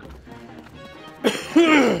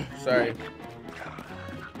 Sorry.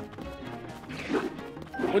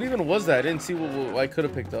 What even was that? I didn't see what I could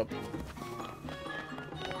have picked up.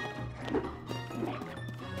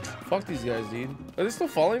 Fuck these guys, dude. Are they still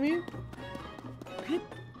following me?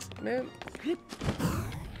 Man.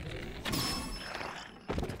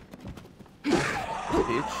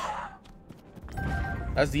 Bitch.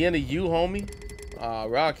 That's the end of you, homie.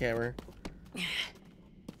 Rock hammer.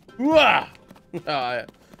 I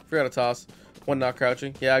forgot to toss. When not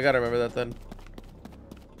crouching. Yeah, I gotta remember that then.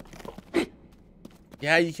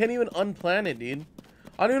 Yeah, you can't even unplan it, dude.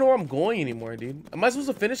 I don't even know where I'm going anymore, dude. Am I supposed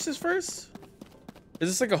to finish this first? Is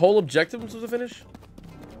this like a whole objective I'm supposed to finish?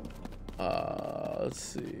 Let's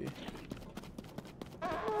see.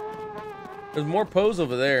 There's more pose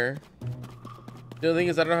over there. The other thing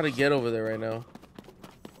is I don't know how to get over there right now.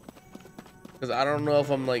 Because I don't know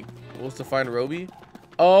if I'm like supposed to find Roby.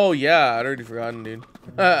 Oh yeah, I'd already forgotten, dude.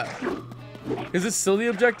 Is this still the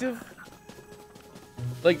objective?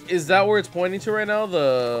 Like, is that where it's pointing to right now?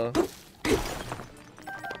 The...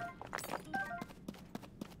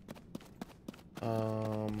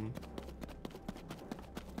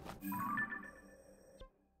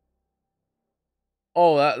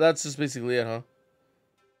 Oh, that's just basically it, huh?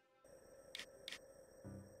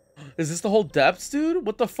 Is this the whole depths, dude?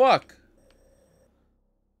 What the fuck?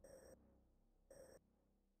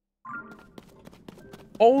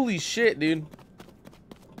 Holy shit, dude.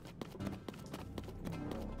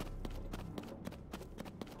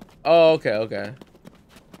 Oh, okay, okay.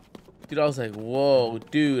 Dude, I was like, whoa,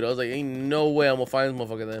 dude. I was like, ain't no way I'm gonna find this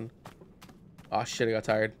motherfucker then. Oh, shit, I got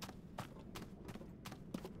tired.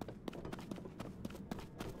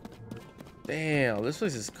 Damn, this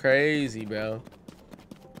place is crazy, bro.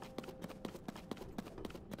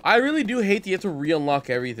 I really do hate that you have to re-unlock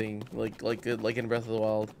everything, like in Breath of the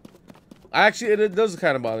Wild. It does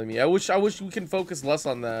kind of bother me. I wish we can focus less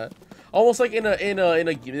on that. Almost like in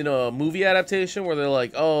a movie adaptation where they're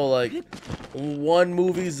like, oh, like one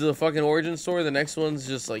movie's the fucking origin story, the next one's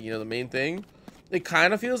just like, you know, the main thing. It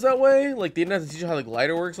kind of feels that way. Like they didn't have to teach you how the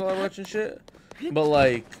glider works all that much and shit. But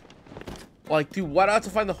like, dude, why do I have to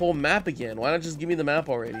find the whole map again? Why not just give me the map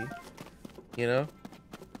already? You know?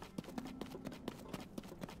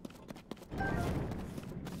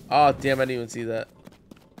 Oh, damn, I didn't even see that.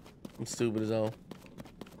 I'm stupid as hell.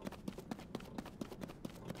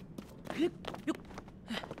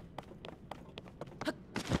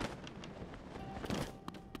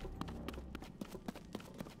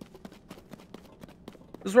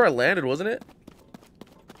 This is where I landed, wasn't it?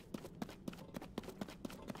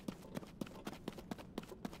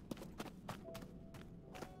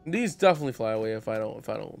 These definitely fly away if I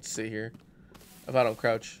don't sit here. If I don't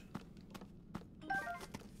crouch.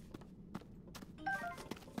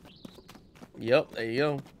 Yep, there you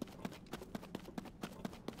go.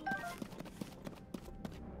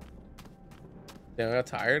 Damn, I got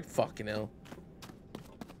tired. Fucking hell.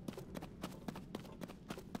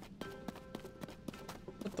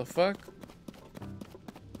 What the fuck?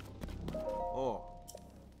 Oh.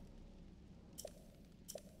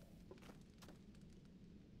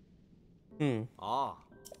 Ah.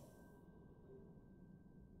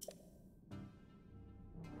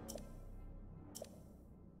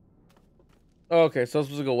 Oh, okay, so I was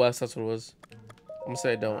supposed to go west. That's what it was. I'm gonna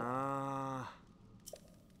say I don't.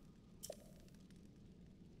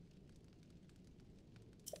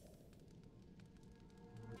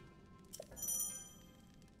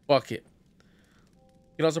 Fuck it.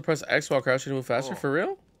 You can also press X while crouching to move faster. For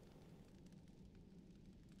real?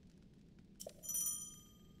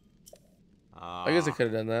 I guess I could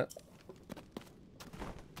have done that.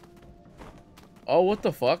 Oh, what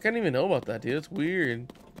the fuck? I didn't even know about that, dude. It's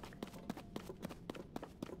weird.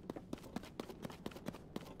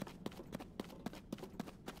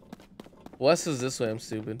 West is this way. I'm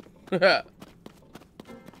stupid. So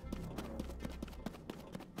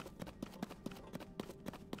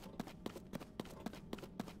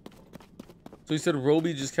you said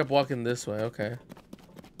Roby just kept walking this way. Okay.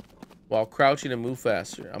 While crouching and move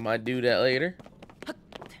faster. I might do that later.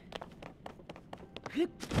 I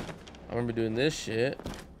remember doing this shit.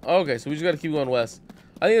 Okay, so we just gotta keep going west.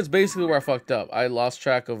 I think it's basically where I fucked up. I lost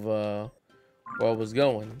track of where I was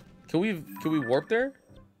going. Can we warp there?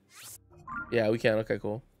 Yeah, we can. Okay,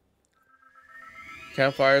 cool.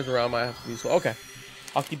 Campfires around might have to be useful. Okay.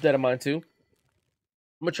 I'll keep that in mind too.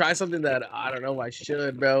 I'm gonna try something that I don't know I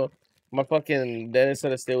should, bro. My fucking dentist said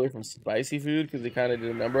to stay away from spicy food because they kind of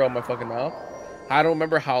did a number on my fucking mouth. I don't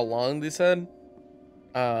remember how long they said.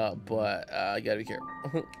 But I gotta be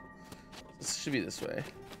careful. This should be this way.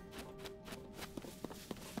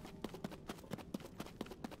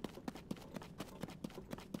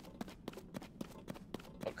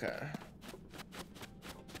 Okay.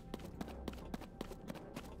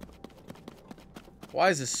 Why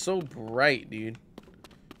is this so bright, dude?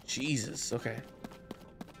 Jesus. Okay.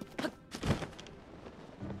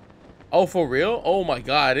 Oh, for real? Oh my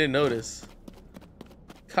god, I didn't notice.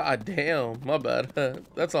 God damn, my bad.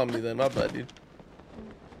 That's on me then, my bad, dude.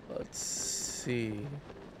 Let's see.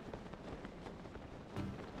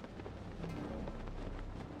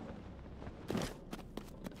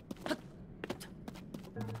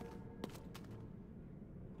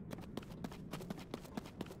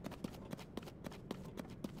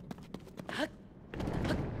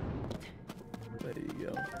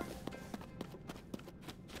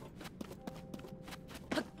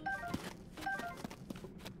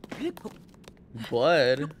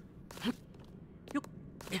 Blood?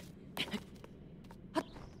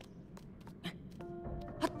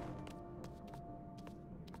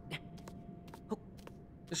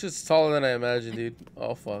 This shit's taller than I imagined, dude.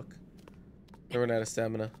 Oh, fuck. I ran out of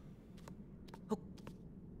stamina.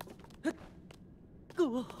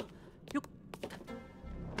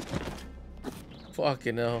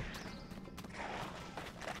 Fucking hell.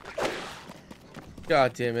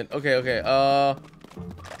 God damn it. Okay, okay. Ah!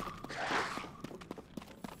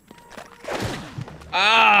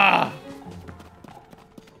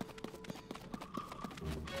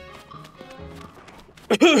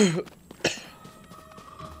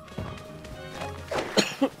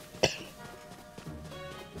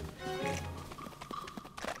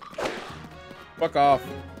 Fuck off.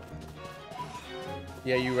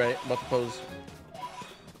 Yeah, you right. I'm about to pose.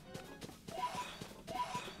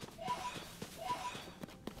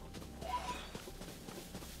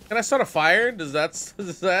 Can I start a fire? Does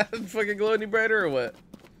that fucking glow any brighter or what?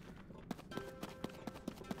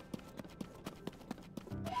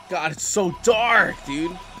 God, it's so dark,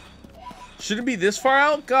 dude. Shouldn't be this far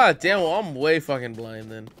out? God damn, well, I'm way fucking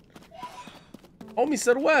blind then. Homie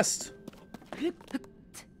said west.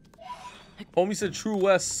 Homie said true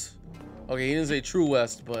west. Okay, he didn't say true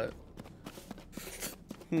west, but...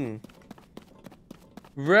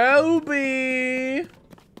 Roby!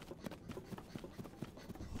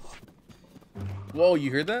 Whoa,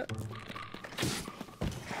 you heard that?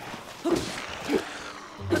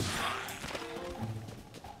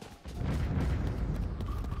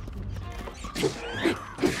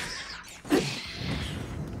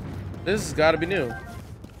 This has got to be new.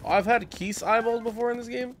 Oh, I've had Keese eyeballs before in this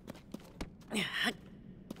game.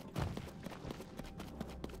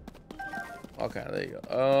 Okay, there you go.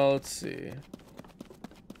 Oh, let's see.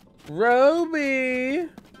 Roby!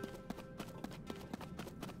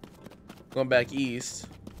 Going back east.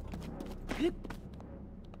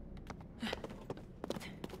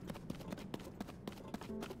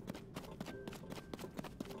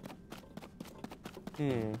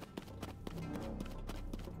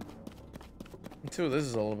 Let's see what this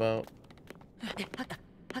is all about.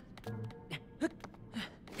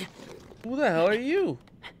 Who the hell are you?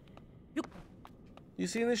 You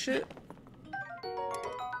seeing this shit?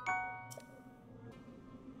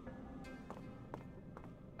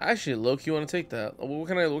 Actually, look, you want to take that? What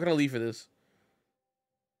can I leave for this?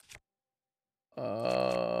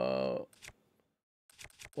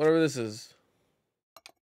 Whatever this is.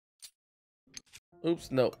 Oops,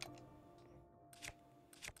 no.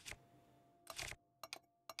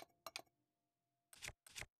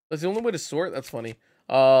 That's the only way to sort? That's funny.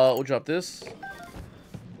 We'll drop this.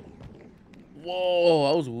 Whoa,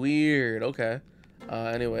 that was weird. Okay.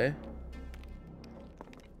 Anyway.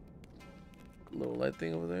 Little light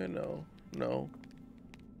thing over there? No. No.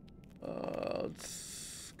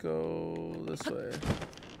 Let's go this way.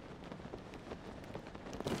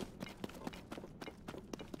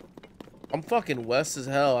 I'm fucking west as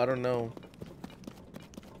hell. I don't know.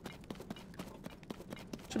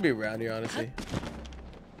 Should be around here, honestly.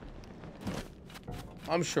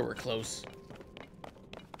 I'm sure we're close.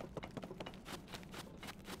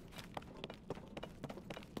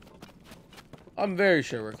 I'm very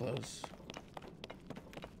sure we're close.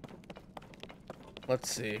 Let's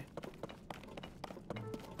see.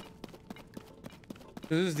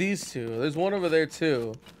 There's these two. There's one over there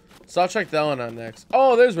too. So I'll check that one out next.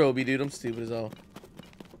 Oh, there's Roby, dude. I'm stupid as hell.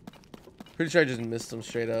 Pretty sure I just missed him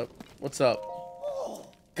straight up. What's up?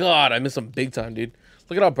 God, I missed him big time, dude.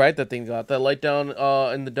 Look at how bright that thing got. That light down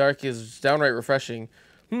in the dark is downright refreshing.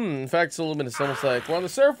 In fact, it's a little bit. It's almost like we're on the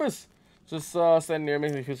surface. Just standing there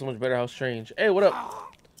makes me feel so much better. How strange. Hey, what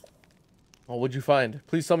up? Oh, what'd you find?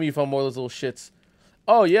 Please tell me you found more of those little shits.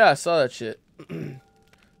 Oh, yeah, I saw that shit.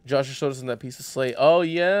 Josh just showed us in that piece of slate. Oh,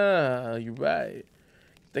 yeah, you're right.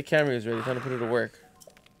 The camera is ready. Time to put it to work.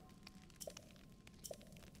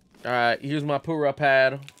 All right, here's my Pura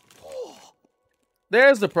pad.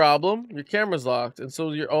 There's the problem. Your camera's locked. And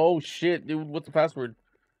so you're... Oh, shit, dude. What's the password?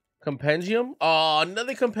 Compendium? Oh,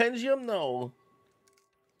 another compendium? No.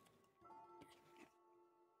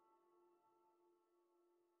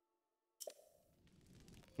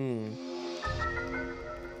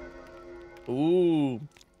 Ooh.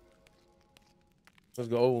 Let's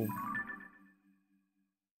go.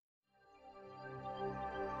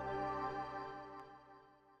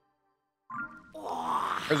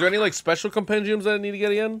 Is there any like special compendiums that I need to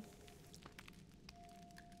get again?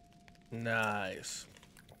 Nice.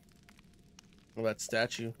 Well, that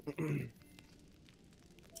statue.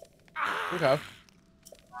 Okay.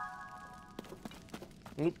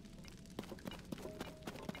 Oop.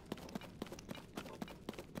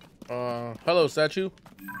 Hello, statue.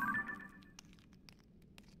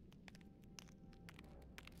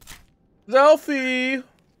 Selfie.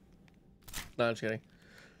 No, I'm just kidding.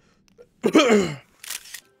 There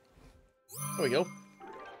we go.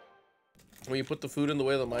 When you put the food in the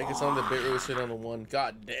way of the mic, it's on the bit really sitting on the one.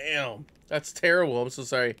 God damn. That's terrible. I'm so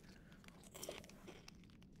sorry.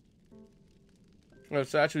 The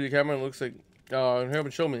statue of the camera looks like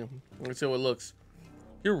here, show me. Let's see how it looks.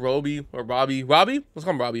 You're Robbie or Robbie. Robbie? Let's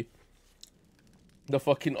call him Robbie. The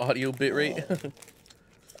fucking audio bit rate.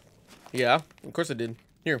 Yeah, of course I did.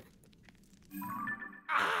 Here.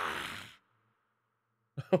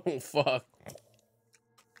 Oh fuck.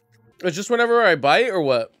 It's just whenever I bite or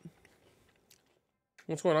what?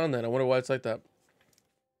 What's going on then? I wonder why it's like that.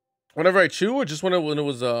 Whenever I chew or just when it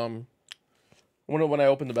was when I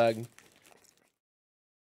opened the bag?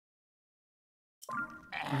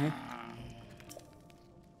 Mm-hmm.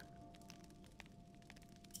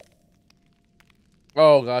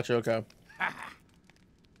 Oh, gotcha. Okay.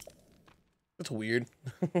 That's weird.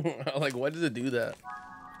 Like, why does it do that?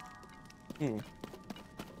 Hmm.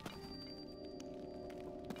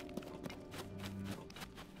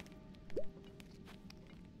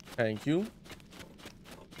 Thank you.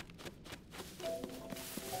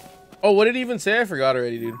 Oh, what did he even say? I forgot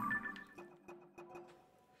already, dude.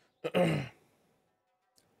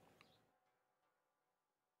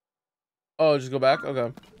 Oh, just go back?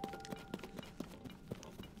 Okay.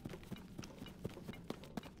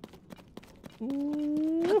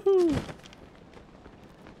 Woohoo.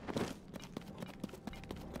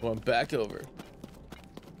 Going back over.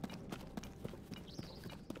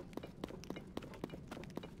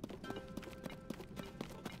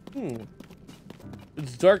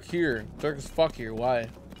 It's dark here. Dark as fuck here. Why?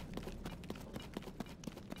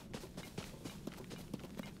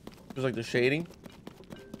 There's like the shading.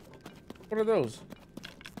 What are those?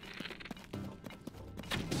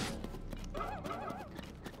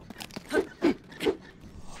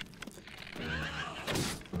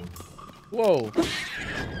 Whoa.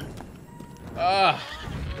 Ah.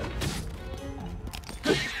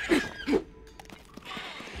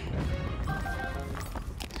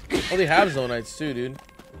 Oh, they have Zonites too, dude.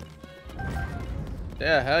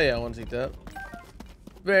 Yeah, hell yeah, I want to take that.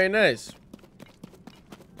 Very nice.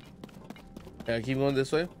 Yeah, keep going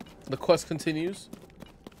this way. The quest continues.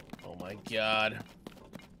 Oh my god.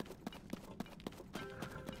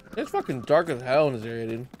 It's fucking dark as hell in this area,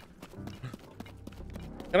 dude.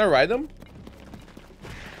 Can I ride them?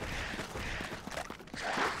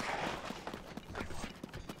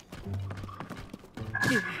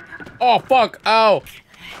 Oh fuck! Ow!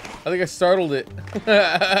 I think I startled it.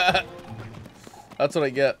 That's what I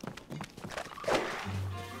get.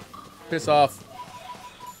 Piss off.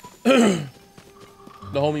 The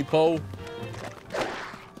homie Poe.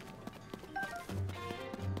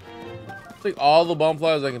 Take all the bomb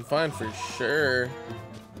flowers I can find for sure.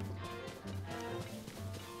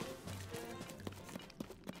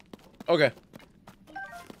 Okay.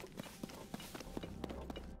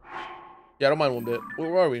 Yeah, I don't mind one bit.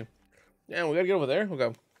 Where are we? Yeah, we gotta get over there.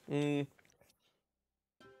 Okay.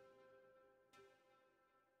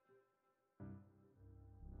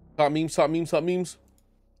 Hot memes, hot memes, hot memes.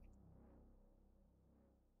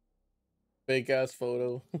 Fake ass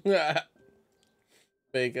photo.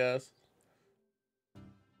 Fake ass.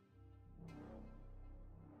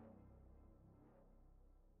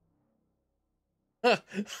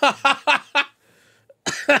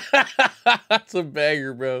 That's a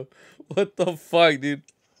banger, bro. What the fuck, dude?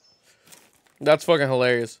 That's fucking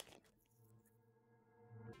hilarious.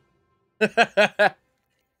 That's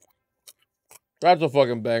a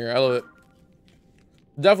fucking banger. I love it.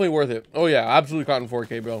 Definitely worth it. Oh yeah, absolutely caught in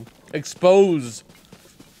 4K, bro. Expose.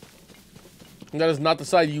 That is not the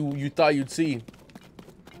side you thought you'd see.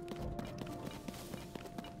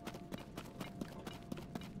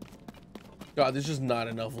 God, there's just not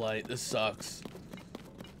enough light. This sucks.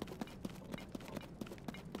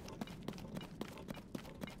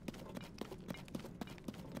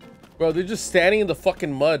 Bro, they're just standing in the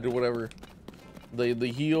fucking mud or whatever. The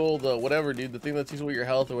heal, the whatever, dude. The thing that takes away your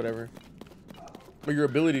health or whatever. Or your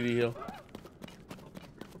ability to heal.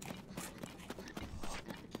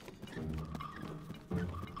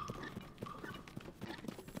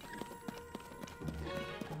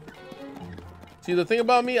 See, the thing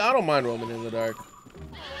about me, I don't mind roaming in the dark.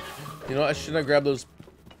 You know, I shouldn't have grabbed those.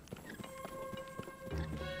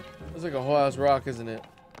 It's like a whole ass rock, isn't it?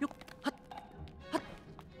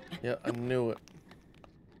 Yeah, I knew it.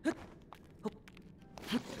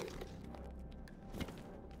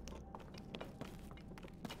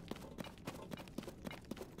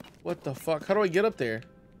 What the fuck? How do I get up there?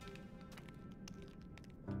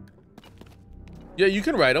 Yeah, you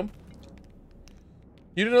can ride them.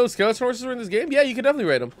 You didn't know skeleton horses were in this game? Yeah, you can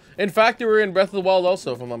definitely ride them. In fact, they were in Breath of the Wild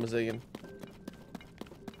also, if I'm not mistaken.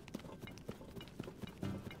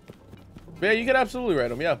 But yeah, you can absolutely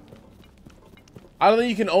ride them, yeah. I don't think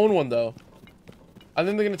you can own one, though. I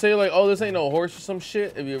think they're going to tell you, like, oh, this ain't no horse or some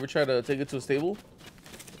shit if you ever try to take it to a stable.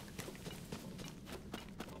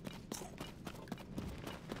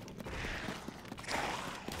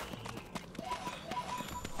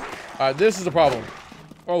 Alright, this is the problem.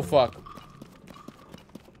 Oh, fuck.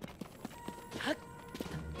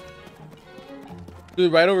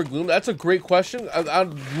 Dude, right over Gloom? That's a great question.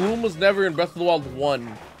 Gloom was never in Breath of the Wild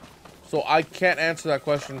 1. So I can't answer that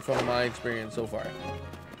question from my experience so far.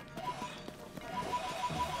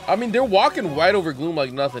 I mean, they're walking right over Gloom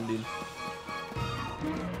like nothing, dude.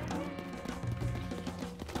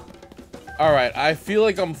 Alright, I feel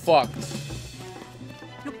like I'm fucked.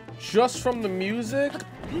 Just from the music,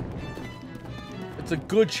 it's a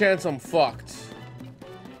good chance I'm fucked.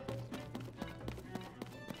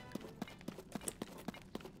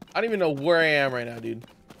 I don't even know where I am right now, dude.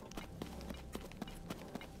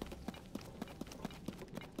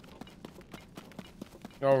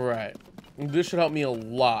 Alright. This should help me a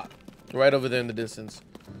lot. Right over there in the distance.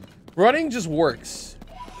 Running just works.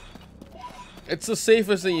 It's the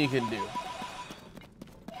safest thing you can do.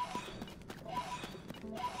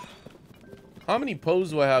 How many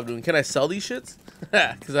poses do I have doing? Can I sell these shits?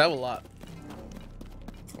 Because I have a lot.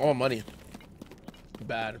 Oh, money.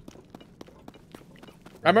 Bad.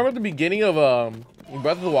 I remember at the beginning of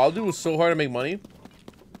Breath of the Wild, dude, it was so hard to make money.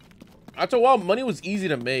 After a while, money was easy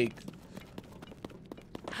to make.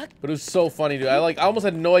 But it was so funny, dude. I almost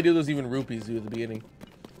had no idea there was even rupees, dude, at the beginning.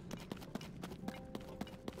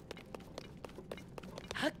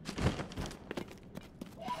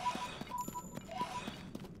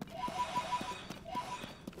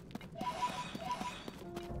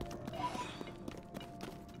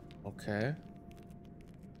 Okay.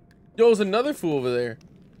 Yo, there's another fool over there.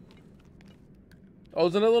 Oh,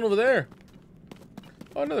 there's another one over there.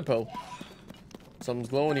 Oh, another Poe. Something's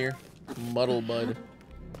glowing here. Muddle Bud.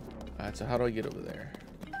 Alright, so how do I get over there?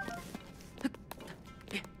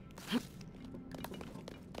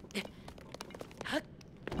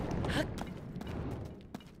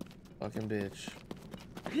 Fucking bitch.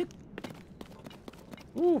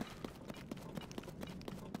 Woo.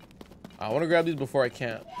 I want to grab these before I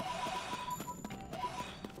can't.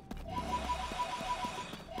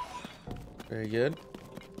 Very good.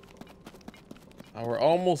 Oh, we're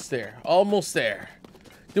almost there. Almost there.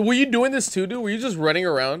 Dude, were you doing this too, dude? Were you just running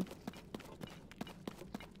around?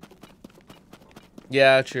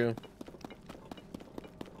 Yeah, true.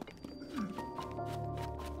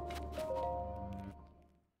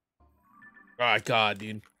 Oh, God,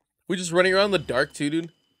 dude. We just running around in the dark too,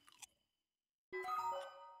 dude?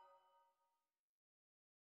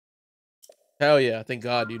 Hell yeah, thank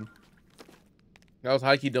God, dude. I was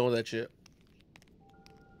high-key done with that shit.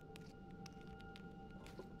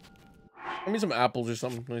 Give me some apples or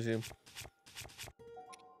something. Let me see.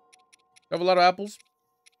 Have a lot of apples?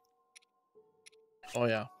 Oh,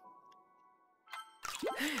 yeah.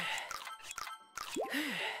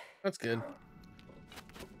 That's good.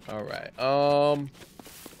 All right.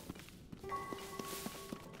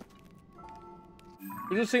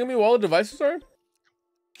 You just singing me while the devices are?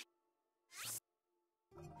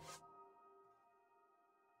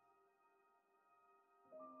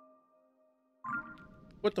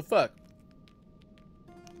 What the fuck?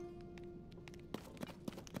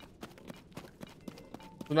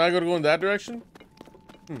 So now I gotta go in that direction?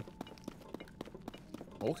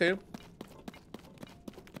 Okay.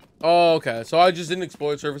 Oh, okay. So I just didn't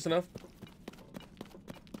explore the surface enough?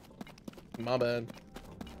 My bad.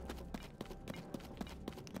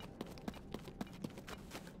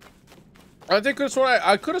 I think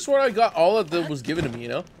I could have sworn I got all that was given to me, you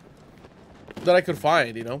know? That I could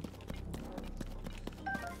find, you know?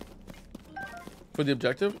 For the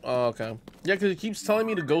objective? Oh, okay. Yeah, because it keeps telling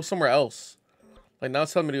me to go somewhere else. Like, now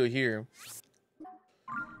it's telling me to go here.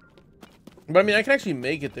 But, I mean, I can actually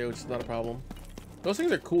make it there, which is not a problem. Those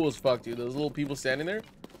things are cool as fuck, dude. Those little people standing there.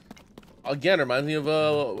 Again, reminds me of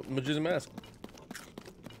Majora's Mask.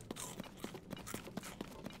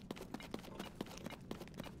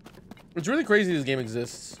 It's really crazy this game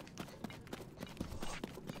exists.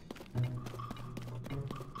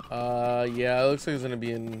 Yeah, it looks like it's gonna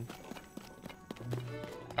be an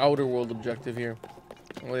outer world objective here.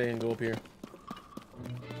 Oh, they can go up here.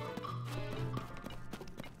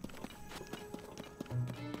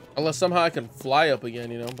 Unless somehow I can fly up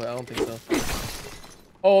again, you know, but I don't think so.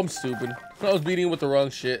 Oh, I'm stupid. I was beating it with the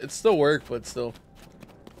wrong shit. It still worked, but still.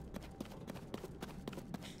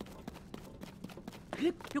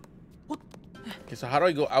 so how do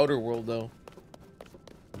I go outer world though?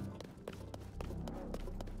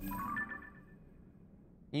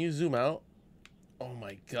 Can you zoom out? Oh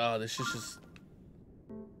my god, this is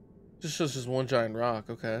just one giant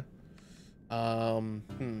rock. Okay.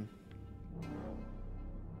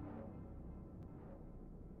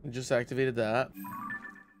 Just activated that.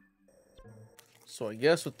 So I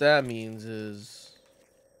guess what that means is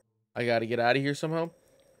I gotta get out of here somehow.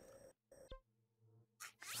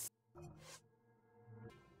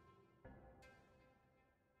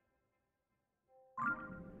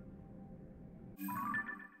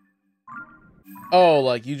 Oh,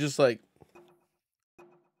 like you just like...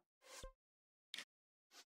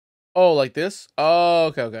 Oh, like this? Oh,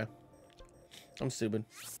 okay, okay. I'm stupid.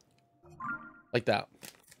 Like that.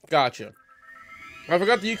 Gotcha. I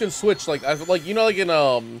forgot that you can switch, like, you know, like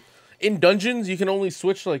in dungeons, you can only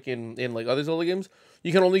switch, like, in like, other Zelda games.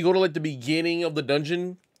 You can only go to, like, the beginning of the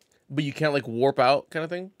dungeon, but you can't, like, warp out, kind of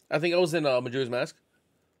thing. I think I was in Majora's Mask.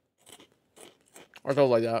 I thought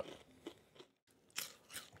like that.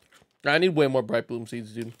 I need way more Bright Bloom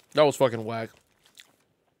seeds, dude. That was fucking whack.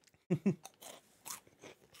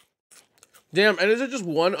 Damn, and is it just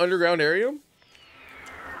one underground area?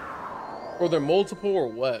 Or they're multiple or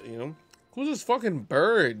what, you know? Who's this fucking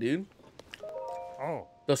bird, dude? Oh.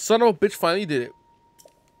 The son of a bitch finally did it.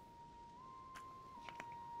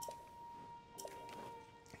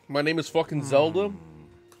 My name is fucking Zelda.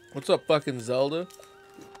 What's up, fucking Zelda?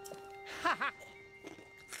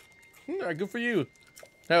 Yeah, good for you.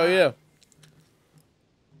 Hell yeah.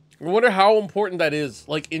 I wonder how important that is,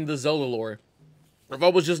 like, in the Zelda lore. If I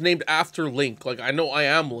was just named after Link, like, I know I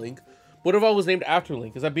am Link. What if I was named after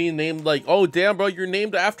Link? Is that being named, like, oh, damn, bro, you're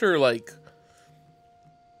named after, like...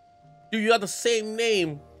 Dude, you got the same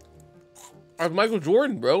name as Michael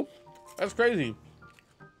Jordan, bro. That's crazy.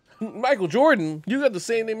 Michael Jordan? You got the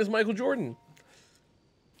same name as Michael Jordan.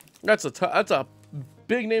 That's a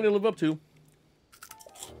big name to live up to.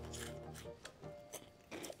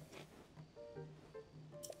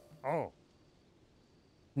 Oh.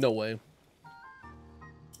 No way.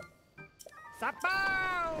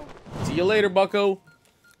 See you later, bucko.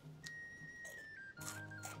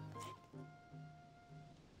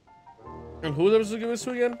 And who was I giving this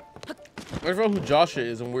to again? I forgot who Joshua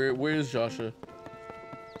is and where is Joshua?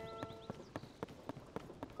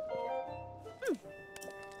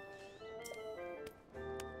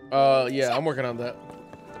 Yeah, I'm working on that.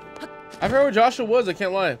 I forgot where Joshua was, I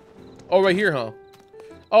can't lie. Oh, right here, huh?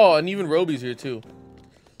 Oh, and even Roby's here too.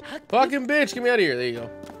 Fucking bitch, get me out of here. There you go.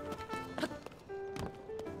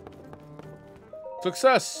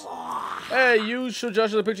 Success. Hey, you show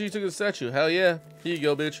Joshua the picture you took of the statue. Hell yeah. Here you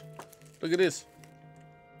go, bitch. Look at this.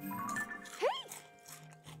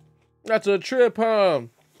 That's a trip, huh?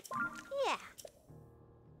 Yeah.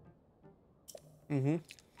 Mm-hmm.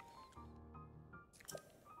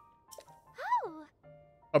 Oh.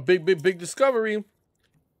 A big discovery.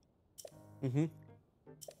 Mm-hmm.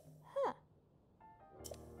 Huh.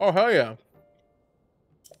 Oh, hell yeah.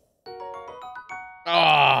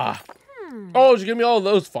 Ah. Oh, did you give me all of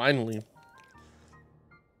those finally?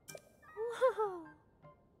 Whoa.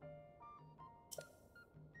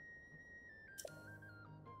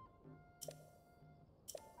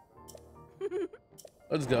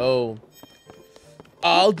 Let's go.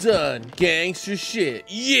 All done. Gangster shit.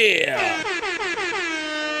 Yeah.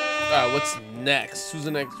 Alright, what's next? Who's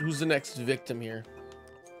the next victim here?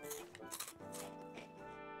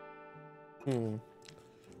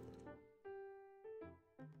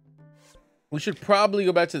 We should probably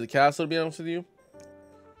go back to the castle, to be honest with you.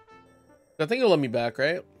 I think it'll let me back,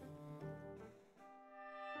 right?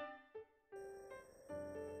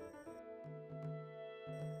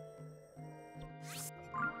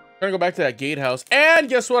 I'm gonna go back to that gatehouse. And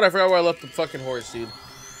guess what? I forgot where I left the fucking horse, dude.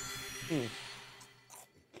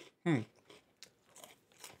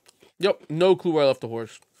 Yep, no clue where I left the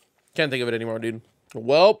horse. Can't think of it anymore, dude.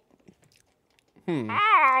 Well.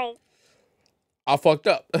 I fucked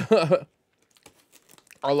up.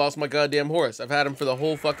 I lost my goddamn horse. I've had him for the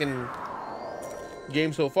whole fucking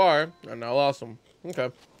game so far, and I lost him.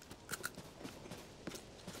 Okay.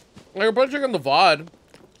 I can probably check on the VOD.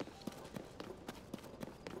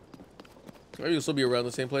 Maybe you'll still be around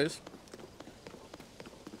the same place.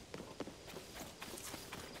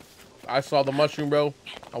 I saw the mushroom, bro.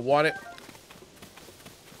 I want it.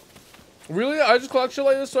 Really? I just collect shit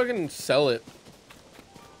like this so I can sell it.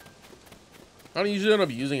 I don't usually end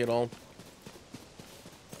up using it all.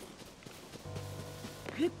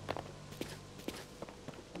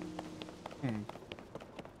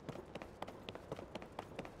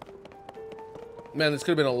 Man, this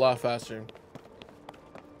could have been a lot faster.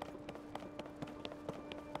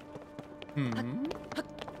 Hmm.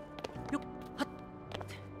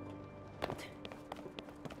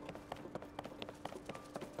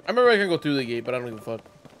 I remember I can go through the gate, but I don't give a fuck.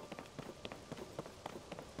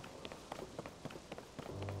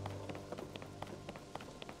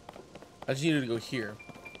 I just needed to go here.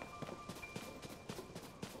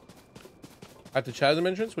 At the chasm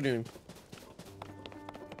entrance? What do you mean?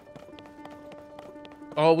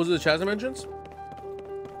 Oh, was it the chasm entrance?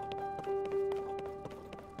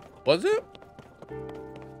 Was it?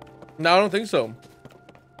 No, I don't think so.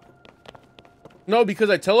 No, because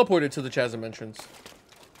I teleported to the chasm entrance.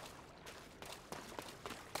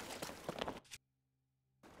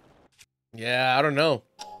 Yeah, I don't know.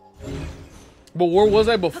 But where was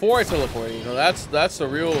I before I teleported? You know, that's the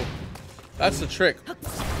real, that's the trick.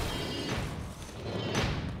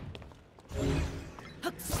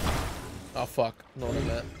 Oh fuck! No, what I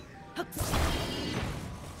meant.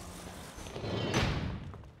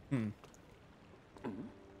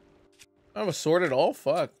 I have a sword at all?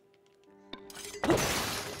 Fuck.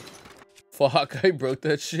 Fuck! I broke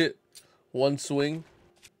that shit. One swing.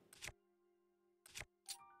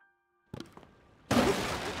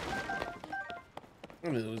 I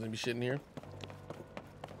knew there was gonna be shit in here.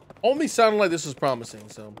 Only sounded like this was promising,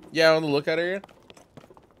 so yeah, on the lookout area.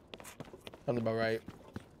 Sounds about right.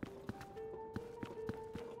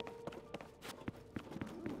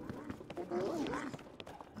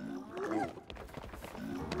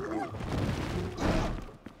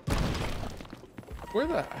 Where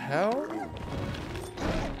the hell?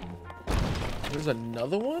 There's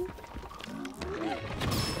another one?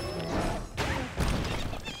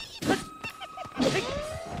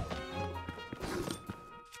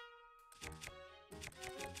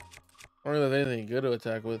 I don't really have anything good to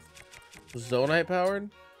attack with. Zonite powered?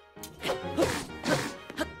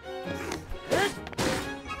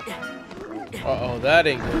 Uh-oh, that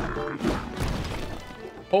ain't good.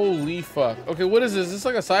 Holy fuck. Okay, what is this? Is this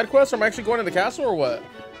like a side quest or am I actually going to the castle or what?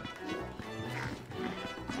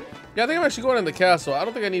 Yeah, I think I'm actually going to the castle. I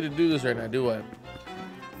don't think I need to do this right now, do I?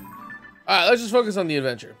 Alright, let's just focus on the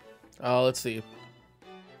adventure. Let's see.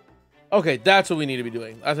 Okay, that's what we need to be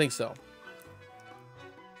doing. I think so.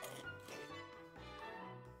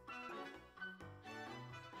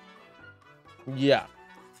 Yeah.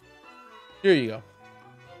 Here you go.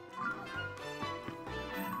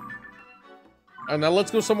 And now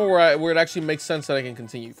let's go somewhere where it actually makes sense that I can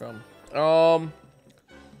continue from.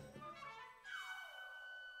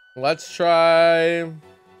 Let's try.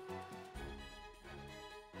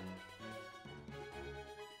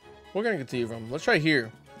 We're gonna continue from. Let's try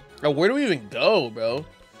here. Oh, where do we even go, bro?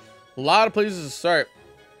 A lot of places to start.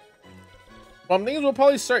 Well, I'm thinking we'll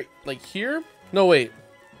probably start like here. No, wait.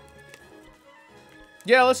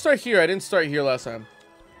 Yeah, let's start here. I didn't start here last time.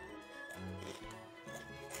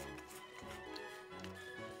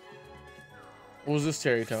 What was this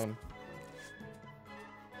Terry Tone?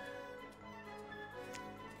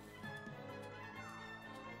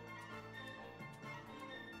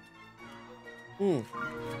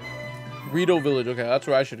 Rito Village. Okay, that's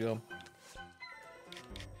where I should go.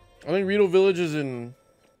 I think Rito Village is in...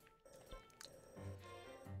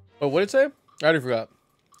 Oh, what did it say? I already forgot.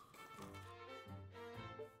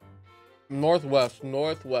 Northwest.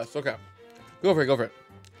 Northwest. Okay. Go for it. Go for it.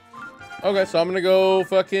 Okay, so I'm gonna go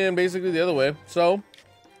fucking basically the other way. So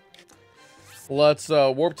let's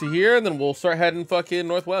warp to here and then we'll start heading fucking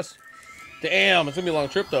northwest. Damn, it's gonna be a long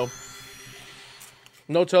trip though.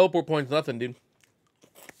 No teleport points, nothing, dude.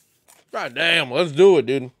 God damn, let's do it,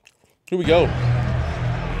 dude. Here we go.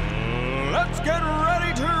 Let's get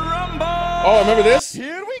ready to rumble. Oh, remember this?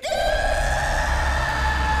 Here we go.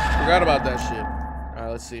 Forgot about that shit. All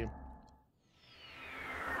right, let's see.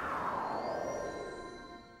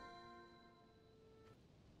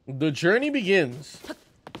 The journey begins.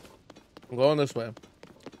 I'm going this way.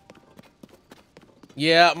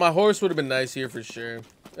 Yeah, my horse would have been nice here for sure.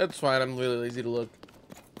 That's fine. I'm really lazy to look.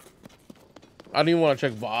 I don't even want to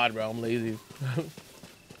check VOD, bro. I'm lazy.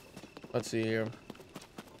 Let's see here.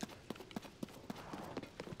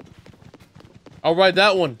 I'll ride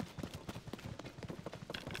that one.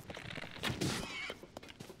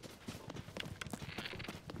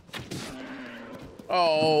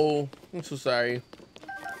 Oh, I'm so sorry.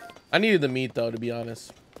 I needed the meat, though, to be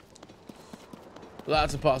honest.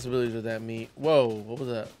 Lots of possibilities with that meat. Whoa, what was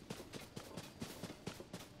that?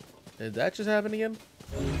 Did that just happen again?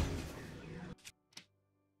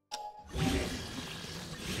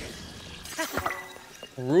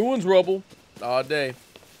 Ruins rubble all day.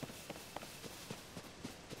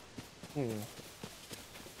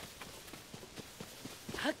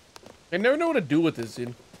 I never know what to do with this,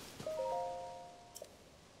 dude.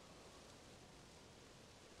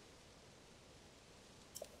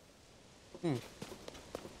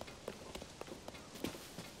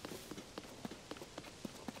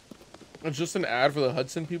 It's just an ad for the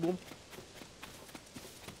Hudson people.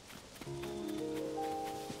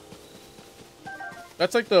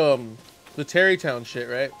 That's like the Terrytown shit,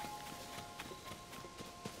 right?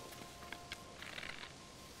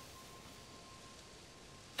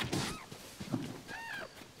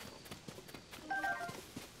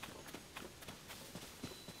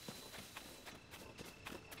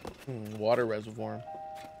 Water reservoir.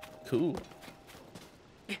 Cool.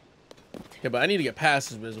 Yeah, but I need to get past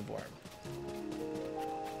this reservoir.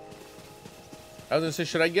 I was gonna say,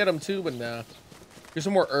 should I get them too? But nah. Here's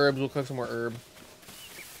some more herbs. We'll collect some more herb.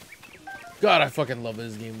 God, I fucking love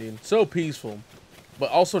this game, dude. So peaceful. But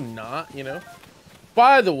also not, you know?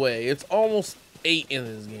 By the way, it's almost 8 in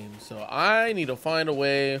this game. So I need to find a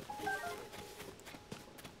way.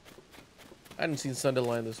 I hadn't seen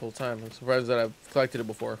Sunderland this whole time. I'm surprised that I've collected it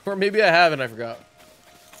before. Or maybe I have and I forgot.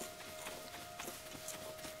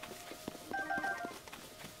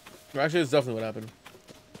 Actually, it's definitely what happened.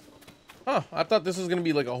 Huh, I thought this was going to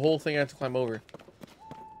be like a whole thing I had to climb over.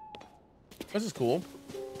 This is cool.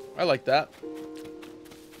 I like that.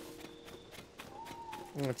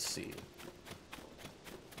 Let's see.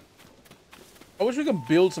 I wish we could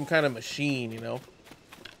build some kind of machine, you know?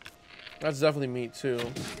 That's definitely meat, too.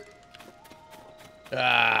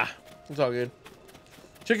 Ah, it's all good.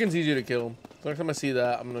 Chicken's easier to kill. So next time I see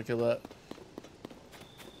that, I'm going to kill that.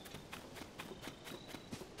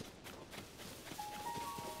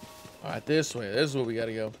 Alright, this way. This is where we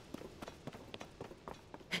gotta go.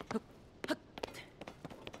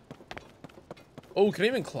 Oh, can I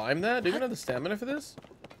even climb that? Do you even have the stamina for this?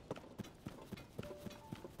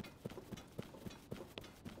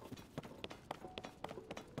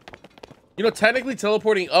 You know, technically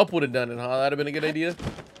teleporting up would have done it, huh? That'd have been a good idea.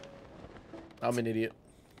 I'm an idiot.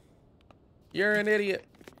 You're an idiot.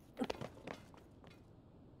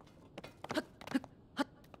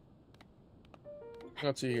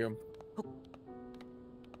 Let's see here.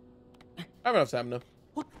 I have enough stamina.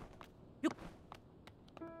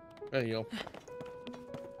 There you go.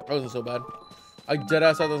 That wasn't so bad. I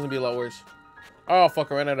deadass thought that was gonna be a lot worse. Oh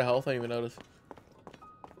fuck, I ran out of health. I didn't even notice.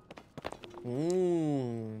 I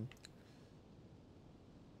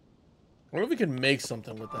wonder if we can make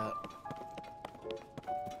something with that.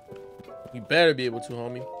 You better be able to,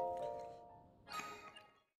 homie.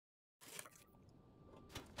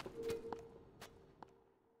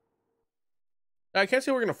 I can't see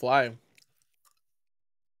we're gonna fly.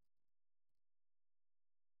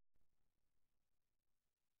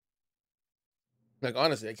 Like,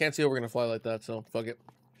 honestly, I can't see how we're gonna fly like that, so fuck it.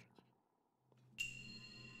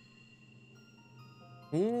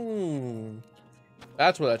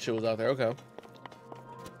 That's where that shit was out there. Okay.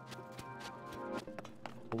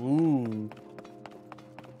 Ooh.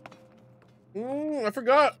 I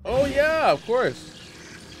forgot. Oh yeah, of course.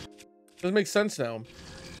 Doesn't make sense now.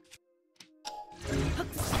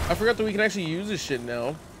 I forgot that we can actually use this shit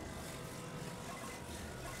now.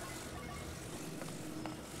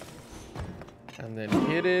 And then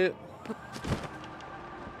hit it.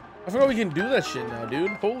 I forgot we can do that shit now, dude.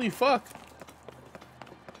 Holy fuck.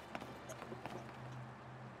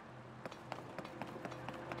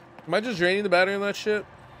 Am I just draining the battery on that shit?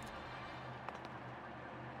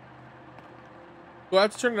 Do I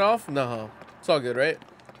have to turn it off? No. It's all good, right?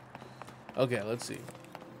 Okay, let's see.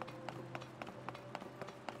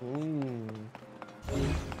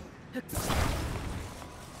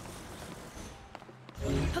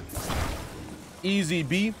 Easy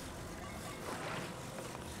B.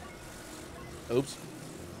 Oops.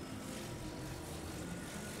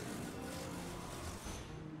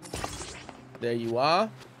 There you are.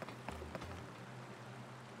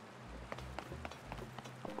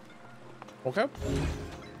 Okay.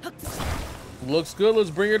 Looks good. Let's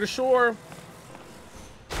bring her to shore.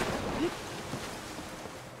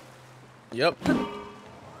 Yep.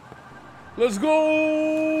 Let's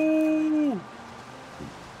go.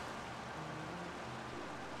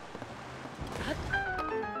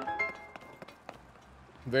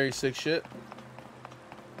 Very sick shit.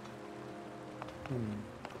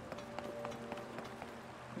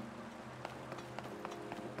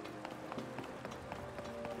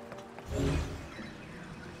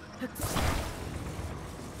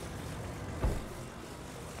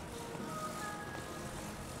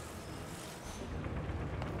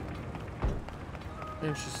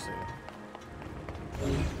 Interesting.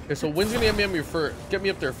 Okay, so wind's gonna get me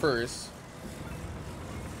up there first.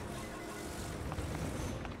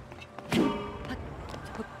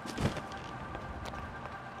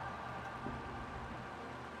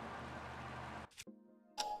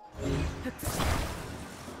 Okay,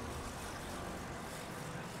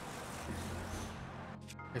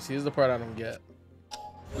 see, here's the part I don't get.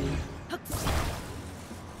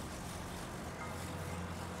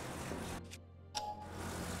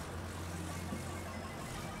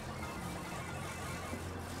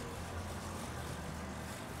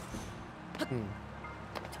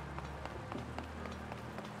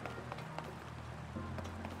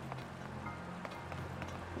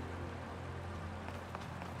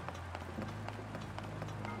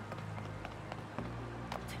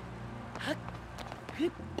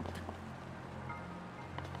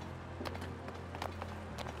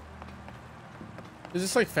 Is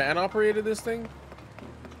this like fan operated, this thing?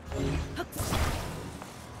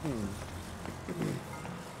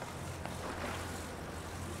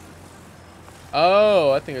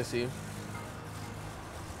 Oh, I think I see.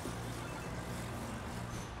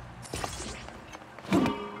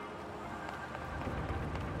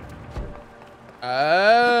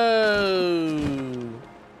 Oh.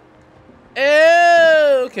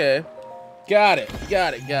 Oh, okay. Got it.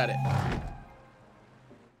 Got it. Got it.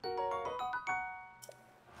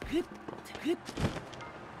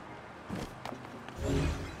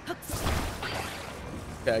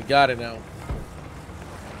 Okay, I got it now.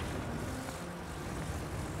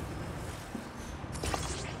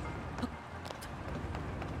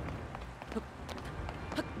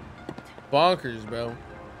 Bonkers, bro.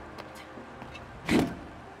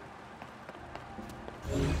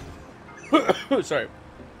 Sorry.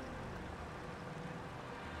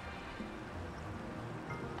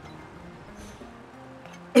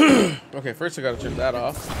 Okay, first I gotta turn that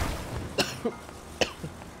off.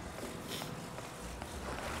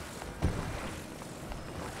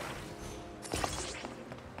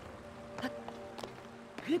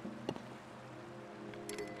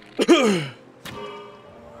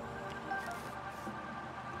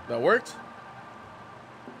 That worked?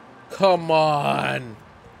 Come on.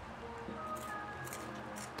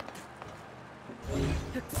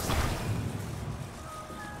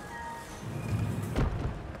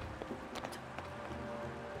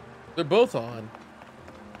 They're both on.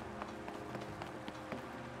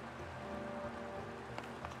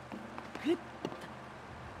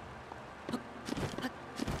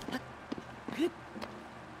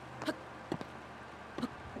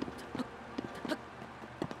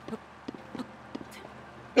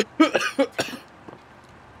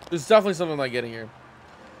 There's definitely something I'm not getting here.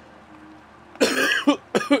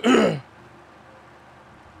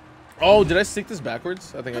 Oh, did I stick this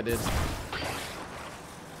backwards? I think I did.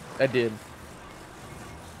 I did.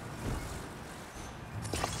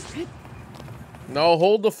 No,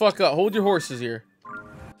 hold the fuck up. Hold your horses here.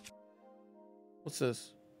 What's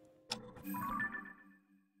this?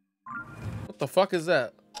 What the fuck is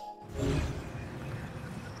that?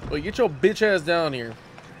 Wait, get your bitch ass down here.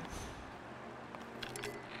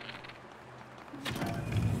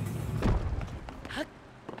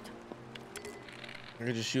 I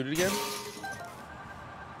can just shoot it again?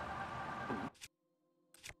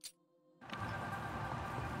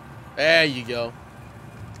 There you go.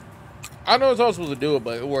 I know it's all supposed to do it,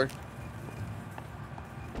 but it worked.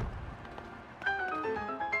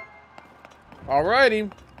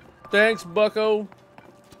 Alrighty. Thanks, bucko.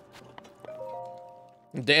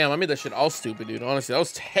 Damn, I made that shit all stupid, dude. Honestly, that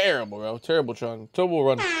was terrible, bro. Terrible trying. Terrible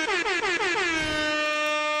run.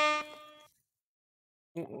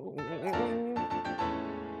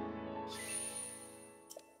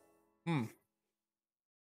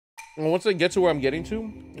 Well, once I get to where I'm getting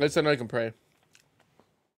to, let's then I can pray.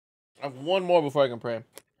 I have one more before I can pray.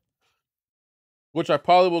 Which I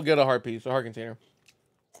probably will get a heart piece, a heart container.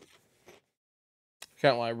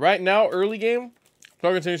 Can't lie. Right now, early game,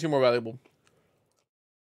 heart containers seem more valuable.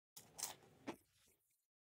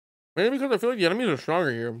 Maybe because I feel like the enemies are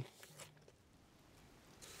stronger here.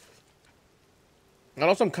 And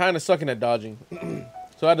also I'm kind of sucking at dodging.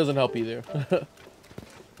 So that doesn't help either.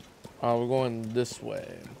 We're going this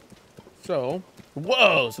way. So,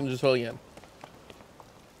 whoa, something just fell again.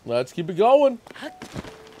 Let's keep it going.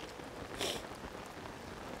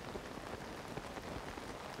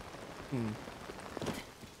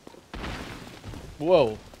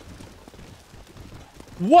 Whoa.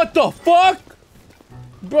 What the fuck?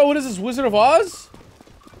 Bro, what is this, Wizard of Oz?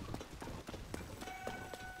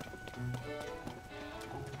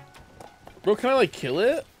 Bro, can I like kill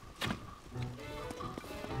it?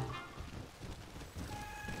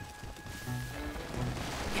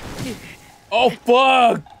 Oh,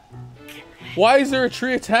 fuck! Why is there a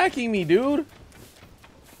tree attacking me, dude?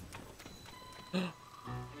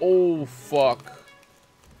 Oh, fuck.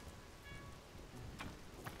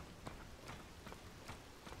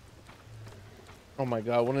 Oh my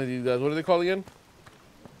god, one of these guys. What are they called again?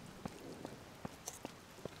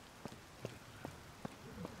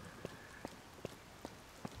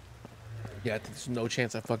 Yeah, there's no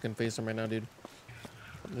chance I fucking face him right now, dude.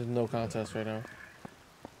 There's no contest right now.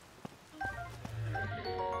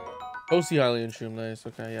 Toasty Hylian shroom, nice.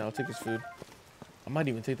 Okay, yeah, I'll take his food. I might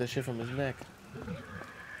even take that shit from his neck.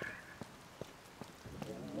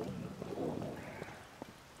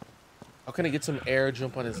 How can I get some air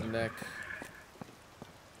jump on his neck?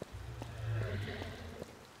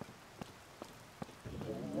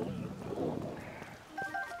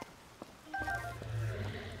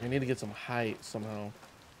 I need to get some height somehow.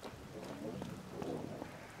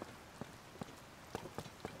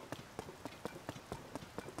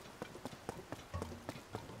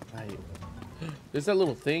 Height. There's that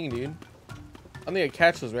little thing, dude. I think I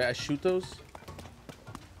catch those, right? I shoot those.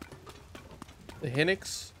 The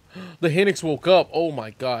Hinnix. The Hinnix woke up. Oh my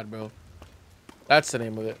god, bro. That's the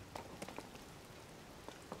name of it.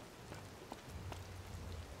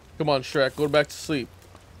 Come on, Shrek. Go back to sleep.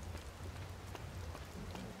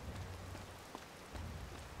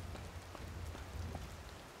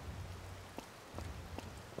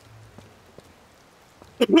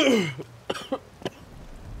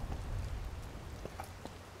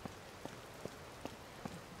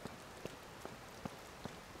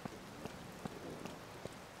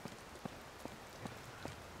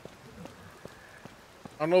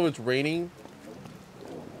 I don't know if it's raining.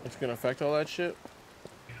 It's gonna affect all that shit.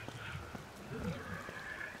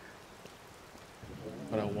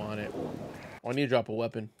 But I want it. Oh, I need to drop a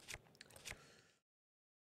weapon.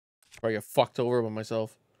 Or I get fucked over by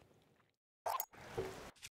myself.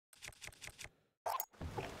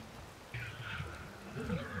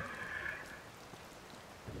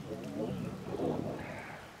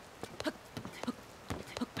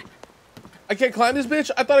 I can't climb this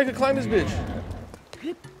bitch? I thought I could climb this bitch.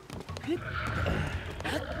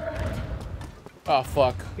 Oh,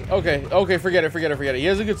 fuck. Okay, okay, forget it, forget it, forget it. He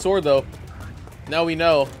has a good sword, though. Now we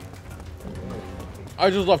know. I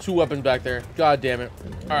just left 2 weapons back there. God damn it.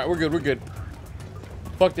 Alright, we're good, we're good.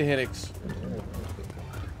 Fuck the Hinnix.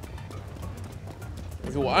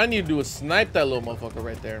 Okay, what I need to do is snipe that little motherfucker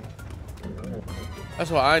right there.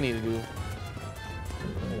 That's what I need to do.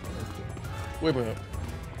 Wait a minute.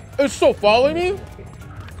 It's still following me?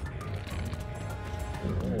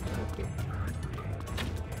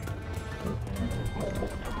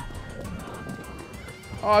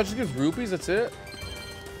 Oh, it just gives rupees, that's it?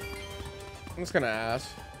 I'm just gonna ask.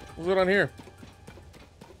 What's going on here?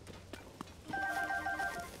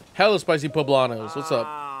 Hella spicy poblanos. What's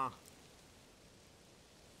up?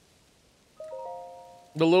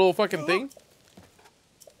 The little fucking thing?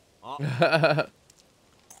 That's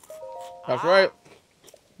right.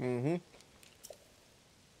 Mm-hmm.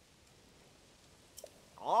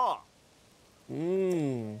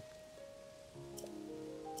 Mmm.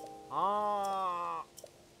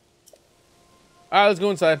 Alright, let's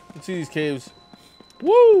go inside. Let's see these caves.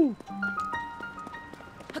 Woo!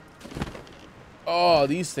 Oh,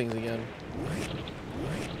 these things again.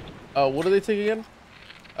 What do they take again?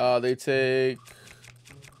 They take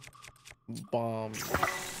bombs.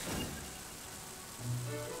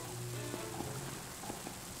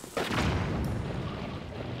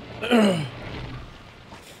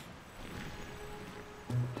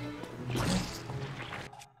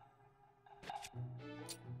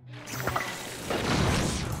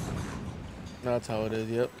 That's how it is,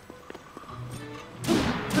 yep.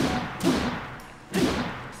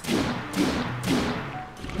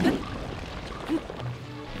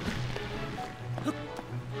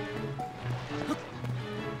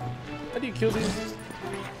 How do you kill these?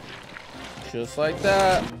 Just like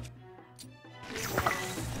that.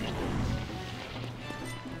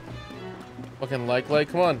 Fucking like,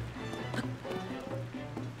 come on.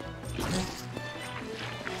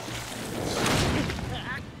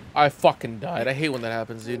 I fucking died. I hate when that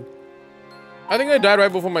happens, dude. I think I died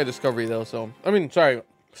right before my discovery, though, so... I mean, sorry.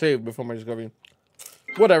 Saved before my discovery.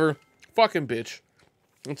 Whatever. Fucking bitch.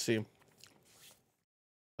 Let's see.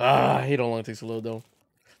 I hate how long it takes to load, though.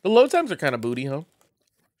 The load times are kind of booty, huh?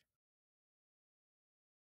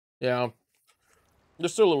 Yeah. They're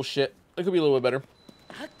still a little shit. It could be a little bit better.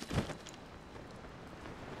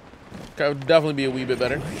 Could definitely be a wee bit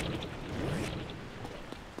better.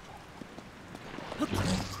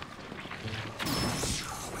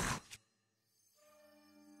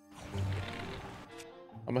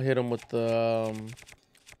 I'm gonna hit him with the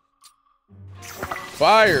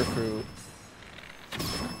fire fruit.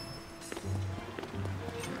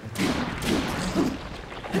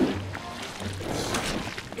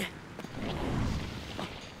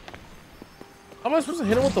 How am I supposed to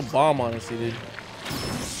hit him with the bomb, honestly, dude?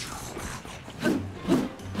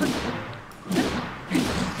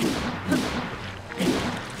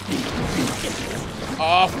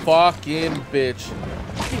 Oh, fucking bitch.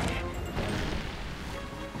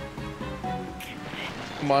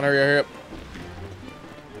 Come on, hurry up.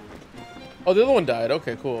 Oh, the other one died.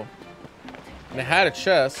 Okay, cool. And it had a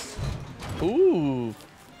chest. Ooh.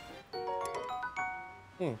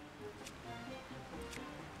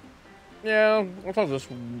 Yeah, I'll talk to this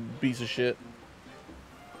piece of shit.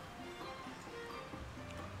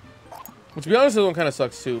 Well, to be honest, this one kind of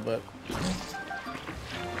sucks too, but...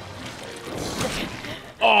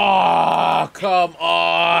 Oh, come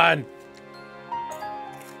on!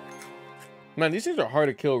 Man, these things are hard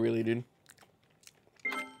to kill, really, dude.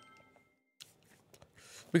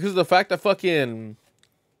 Because of the fact that fucking...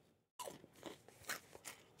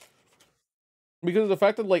 Because of the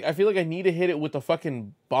fact that, like, I feel like I need to hit it with the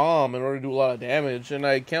fucking bomb in order to do a lot of damage, and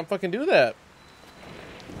I can't fucking do that.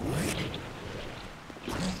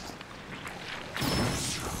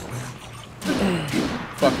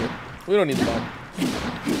 Fuck it. We don't need the bomb.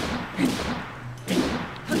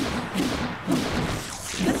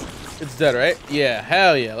 It's dead, right? Yeah,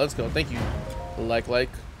 hell yeah. Let's go. Thank you. Like.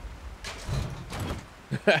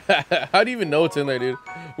 How do you even know it's in there, dude?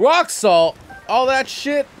 Rock salt! All that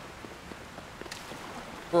shit?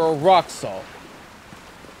 For a rock salt.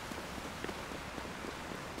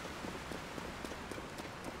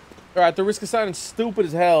 Alright, at the risk of sounding stupid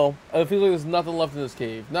as hell, I feel like there's nothing left in this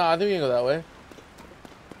cave. Nah, I think we can go that way.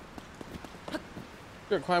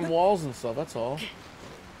 Gotta climb walls and stuff, that's all.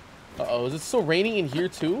 Uh-oh, is it still raining in here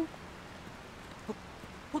too?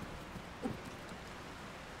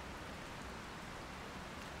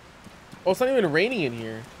 Oh, it's not even raining in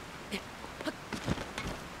here.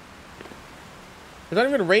 It's not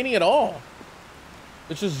even raining at all.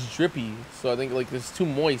 It's just drippy, so I think like it's too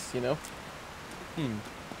moist, you know?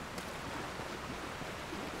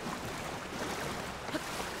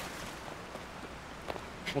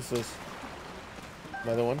 What's this?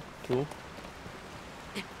 Another one. Cool.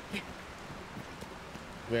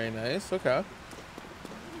 Very nice. Okay.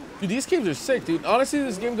 Dude, these caves are sick, dude. Honestly,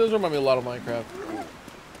 this game does remind me a lot of Minecraft.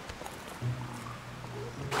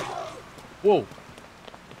 Whoa.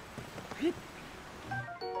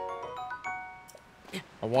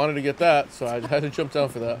 I wanted to get that, so I had to jump down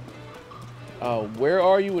for that. Where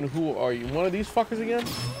are you and who are you? One of these fuckers again?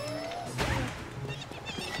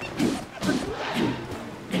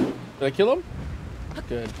 Did I kill him?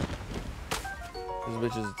 Good. This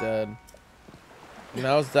bitch is dead.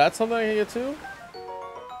 Now is that something I can get to?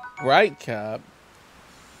 Right cap.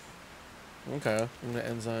 Okay. I'm gonna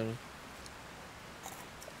enzyme.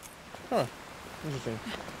 Huh. Interesting.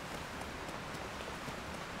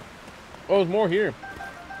 Oh, there's more here.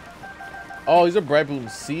 Oh, these are bright bloom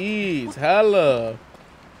seeds. Hella.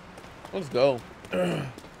 Let's go. I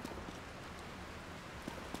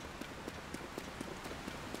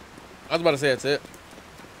was about to say that's it.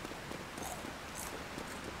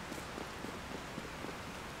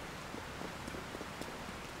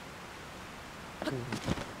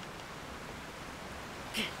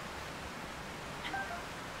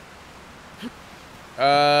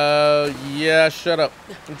 Yeah, shut up.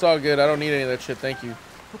 It's all good. I don't need any of that shit. Thank you.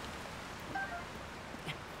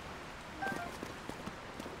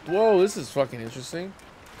 Whoa, this is fucking interesting.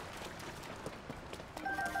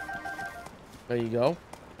 There you go.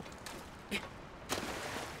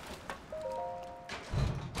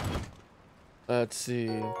 Let's see.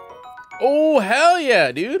 Oh, hell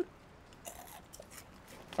yeah, dude.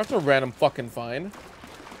 That's a random fucking find.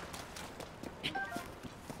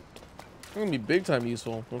 It's gonna be big time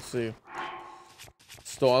useful. Let's see.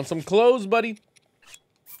 Still on some clothes, buddy.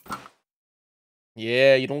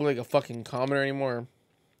 Yeah, you don't look like a fucking commoner anymore.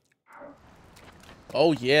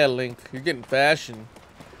 Oh yeah, Link. You're getting fashion.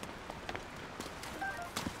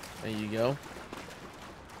 There you go.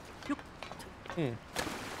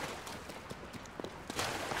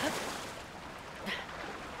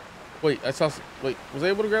 Wait, I saw. Wait, was I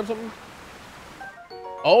able to grab something?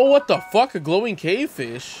 Oh, what the fuck? A glowing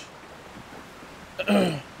cavefish?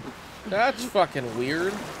 That's fucking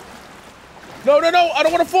weird. No, no, no! I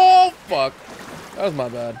don't want to fall! Fuck. That was my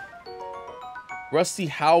bad. Rusty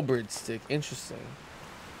halberd stick. Interesting.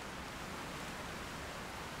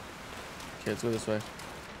 Okay, let's go this way.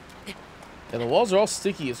 Yeah, the walls are all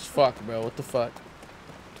sticky as fuck, bro. What the fuck?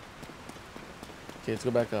 Okay, let's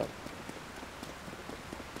go back up.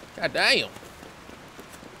 God damn.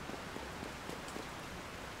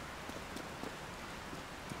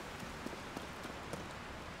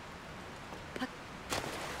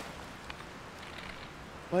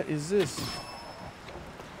 What is this?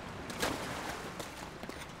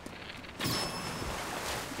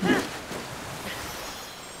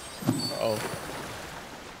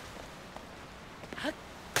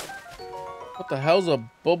 What the hell's a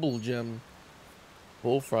bubble gem?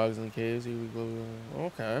 Bullfrogs in the caves. Here we go.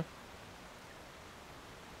 Okay.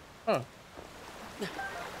 Huh.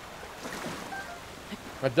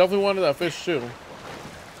 I definitely wanted that fish too.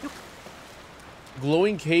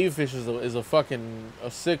 Glowing cave fish is a fucking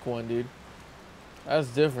sick one, dude. That's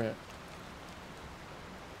different.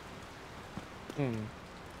 Can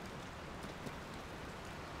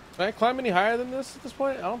I climb any higher than this at this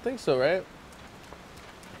point? I don't think so, right?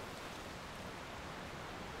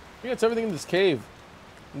 I think that's everything in this cave.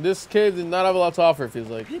 This cave did not have a lot to offer, it feels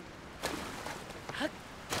like.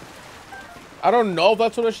 I don't know if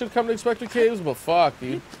that's what I should come to expect with caves, but fuck,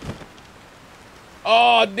 dude.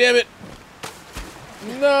 Oh, damn it.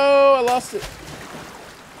 No, I lost it.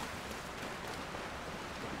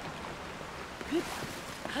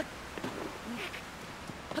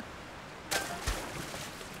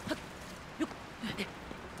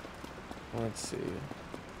 Let's see.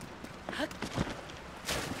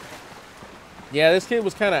 Yeah, this cave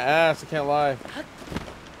was kind of ass, I can't lie.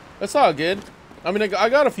 That's all good. I mean, I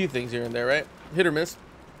got a few things here and there, right? Hit or miss.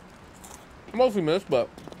 Mostly miss, but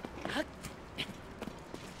it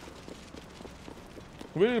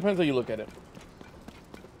really depends how you look at it.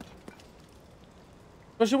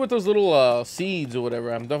 Especially with those little seeds or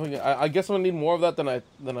whatever. I'm definitely. I guess I'm gonna need more of that than I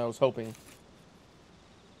was hoping.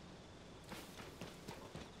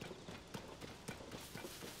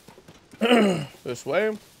 This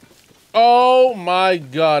way. Oh my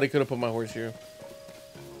god! I could have put my horse here.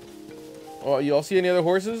 Oh, you all see any other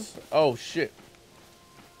horses? Oh shit!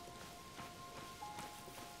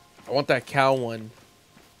 I want that cow one.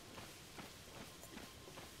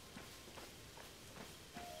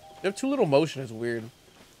 They have too little motion. It's weird.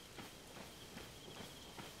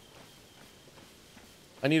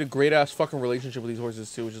 I need a great ass fucking relationship with these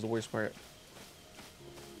horses too, which is the worst part.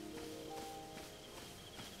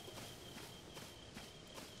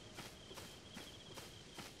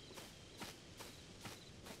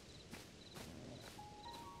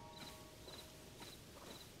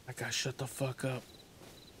 I gotta shut the fuck up.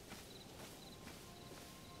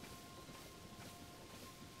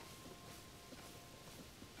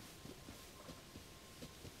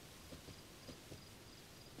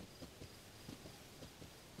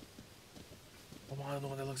 I want the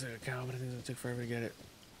one that looks like a cow, but I think it's gonna take forever to get it.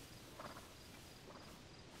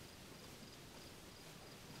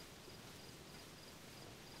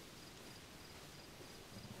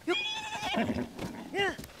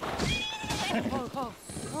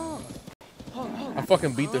 I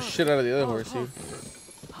fucking beat the shit out of the other horse, dude.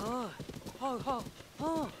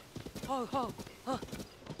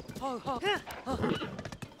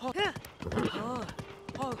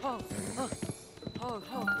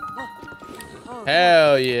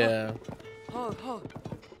 Hell yeah.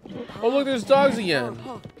 Oh look, there's dogs again.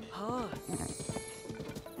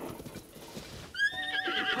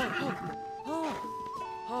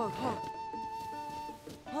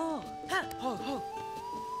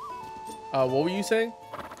 What were you saying?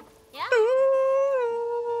 Yeah.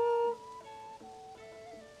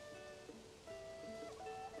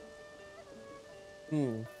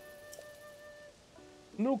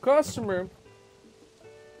 No customer.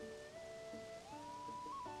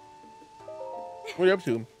 What are you up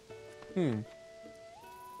to?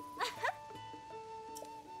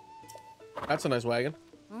 That's a nice wagon.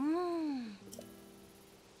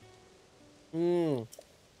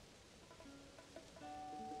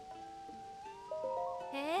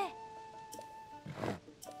 Hey.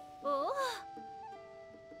 Oh.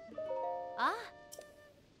 Ah.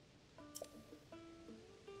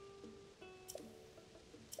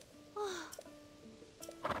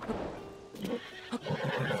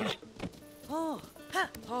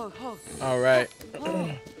 All right.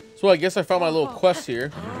 So I guess I found my little quest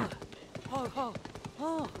here.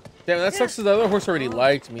 Damn, that sucks because the other horse already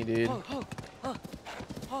liked me, dude. I'm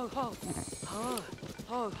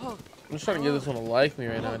just trying to get this one to like me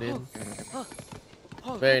right now, dude.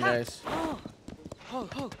 Very nice.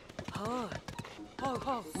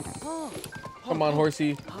 Come on,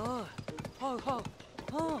 horsey.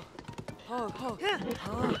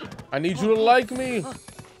 I need you to like me.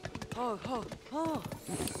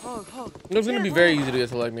 It's gonna be very easy to get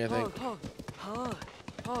to like me, I think.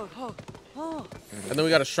 And then we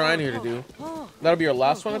got a shrine here to do. That'll be our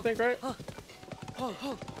last one, I think, right?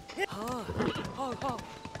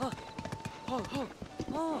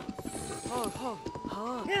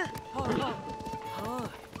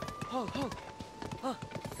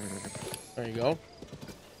 There you go.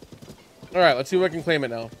 All right, let's see if I can claim it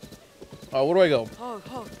now. Where do I go?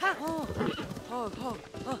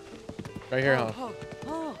 Right here, huh?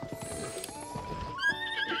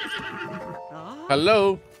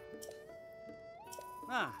 Hello.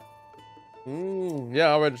 Ah. Yeah,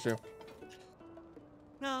 I'll register.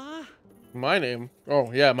 Ah. My name?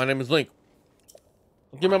 Oh, yeah, my name is Link.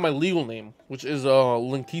 Give me my legal name, which is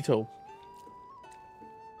Linkito.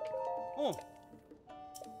 Oh.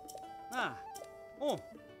 Ah. Oh.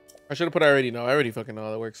 I should have put I already know. I already fucking know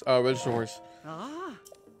how that works. Register horse. Ah.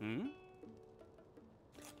 Hmm.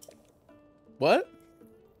 What?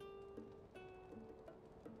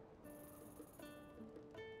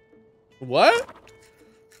 What?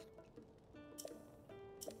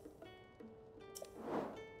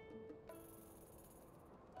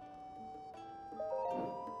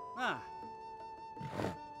 Ah.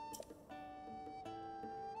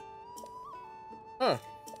 Huh.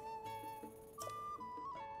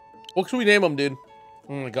 What should we name him, dude?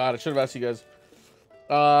 Oh my god, I should have asked you guys.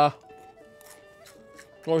 Well,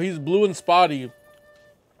 he's blue and spotty.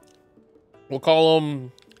 We'll call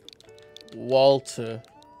him Walter.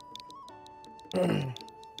 I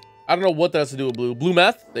don't know what that has to do with blue. Blue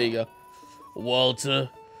meth? There you go. Walter.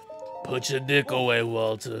 Put your dick away,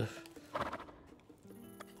 Walter.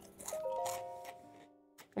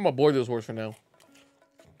 I'm gonna board this horse for now.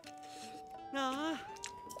 Ah.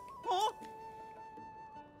 Oh.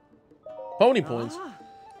 Pony points. Ah.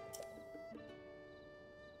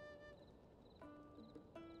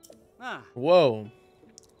 Ah. Whoa.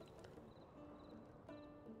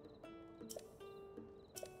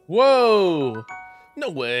 Whoa. No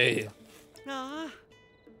way. Ah.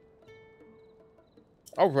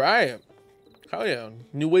 All right. Hell yeah.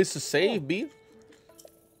 New ways to save, B.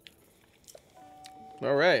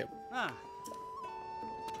 All right. Ah.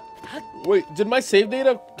 Wait, did my save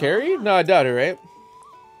data carry? No, I doubt it, right?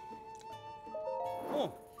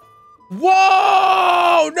 Oh.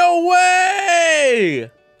 Whoa! No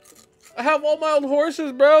way! I have all my old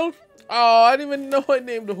horses, bro. Oh, I didn't even know I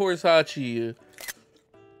named the horse Hachi.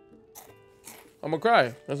 I'm gonna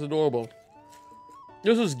cry. That's adorable.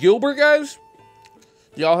 This is Gilbert, guys.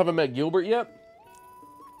 Y'all haven't met Gilbert yet?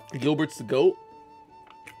 Gilbert's the GOAT.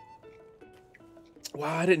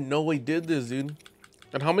 Wow, I didn't know he did this, dude.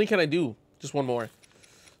 And how many can I do? Just one more.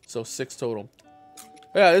 So 6 total.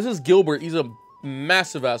 Yeah, this is Gilbert. He's a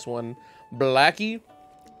massive ass one. Blackie.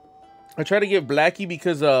 I tried to get Blackie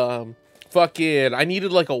because fucking I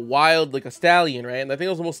needed like a wild, like a stallion, right? And I think it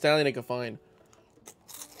was the most stallion I could find.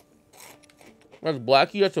 That's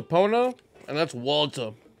Blackie, that's Epona, and that's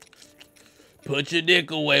Walter. Put your dick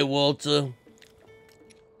away, Walter.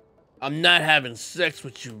 I'm not having sex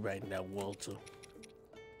with you right now, Walter.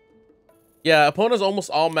 Yeah, Epona's almost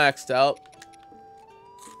all maxed out.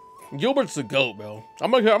 Gilbert's the GOAT, bro. I'm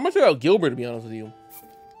gonna take out Gilbert, to be honest with you.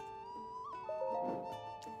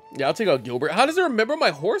 Yeah, I'll take out Gilbert. How does it remember my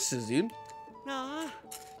horses, dude? Ah.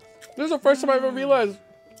 This is the first time I ever realized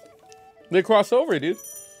they cross over, dude.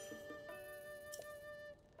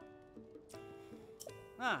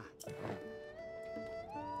 Ah.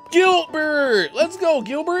 Gilbert! Let's go,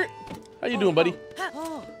 Gilbert! How you doing, buddy?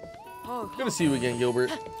 Oh. Oh. Good to see you again,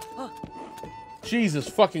 Gilbert. Jesus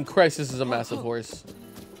fucking Christ, this is a massive horse.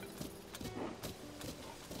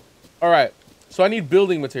 Alright, so I need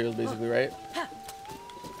building materials, basically, right?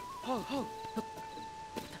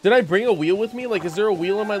 Did I bring a wheel with me? Like, is there a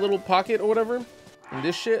wheel in my little pocket or whatever? In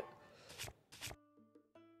this shit?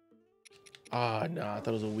 Ah, nah, I thought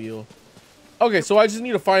it was a wheel. Okay, so I just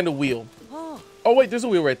need to find a wheel. Oh, wait, there's a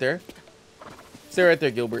wheel right there. Stay right there,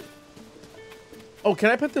 Gilbert. Oh, can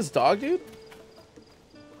I pet this dog, dude?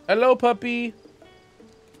 Hello, puppy.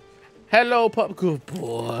 Hello, pup. Good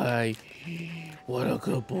boy. What a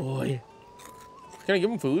good boy. Can I give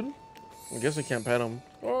him food? I guess I can't pet him.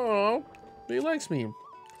 Oh, he likes me.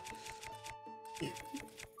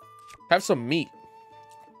 Have some meat.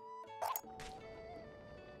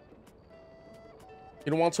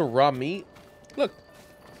 You don't want some raw meat? Look.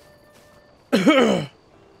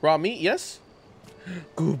 Raw meat, yes?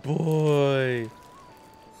 Good boy.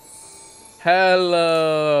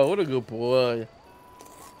 Hello. What a good boy.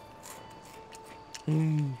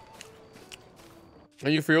 Are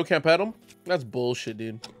you for real? Can't pet him? That's bullshit,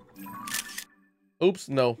 dude. Oops.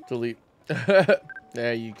 No. Delete.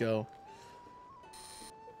 There you go.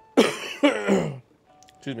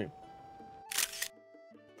 Excuse me.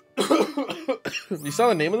 You saw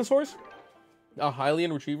the name of this horse? A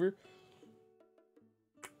Hylian Retriever?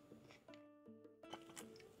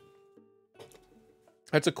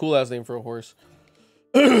 That's a cool ass name for a horse.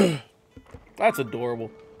 That's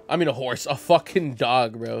adorable. I mean a horse. A fucking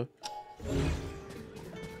dog, bro.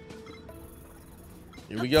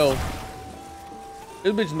 Here we go.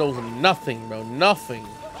 This bitch knows nothing, bro. Nothing.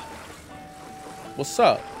 What's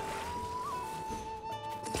up?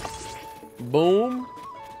 Boom.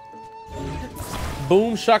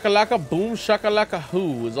 Boom shakalaka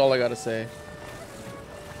who is all I gotta say.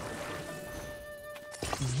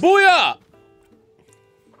 Booyah!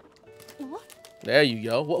 What? There you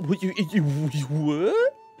go. What?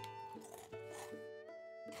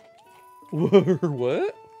 What?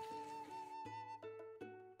 What?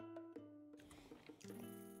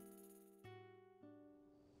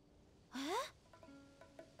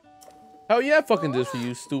 Hell yeah, fucking this for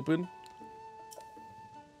you, stupid.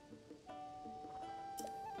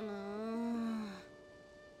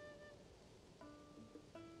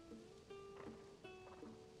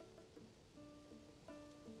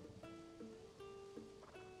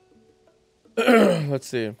 Let's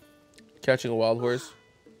see. Catching a wild horse.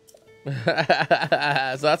 So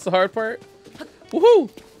that's the hard part. Woohoo!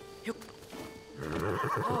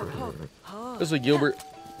 This is Gilbert.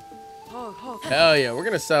 Hell yeah, we're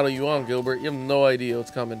gonna saddle you on, Gilbert. You have no idea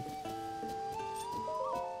what's coming.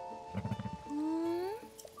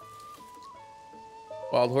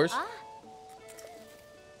 Wild horse.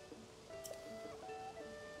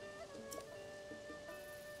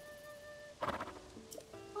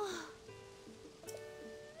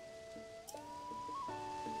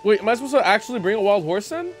 Wait, am I supposed to actually bring a wild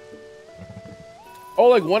horse in? Oh,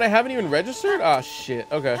 like one I haven't even registered? Ah, shit.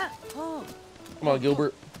 Okay. Come on,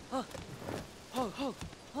 Gilbert.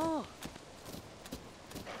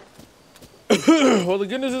 Well, the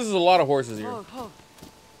good news is there's a lot of horses here. So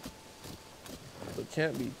it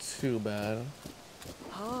can't be too bad.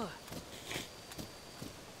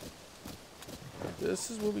 This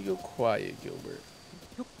is where we go quiet, Gilbert.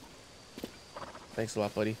 Thanks a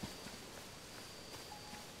lot, buddy.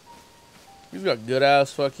 He's got good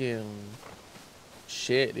ass fucking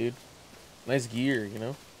shit, dude. Nice gear, you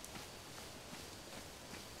know?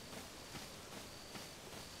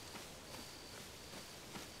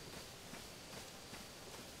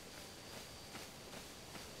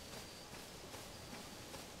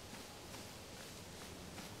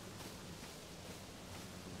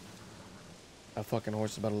 That fucking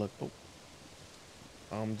horse is about to look. Oh.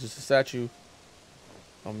 I'm just a statue.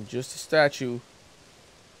 I'm just a statue.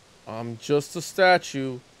 I'm just a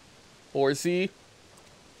statue. Horsey.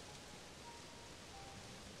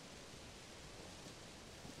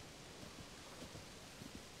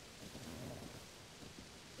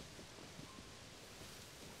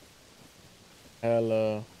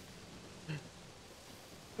 Hello.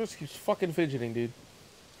 Just keeps fucking fidgeting, dude.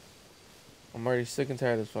 I'm already sick and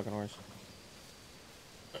tired of this fucking horse.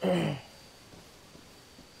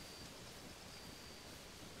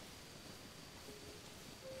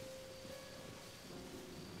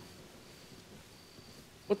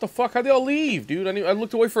 What the fuck? How'd they all leave, dude? I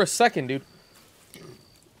looked away for a second, dude.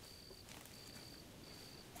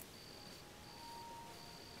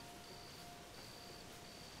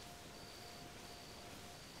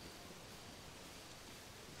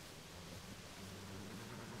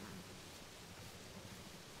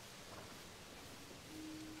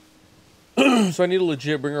 So I need to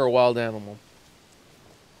legit bring her a wild animal.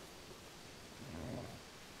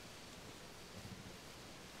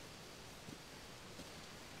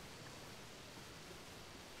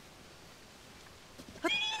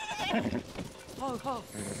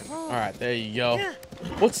 Alright, there you go.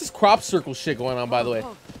 What's this crop circle shit going on, by the way?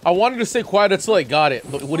 I wanted to stay quiet until I got it,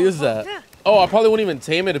 but what is that? Oh, I probably wouldn't even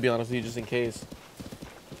tame it, to be honest with you, just in case.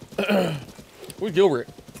 Where's Gilbert?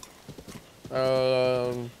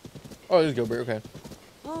 Oh, there's Gilbert, okay.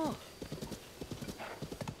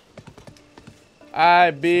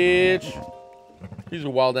 Hi, bitch. He's a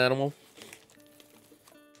wild animal.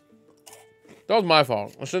 That was my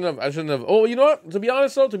fault. I shouldn't have. Oh, you know what? To be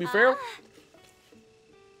honest, though, to be fair,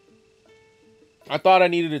 I thought I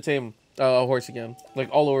needed to tame a horse again. Like,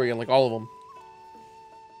 all over again. Like, all of them.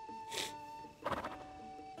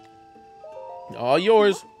 All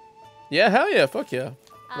yours. Yeah, hell yeah. Fuck yeah.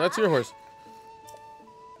 That's your horse.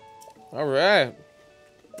 All right.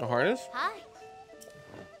 A harness? Hi.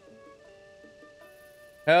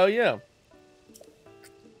 Hell yeah.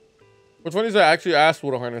 What's funny is I actually asked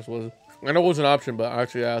what a harness was. I know it was an option, but I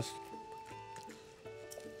actually asked.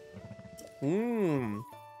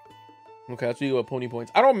 Okay, that's you pony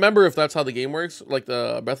points. I don't remember if that's how the game works, like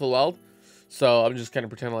the Breath of the Wild. So I'm just kind of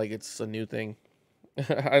pretending like it's a new thing.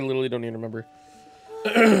 I literally don't even remember.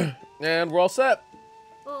 And we're all set.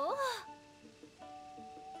 Oh.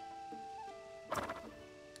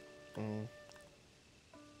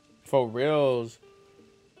 For reals.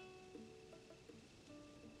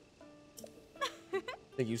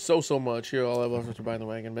 Thank you so much. Here, all of us for buying the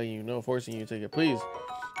wagon. Begging you, no forcing you to take it, please.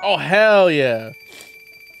 Oh, hell yeah.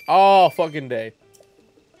 All fucking day.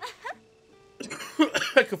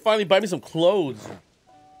 I could finally buy me some clothes.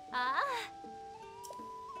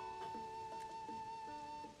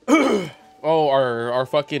 Oh, our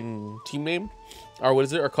fucking team name? Our, what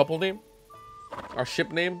is it? Our couple name? Our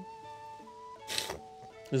ship name?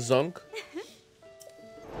 Zunk.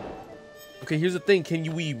 Okay, here's the thing.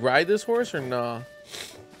 Can we ride this horse or nah?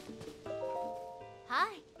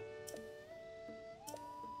 Hi.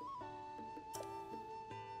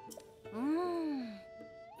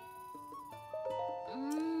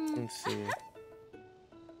 Let's see.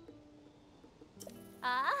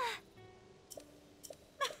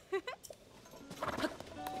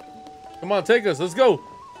 Come on, take us. Let's go.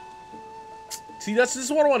 See, this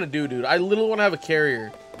is what I want to do, dude. I literally want to have a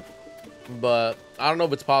carrier. But I don't know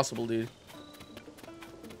if it's possible, dude.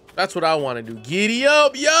 That's what I want to do. Giddy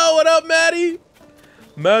up. Yo, what up, Maddie?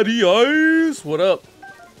 Maddie Ice. What up?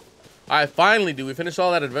 All right, finally, dude. We finished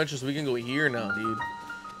all that adventure, so we can go here now, dude.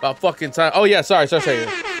 About fucking time. Oh, yeah. Sorry. That's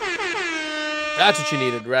what you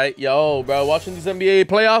needed, right? Yo, bro. Watching these NBA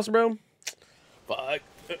playoffs, bro. Fuck.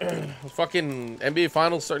 Fucking NBA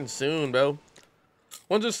finals starting soon, bro.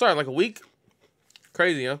 When's it start? Like a week?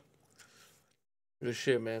 Crazy, huh? Good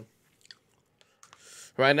shit, man.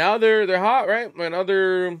 Right now they're hot, right? Right now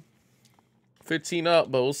they're 15 up,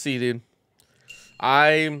 but we'll see, dude.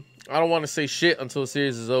 I don't want to say shit until the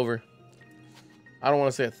series is over. I don't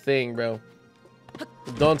want to say a thing, bro.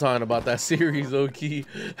 I'm done talking about that series, okay?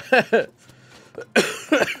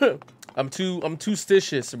 I'm too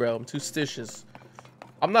stitious, bro. I'm too stitious.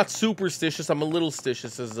 I'm not superstitious. I'm a little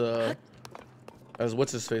stitious, as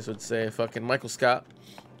what's his face would say, fucking Michael Scott.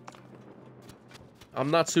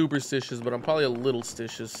 I'm not superstitious, but I'm probably a little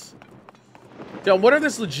stitious. Yo, what if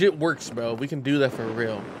this legit works, bro? We can do that for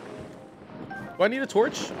real. Do I need a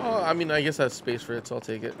torch? Oh, I mean, I guess I have space for it, so I'll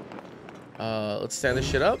take it. Let's stand this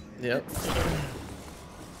shit up. Yep.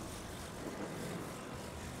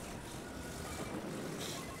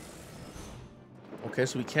 Okay,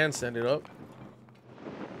 so we can stand it up.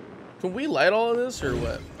 Can we light all of this or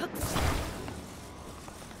what?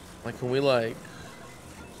 Like, can we like...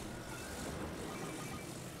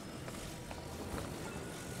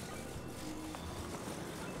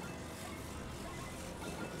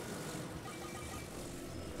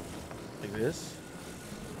 like this?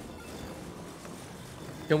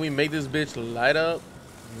 Can we make this bitch light up?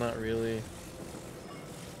 Not really.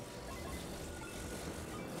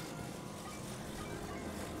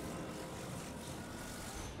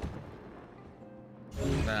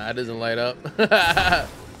 Nah, it doesn't light up.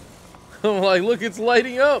 I'm like, look, it's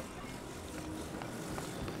lighting up.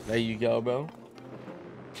 There you go, bro.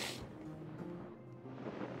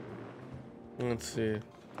 Let's see.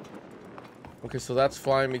 Okay, so that's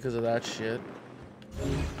flying because of that shit.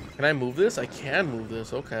 Can I move this? I can move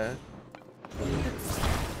this. Okay.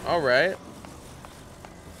 All right.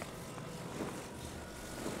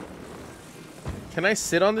 Can I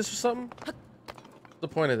sit on this or something? What's the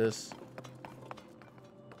point of this? I'm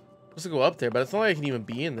supposed to go up there, but it's not like I can even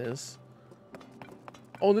be in this.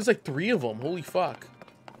 Oh, there's like 3 of them. Holy fuck.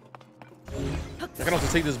 I don't have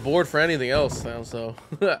to take this board for anything else now, so.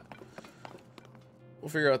 We'll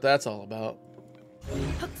figure out what that's all about.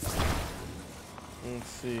 Let's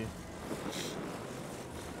see.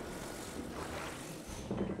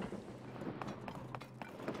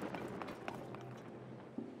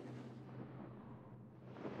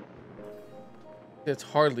 It's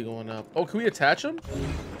hardly going up. Oh, can we attach them?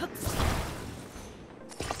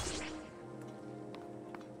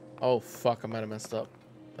 Oh, fuck. I might have messed up.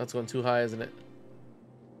 That's going too high, isn't it?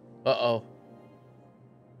 Uh-oh.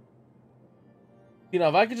 You know,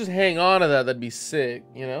 if I could just hang on to that, that'd be sick,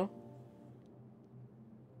 you know?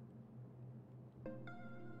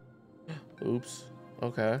 Oops.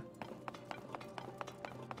 Okay.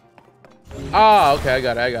 Ah, okay. I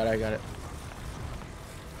got it.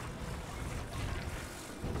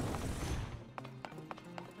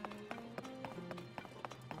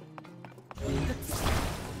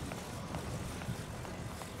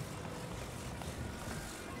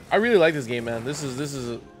 I really like this game, man. This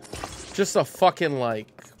is just a fucking like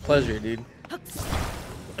pleasure, dude.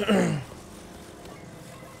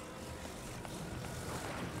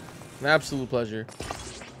 An absolute pleasure.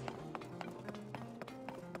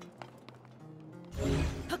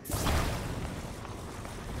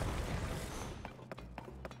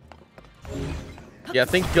 Yeah,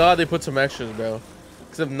 thank God they put some extras, bro.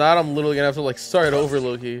 Because if not, I'm literally gonna have to like start over,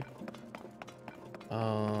 low-key.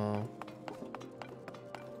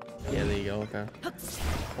 Yeah, there you go. Okay.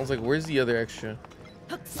 I was like, where's the other extra?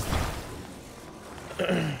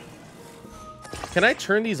 Can I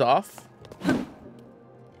turn these off?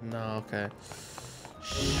 No. Okay.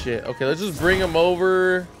 Shit. Okay, let's just bring him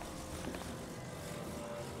over.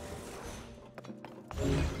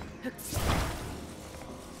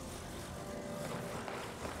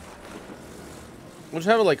 We'll just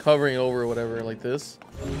have it like hovering over or whatever, like this.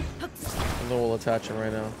 And then we'll attach him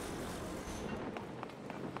right now.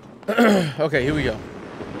 Okay, here we go.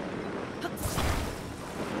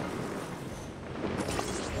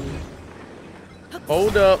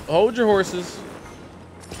 Hold up. Hold your horses.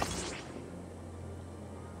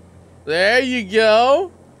 There you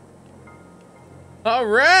go. All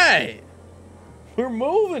right. We're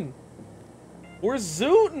moving. We're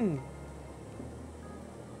zooting.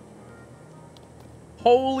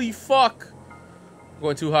 Holy fuck. We're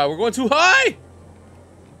going too high. We're going too high.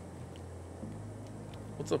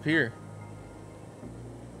 What's up here?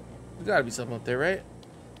 There's gotta be something up there, right?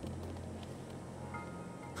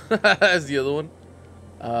 That's the other one.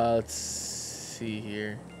 Let's see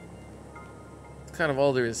here. It's kind of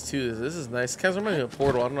all there is to this. This is nice. Kind of reminds me of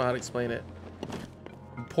Portal. I don't know how to explain it.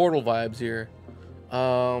 Portal vibes here. What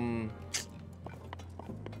I'm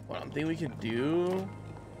thinking we could do.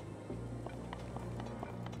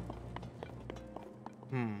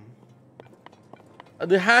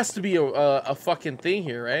 There has to be a fucking thing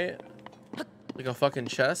here, right? Like a fucking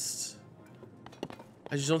chest.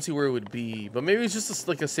 I just don't see where it would be. But maybe it's just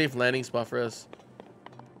like a safe landing spot for us.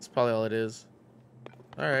 That's probably all it is.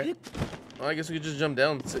 Alright. Well, I guess we could just jump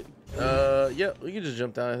down. Yeah, we could just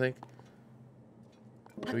jump down, I think.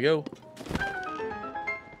 Here we go.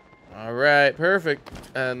 Alright, perfect.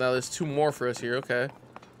 And now there's 2 more for us here, okay.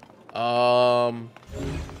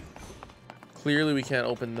 Clearly we can't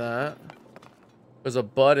open that. There's a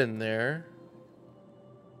button there.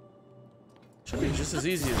 Should be just as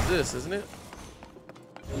easy as this, isn't it?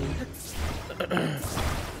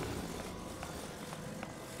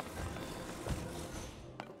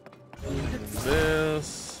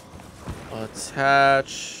 This.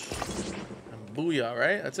 Attach. And booyah,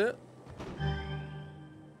 right? That's it?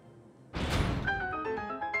 I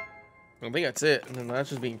think that's it. And then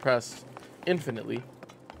that's just being pressed infinitely.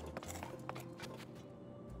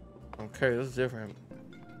 Okay, this is different.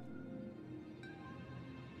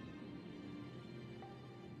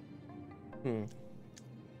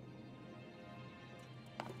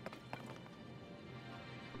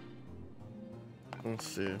 Let's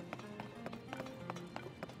see.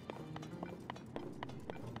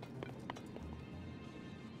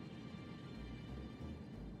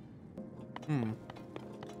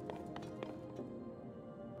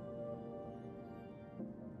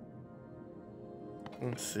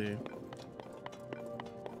 Let's see.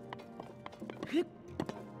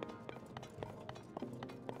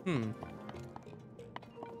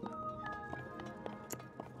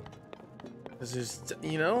 This is,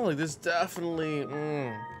 you know, like this definitely.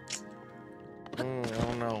 I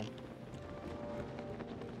don't know.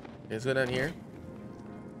 Okay, let's go down here.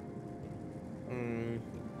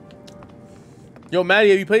 Yo, Maddie,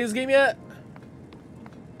 have you played this game yet?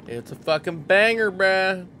 It's a fucking banger,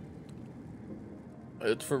 bruh.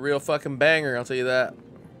 It's for real fucking banger, I'll tell you that.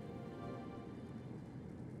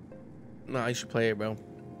 Nah, you should play it, bro.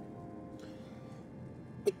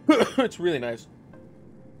 It's really nice.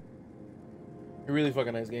 A really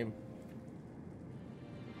fucking nice game.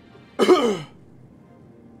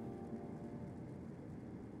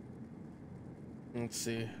 Let's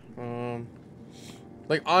see.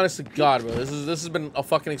 Like, honest to God, bro, this has been a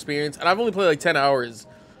fucking experience, and I've only played like 10 hours,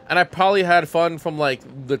 and I probably had fun from like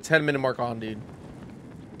the 10-minute mark on, dude.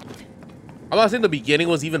 I'm not saying the beginning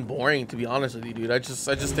was even boring, to be honest with you, dude. I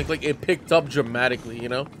just think like it picked up dramatically, you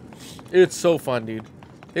know? It's so fun, dude.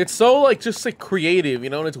 It's so like just like creative, you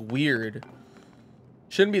know, and it's weird.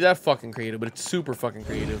 Shouldn't be that fucking creative, but it's super fucking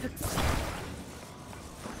creative.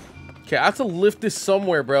 Okay, I have to lift this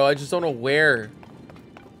somewhere, bro. I just don't know where.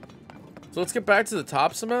 So let's get back to the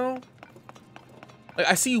top somehow. Like,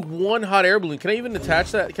 I see one hot air balloon. Can I even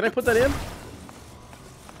attach that? Can I put that in?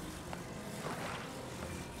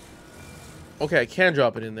 Okay, I can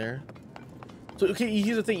drop it in there. So, okay,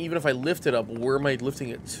 here's the thing. Even if I lift it up, where am I lifting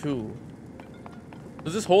it to?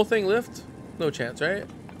 Does this whole thing lift? No chance, right?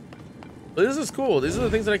 But this is cool. These are the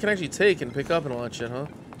things that I can actually take and pick up and all that shit, huh?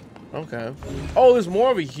 Okay. Oh, there's more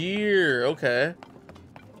over here. Okay.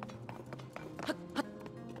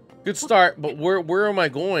 Good start, but where am I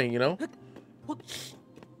going, you know?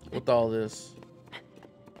 With all this.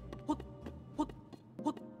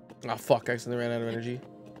 Ah, fuck, I accidentally ran out of energy.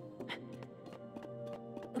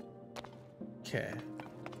 Okay.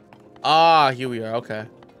 Ah, here we are. Okay.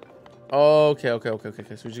 Okay.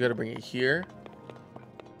 So we just gotta bring it here.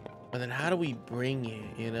 And then how do we bring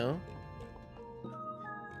it, you know?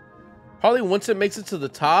 Probably once it makes it to the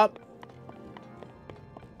top,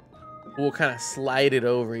 we'll kind of slide it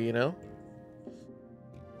over, you know?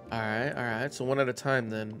 All right. So one at a time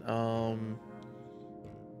then.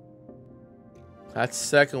 That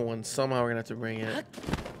second one, somehow we're gonna have to bring it.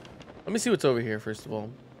 Let me see what's over here first of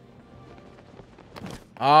all.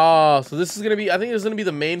 Ah, so this is gonna be, I think it's gonna be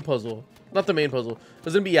the main puzzle. Not the main puzzle.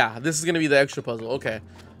 It's gonna be, yeah, this is gonna be the extra puzzle. Okay.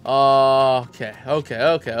 Okay.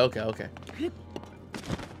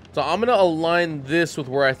 So I'm gonna align this with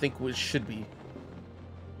where I think it should be.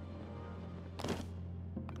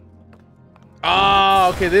 Ah,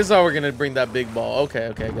 okay, this is how we're gonna bring that big ball.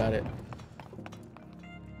 Okay, got it.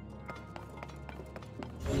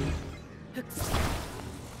 I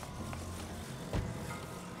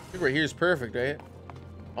think right here is perfect, right?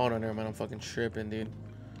 Oh no, never mind. I'm fucking tripping, dude.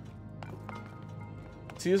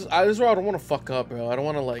 See, this is where I don't want to fuck up, bro. I don't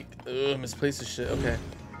want to like misplace this shit. Okay.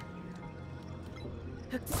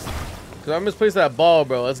 Cause I misplaced that ball,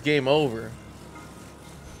 bro. That's game over.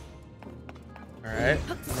 All right.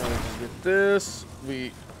 Now let's get this.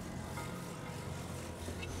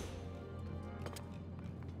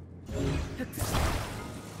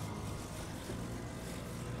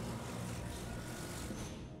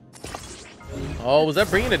 Oh, was that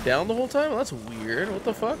bringing it down the whole time? That's weird. What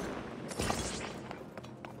the fuck?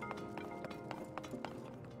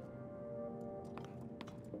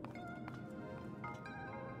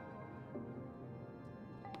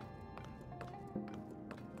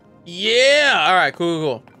 Yeah. All right.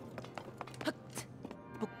 Cool. All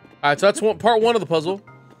right. So that's part one of the puzzle.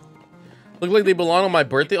 Look like they belong on my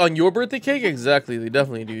birthday. On your birthday cake? Exactly. They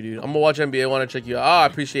definitely do, dude. I'm gonna watch NBA. I want to check you out. Ah, I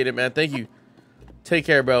appreciate it, man. Thank you. Take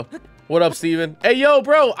care, bro. What up, Steven? Hey, yo,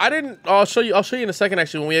 bro. I'll show you in a second,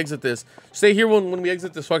 actually, when we exit this. Stay here when we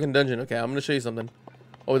exit this fucking dungeon. Okay, I'm gonna show you something.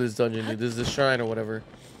 Oh, this dungeon, dude. This is the shrine or whatever.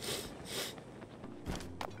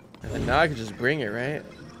 And then now I can just bring it, right?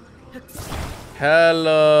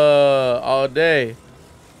 Hella all day.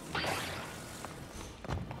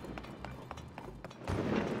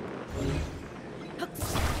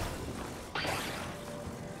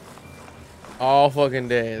 All fucking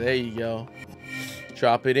day. There you go.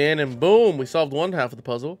 Drop it in and boom, we solved one half of the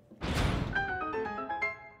puzzle.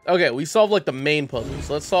 Okay, we solved like the main puzzle.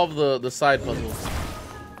 So let's solve the side puzzle.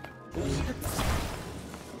 Oops.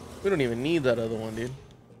 We don't even need that other one, dude.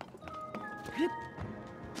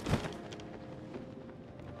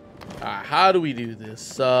 Alright, how do we do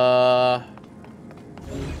this? Okay,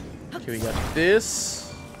 we got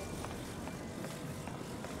this.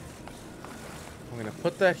 I'm gonna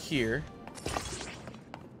put that here.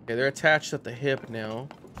 Okay, they're attached at the hip now.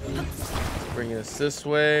 Bring this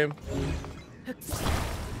way.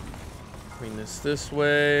 Bring this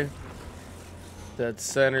way. Dead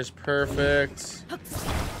center's perfect.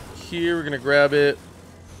 Here, we're gonna grab it.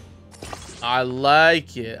 I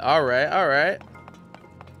like it. All right.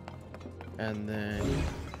 And then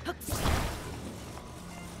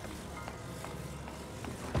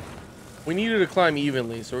we need it to climb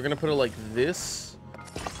evenly, so we're gonna put it like this.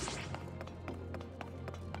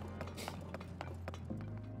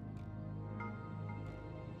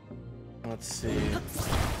 Let's see.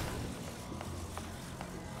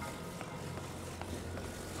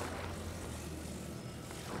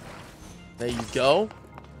 There you go.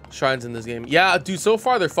 Shrines in this game. Yeah, dude, so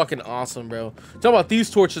far they're fucking awesome, bro. Talk about these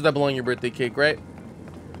torches that belong in your birthday cake, right?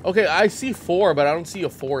 Okay, I see 4, but I don't see a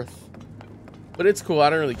 4th. But it's cool. I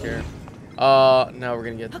don't really care. Now we're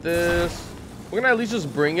gonna get this. We're gonna at least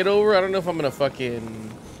just bring it over. I don't know if I'm gonna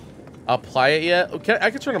fucking apply it yet. Okay, I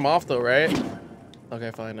can turn them off though, right?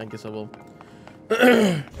 Okay, fine. I guess I will.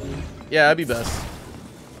 Yeah, that'd be best.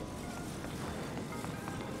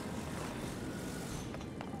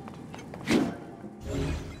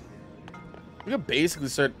 We could basically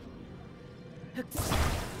start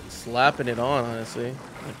slapping it on, honestly.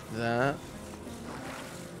 Like that.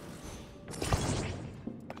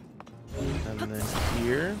 And then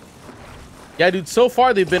here. Yeah, dude, so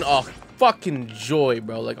far they've been a fucking joy,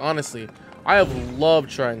 bro. Like, honestly, I have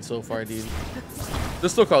loved shrines so far, dude. They're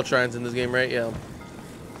still called shrines in this game, right? Yeah.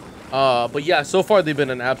 But yeah, so far they've been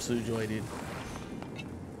an absolute joy, dude.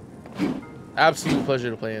 Absolute pleasure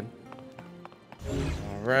to play in.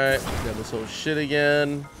 Alright, got this whole shit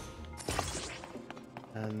again.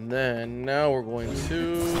 And then now we're going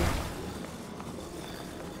to...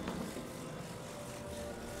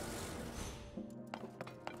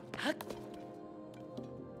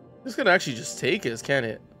 This could actually just take us, can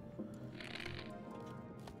it?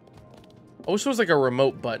 I wish there was like a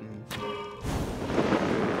remote button.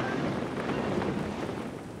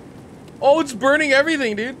 Oh, it's burning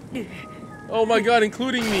everything, dude. Oh my god,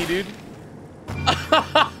 including me, dude.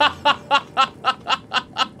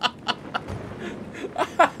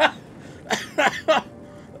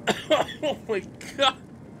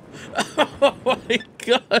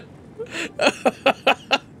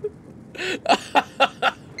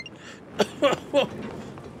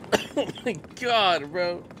 God,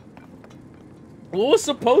 bro. What was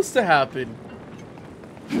supposed to happen?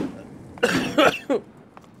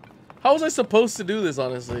 How was I supposed to do this,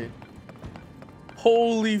 honestly?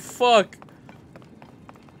 Holy fuck.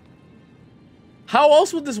 How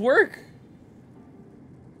else would this work?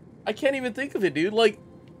 I can't even think of it, dude. Like...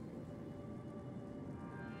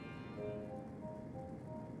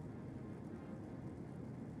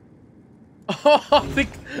 Oh,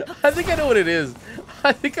 I think I know what it is.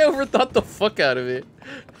 I think I overthought the fuck out of it.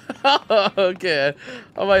 Okay,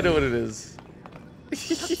 I might know what it is.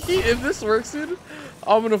 If this works, dude,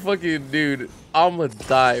 I'm gonna fucking, dude, I'm gonna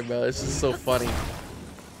die, bro. It's just so funny.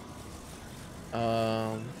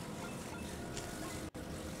 There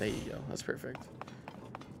you go. That's perfect.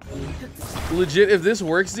 Legit, if this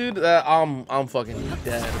works, dude, I'm fucking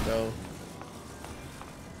dead, bro.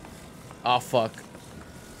 Oh fuck.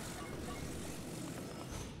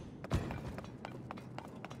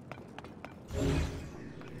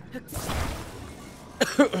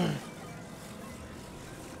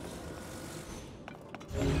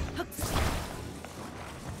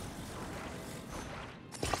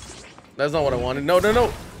 That's not what I wanted. No, no,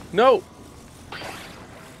 no, no.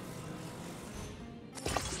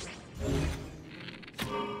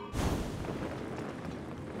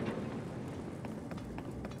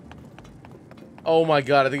 Oh my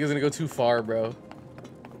god, I think it's gonna go too far, bro.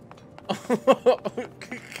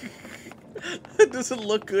 It doesn't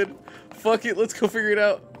look good. Fuck it, let's go figure it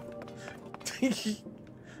out.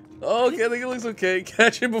 Oh, okay, I think it looks okay.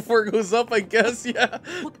 Catch it before it goes up, I guess. Yeah.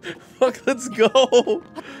 Fuck, let's go.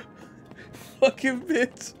 Fucking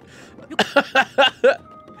bitch.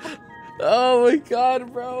 Oh my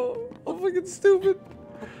god, bro. I'm fucking stupid.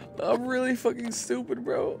 I'm really fucking stupid,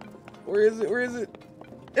 bro. Where is it? Where is it?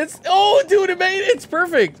 It's, oh, dude, it made it. It's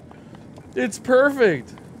perfect. It's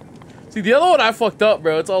perfect. See, the other one I fucked up,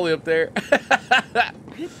 bro. It's all the way up there.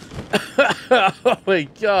 Oh my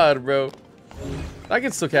god, bro. I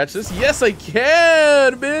can still catch this. Yes, I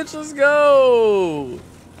can, bitch. Let's go.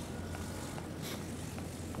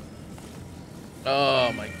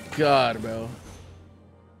 Oh my god, bro.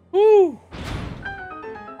 Woo.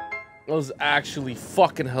 That was actually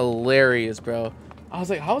fucking hilarious, bro. I was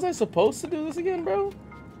like, how was I supposed to do this again, bro?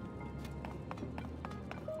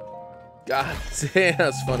 God damn,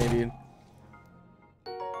 that's funny, dude.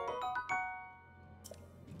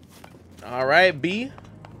 All right, B.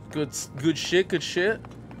 Good shit, good shit.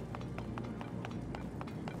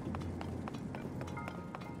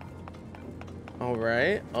 All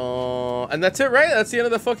right. And that's it, right? That's the end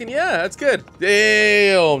of the fucking, yeah, that's good.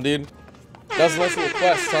 Damn, dude. That's a nice little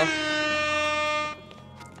quest, huh?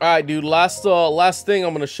 All right, dude. Last thing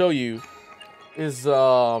I'm gonna show you is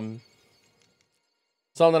something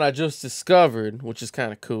I just discovered, which is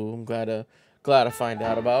kind of cool. I'm glad to find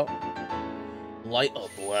out about. Light a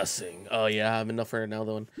blessing. Oh yeah, I have enough for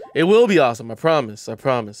another one. It will be awesome. I promise. I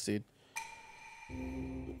promise, dude.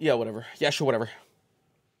 Yeah, whatever. Yeah, sure, whatever.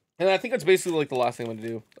 And I think that's basically like the last thing I'm gonna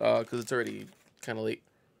do, because it's already kind of late.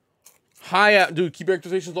 Dude, keep your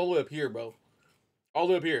expectations all the way up here, bro. All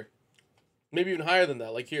the way up here. Maybe even higher than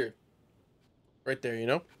that, like here. Right there, you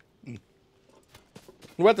know?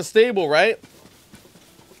 We're at the stable, right?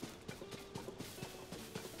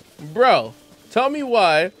 Bro, tell me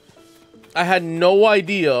why I had no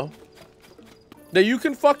idea that you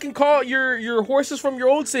can fucking call your horses from your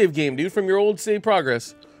old save game, dude. From your old save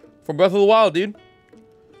progress. From Breath of the Wild, dude.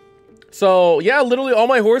 So, yeah, literally all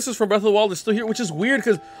my horses from Breath of the Wild are still here, which is weird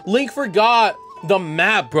because Link forgot the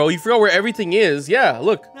map, bro. He forgot where everything is. Yeah,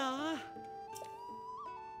 look.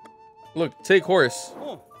 Look, take horse.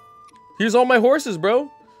 Here's all my horses,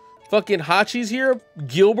 bro. Fucking Hachi's here,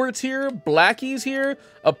 Gilbert's here, Blackie's here,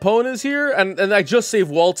 Epona's here, and I just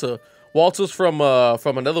saved Walta. Walta's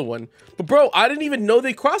from another one. But bro, I didn't even know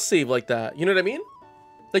they cross-save like that. You know what I mean?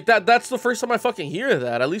 Like that's the first time I fucking hear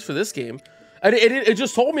that, at least for this game. And it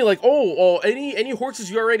just told me like, oh, any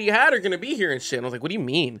horses you already had are gonna be here and shit. And I was like, what do you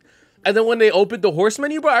mean? And then when they opened the horse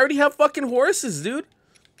menu, bro, I already have fucking horses, dude.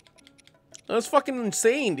 That's fucking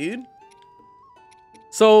insane, dude.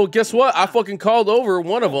 So guess what? I fucking called over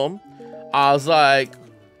one of them. I was like,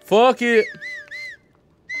 fuck it.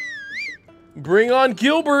 Bring on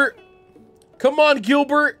Gilbert. Come on,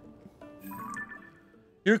 Gilbert.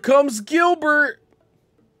 Here comes Gilbert.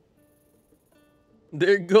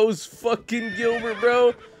 There goes fucking Gilbert,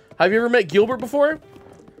 bro. Have you ever met Gilbert before?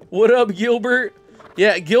 What up, Gilbert?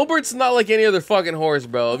 Yeah, Gilbert's not like any other fucking horse,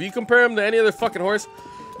 bro. If you compare him to any other fucking horse...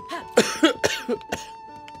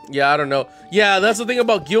 Yeah, I don't know. Yeah, that's the thing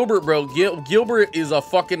about Gilbert, bro. Gilbert is a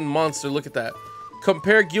fucking monster. Look at that.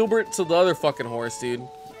 Compare Gilbert to the other fucking horse, dude.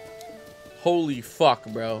 Holy fuck,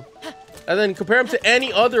 bro. And then compare him to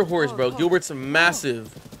any other horse, bro. Gilbert's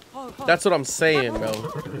massive. That's what I'm saying,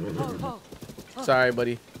 bro. Sorry,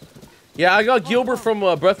 buddy. Yeah, I got Gilbert from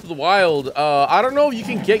Breath of the Wild. I don't know if you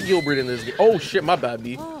can get Gilbert in this game. Oh, shit, my bad,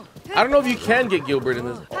 B. I don't know if you can get Gilbert in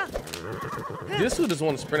this. This dude doesn't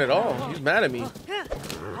want to sprint at all. He's mad at me.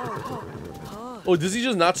 Oh, does he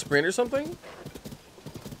just not sprint or something?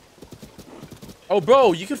 Oh,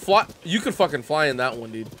 bro, you could fly. You could fucking fly in that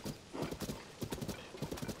one, dude.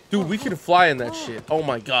 Dude, we could fly in that shit. Oh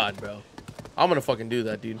my god, bro. I'm gonna fucking do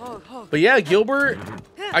that, dude. But yeah, Gilbert.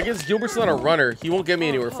 I guess Gilbert's not a runner. He won't get me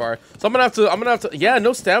anywhere far. So I'm gonna have to. Yeah,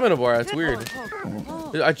 no stamina bar. That's weird.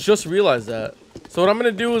 I just realized that. So what I'm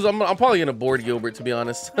gonna do is I'm probably gonna board Gilbert, to be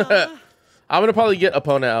honest. I'm gonna probably get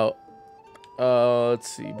Epona out. Let's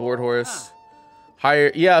see, board horse.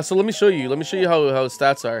 Higher. Yeah. So let me show you. Let me show you how his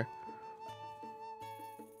stats are.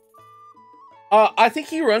 I think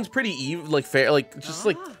he runs pretty even, like fair, like just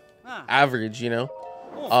like average, you know.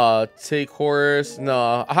 Take horse.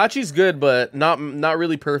 No, Hachi's good, but not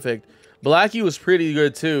really perfect. Blackie was pretty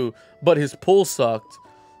good too, but his pull sucked.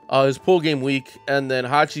 His pull game weak, and then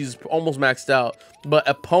Hachi's almost maxed out. But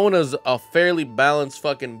Epona's a fairly balanced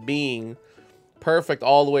fucking being, perfect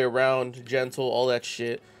all the way around, gentle, all that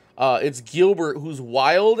shit. It's Gilbert who's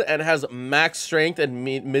wild and has max strength and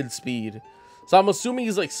mid speed. So I'm assuming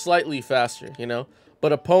he's like slightly faster, you know?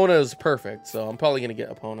 But Epona is perfect, so I'm probably gonna get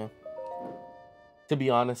Epona. To be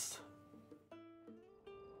honest.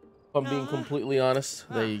 If I'm being completely honest.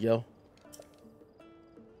 There you go.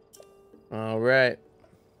 Alright.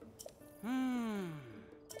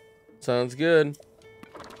 Sounds good.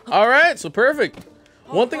 Alright, so perfect.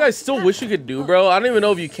 One thing I still wish you could do, bro. I don't even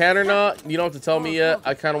know if you can or not. You don't have to tell me yet.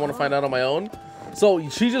 I kind of want to find out on my own. So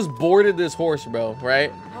she just boarded this horse, bro,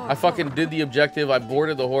 right? I fucking did the objective. I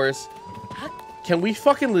boarded the horse. Can we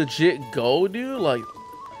fucking legit go, dude? Like,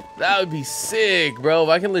 that would be sick, bro. If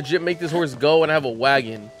I can legit make this horse go and have a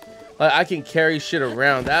wagon. Like, I can carry shit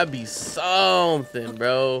around. That'd be something,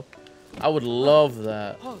 bro. I would love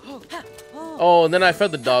that. Oh, and then I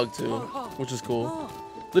fed the dog, too, which is cool.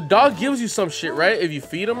 The dog gives you some shit, right? If you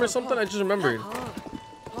feed him or something? I just remembered.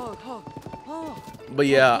 But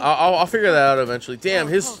yeah, I'll figure that out eventually. Damn,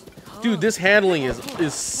 dude, this handling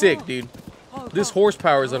is sick, dude. This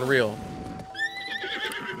horsepower is unreal.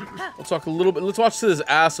 Let's talk a little bit. Let's watch to this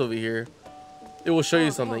ass over here. It will show you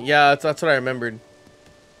something. Yeah, that's what I remembered.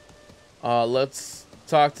 Let's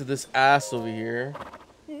talk to this ass over here.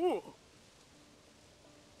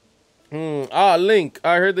 Link.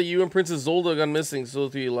 I heard that you and Princess Zolda got missing. So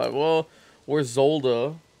to you like, well, where's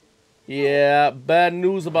Zolda? Yeah, bad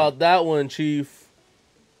news about that one, Chief.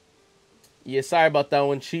 Yeah, sorry about that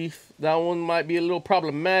one, Chief. That one might be a little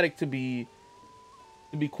problematic to be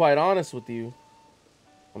quite honest with you.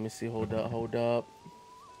 Let me see. Hold up.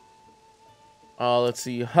 Let's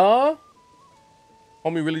see. Huh?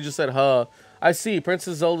 Homie really just said, huh. I see.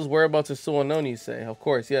 Princess Zelda's whereabouts are still unknown, you say. Of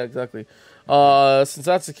course. Yeah, exactly. Since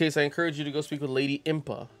that's the case, I encourage you to go speak with Lady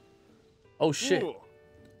Impa. Oh, shit.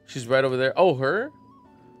 She's right over there. Oh, her?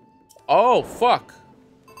 Oh, fuck.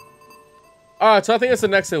 Alright, so I think that's the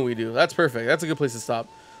next thing we do. That's perfect. That's a good place to stop.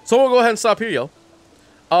 So we'll go ahead and stop here, yo.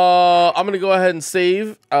 I'm going to go ahead and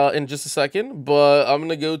save in just a second, but I'm going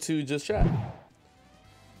to go to just chat.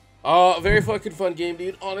 Very fucking fun game,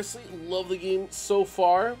 dude. Honestly, love the game so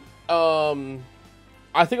far.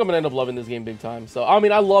 I think I'm going to end up loving this game big time. So, I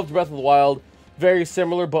mean, I loved Breath of the Wild. Very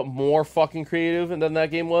similar, but more fucking creative than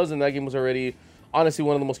that game was. And that game was already, honestly,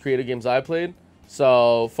 one of the most creative games I played.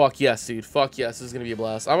 So, fuck yes, dude. Fuck yes. This is going to be a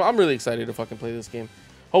blast. I'm really excited to fucking play this game.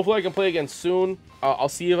 Hopefully, I can play again soon. I'll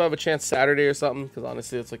see if I have a chance Saturday or something. Because,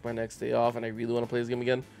 honestly, it's like my next day off. And I really want to play this game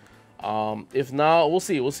again. If not, we'll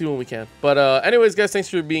see. We'll see when we can. But, anyways, guys, thanks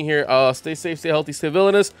for being here. Stay safe, stay healthy, stay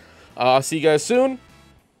villainous. I'll see you guys soon.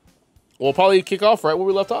 We'll probably kick off right where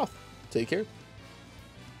we left off. Take care.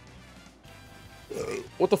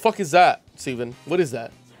 What the fuck is that, Steven? What is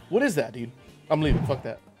that? What is that, dude? I'm leaving. Fuck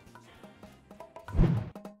that.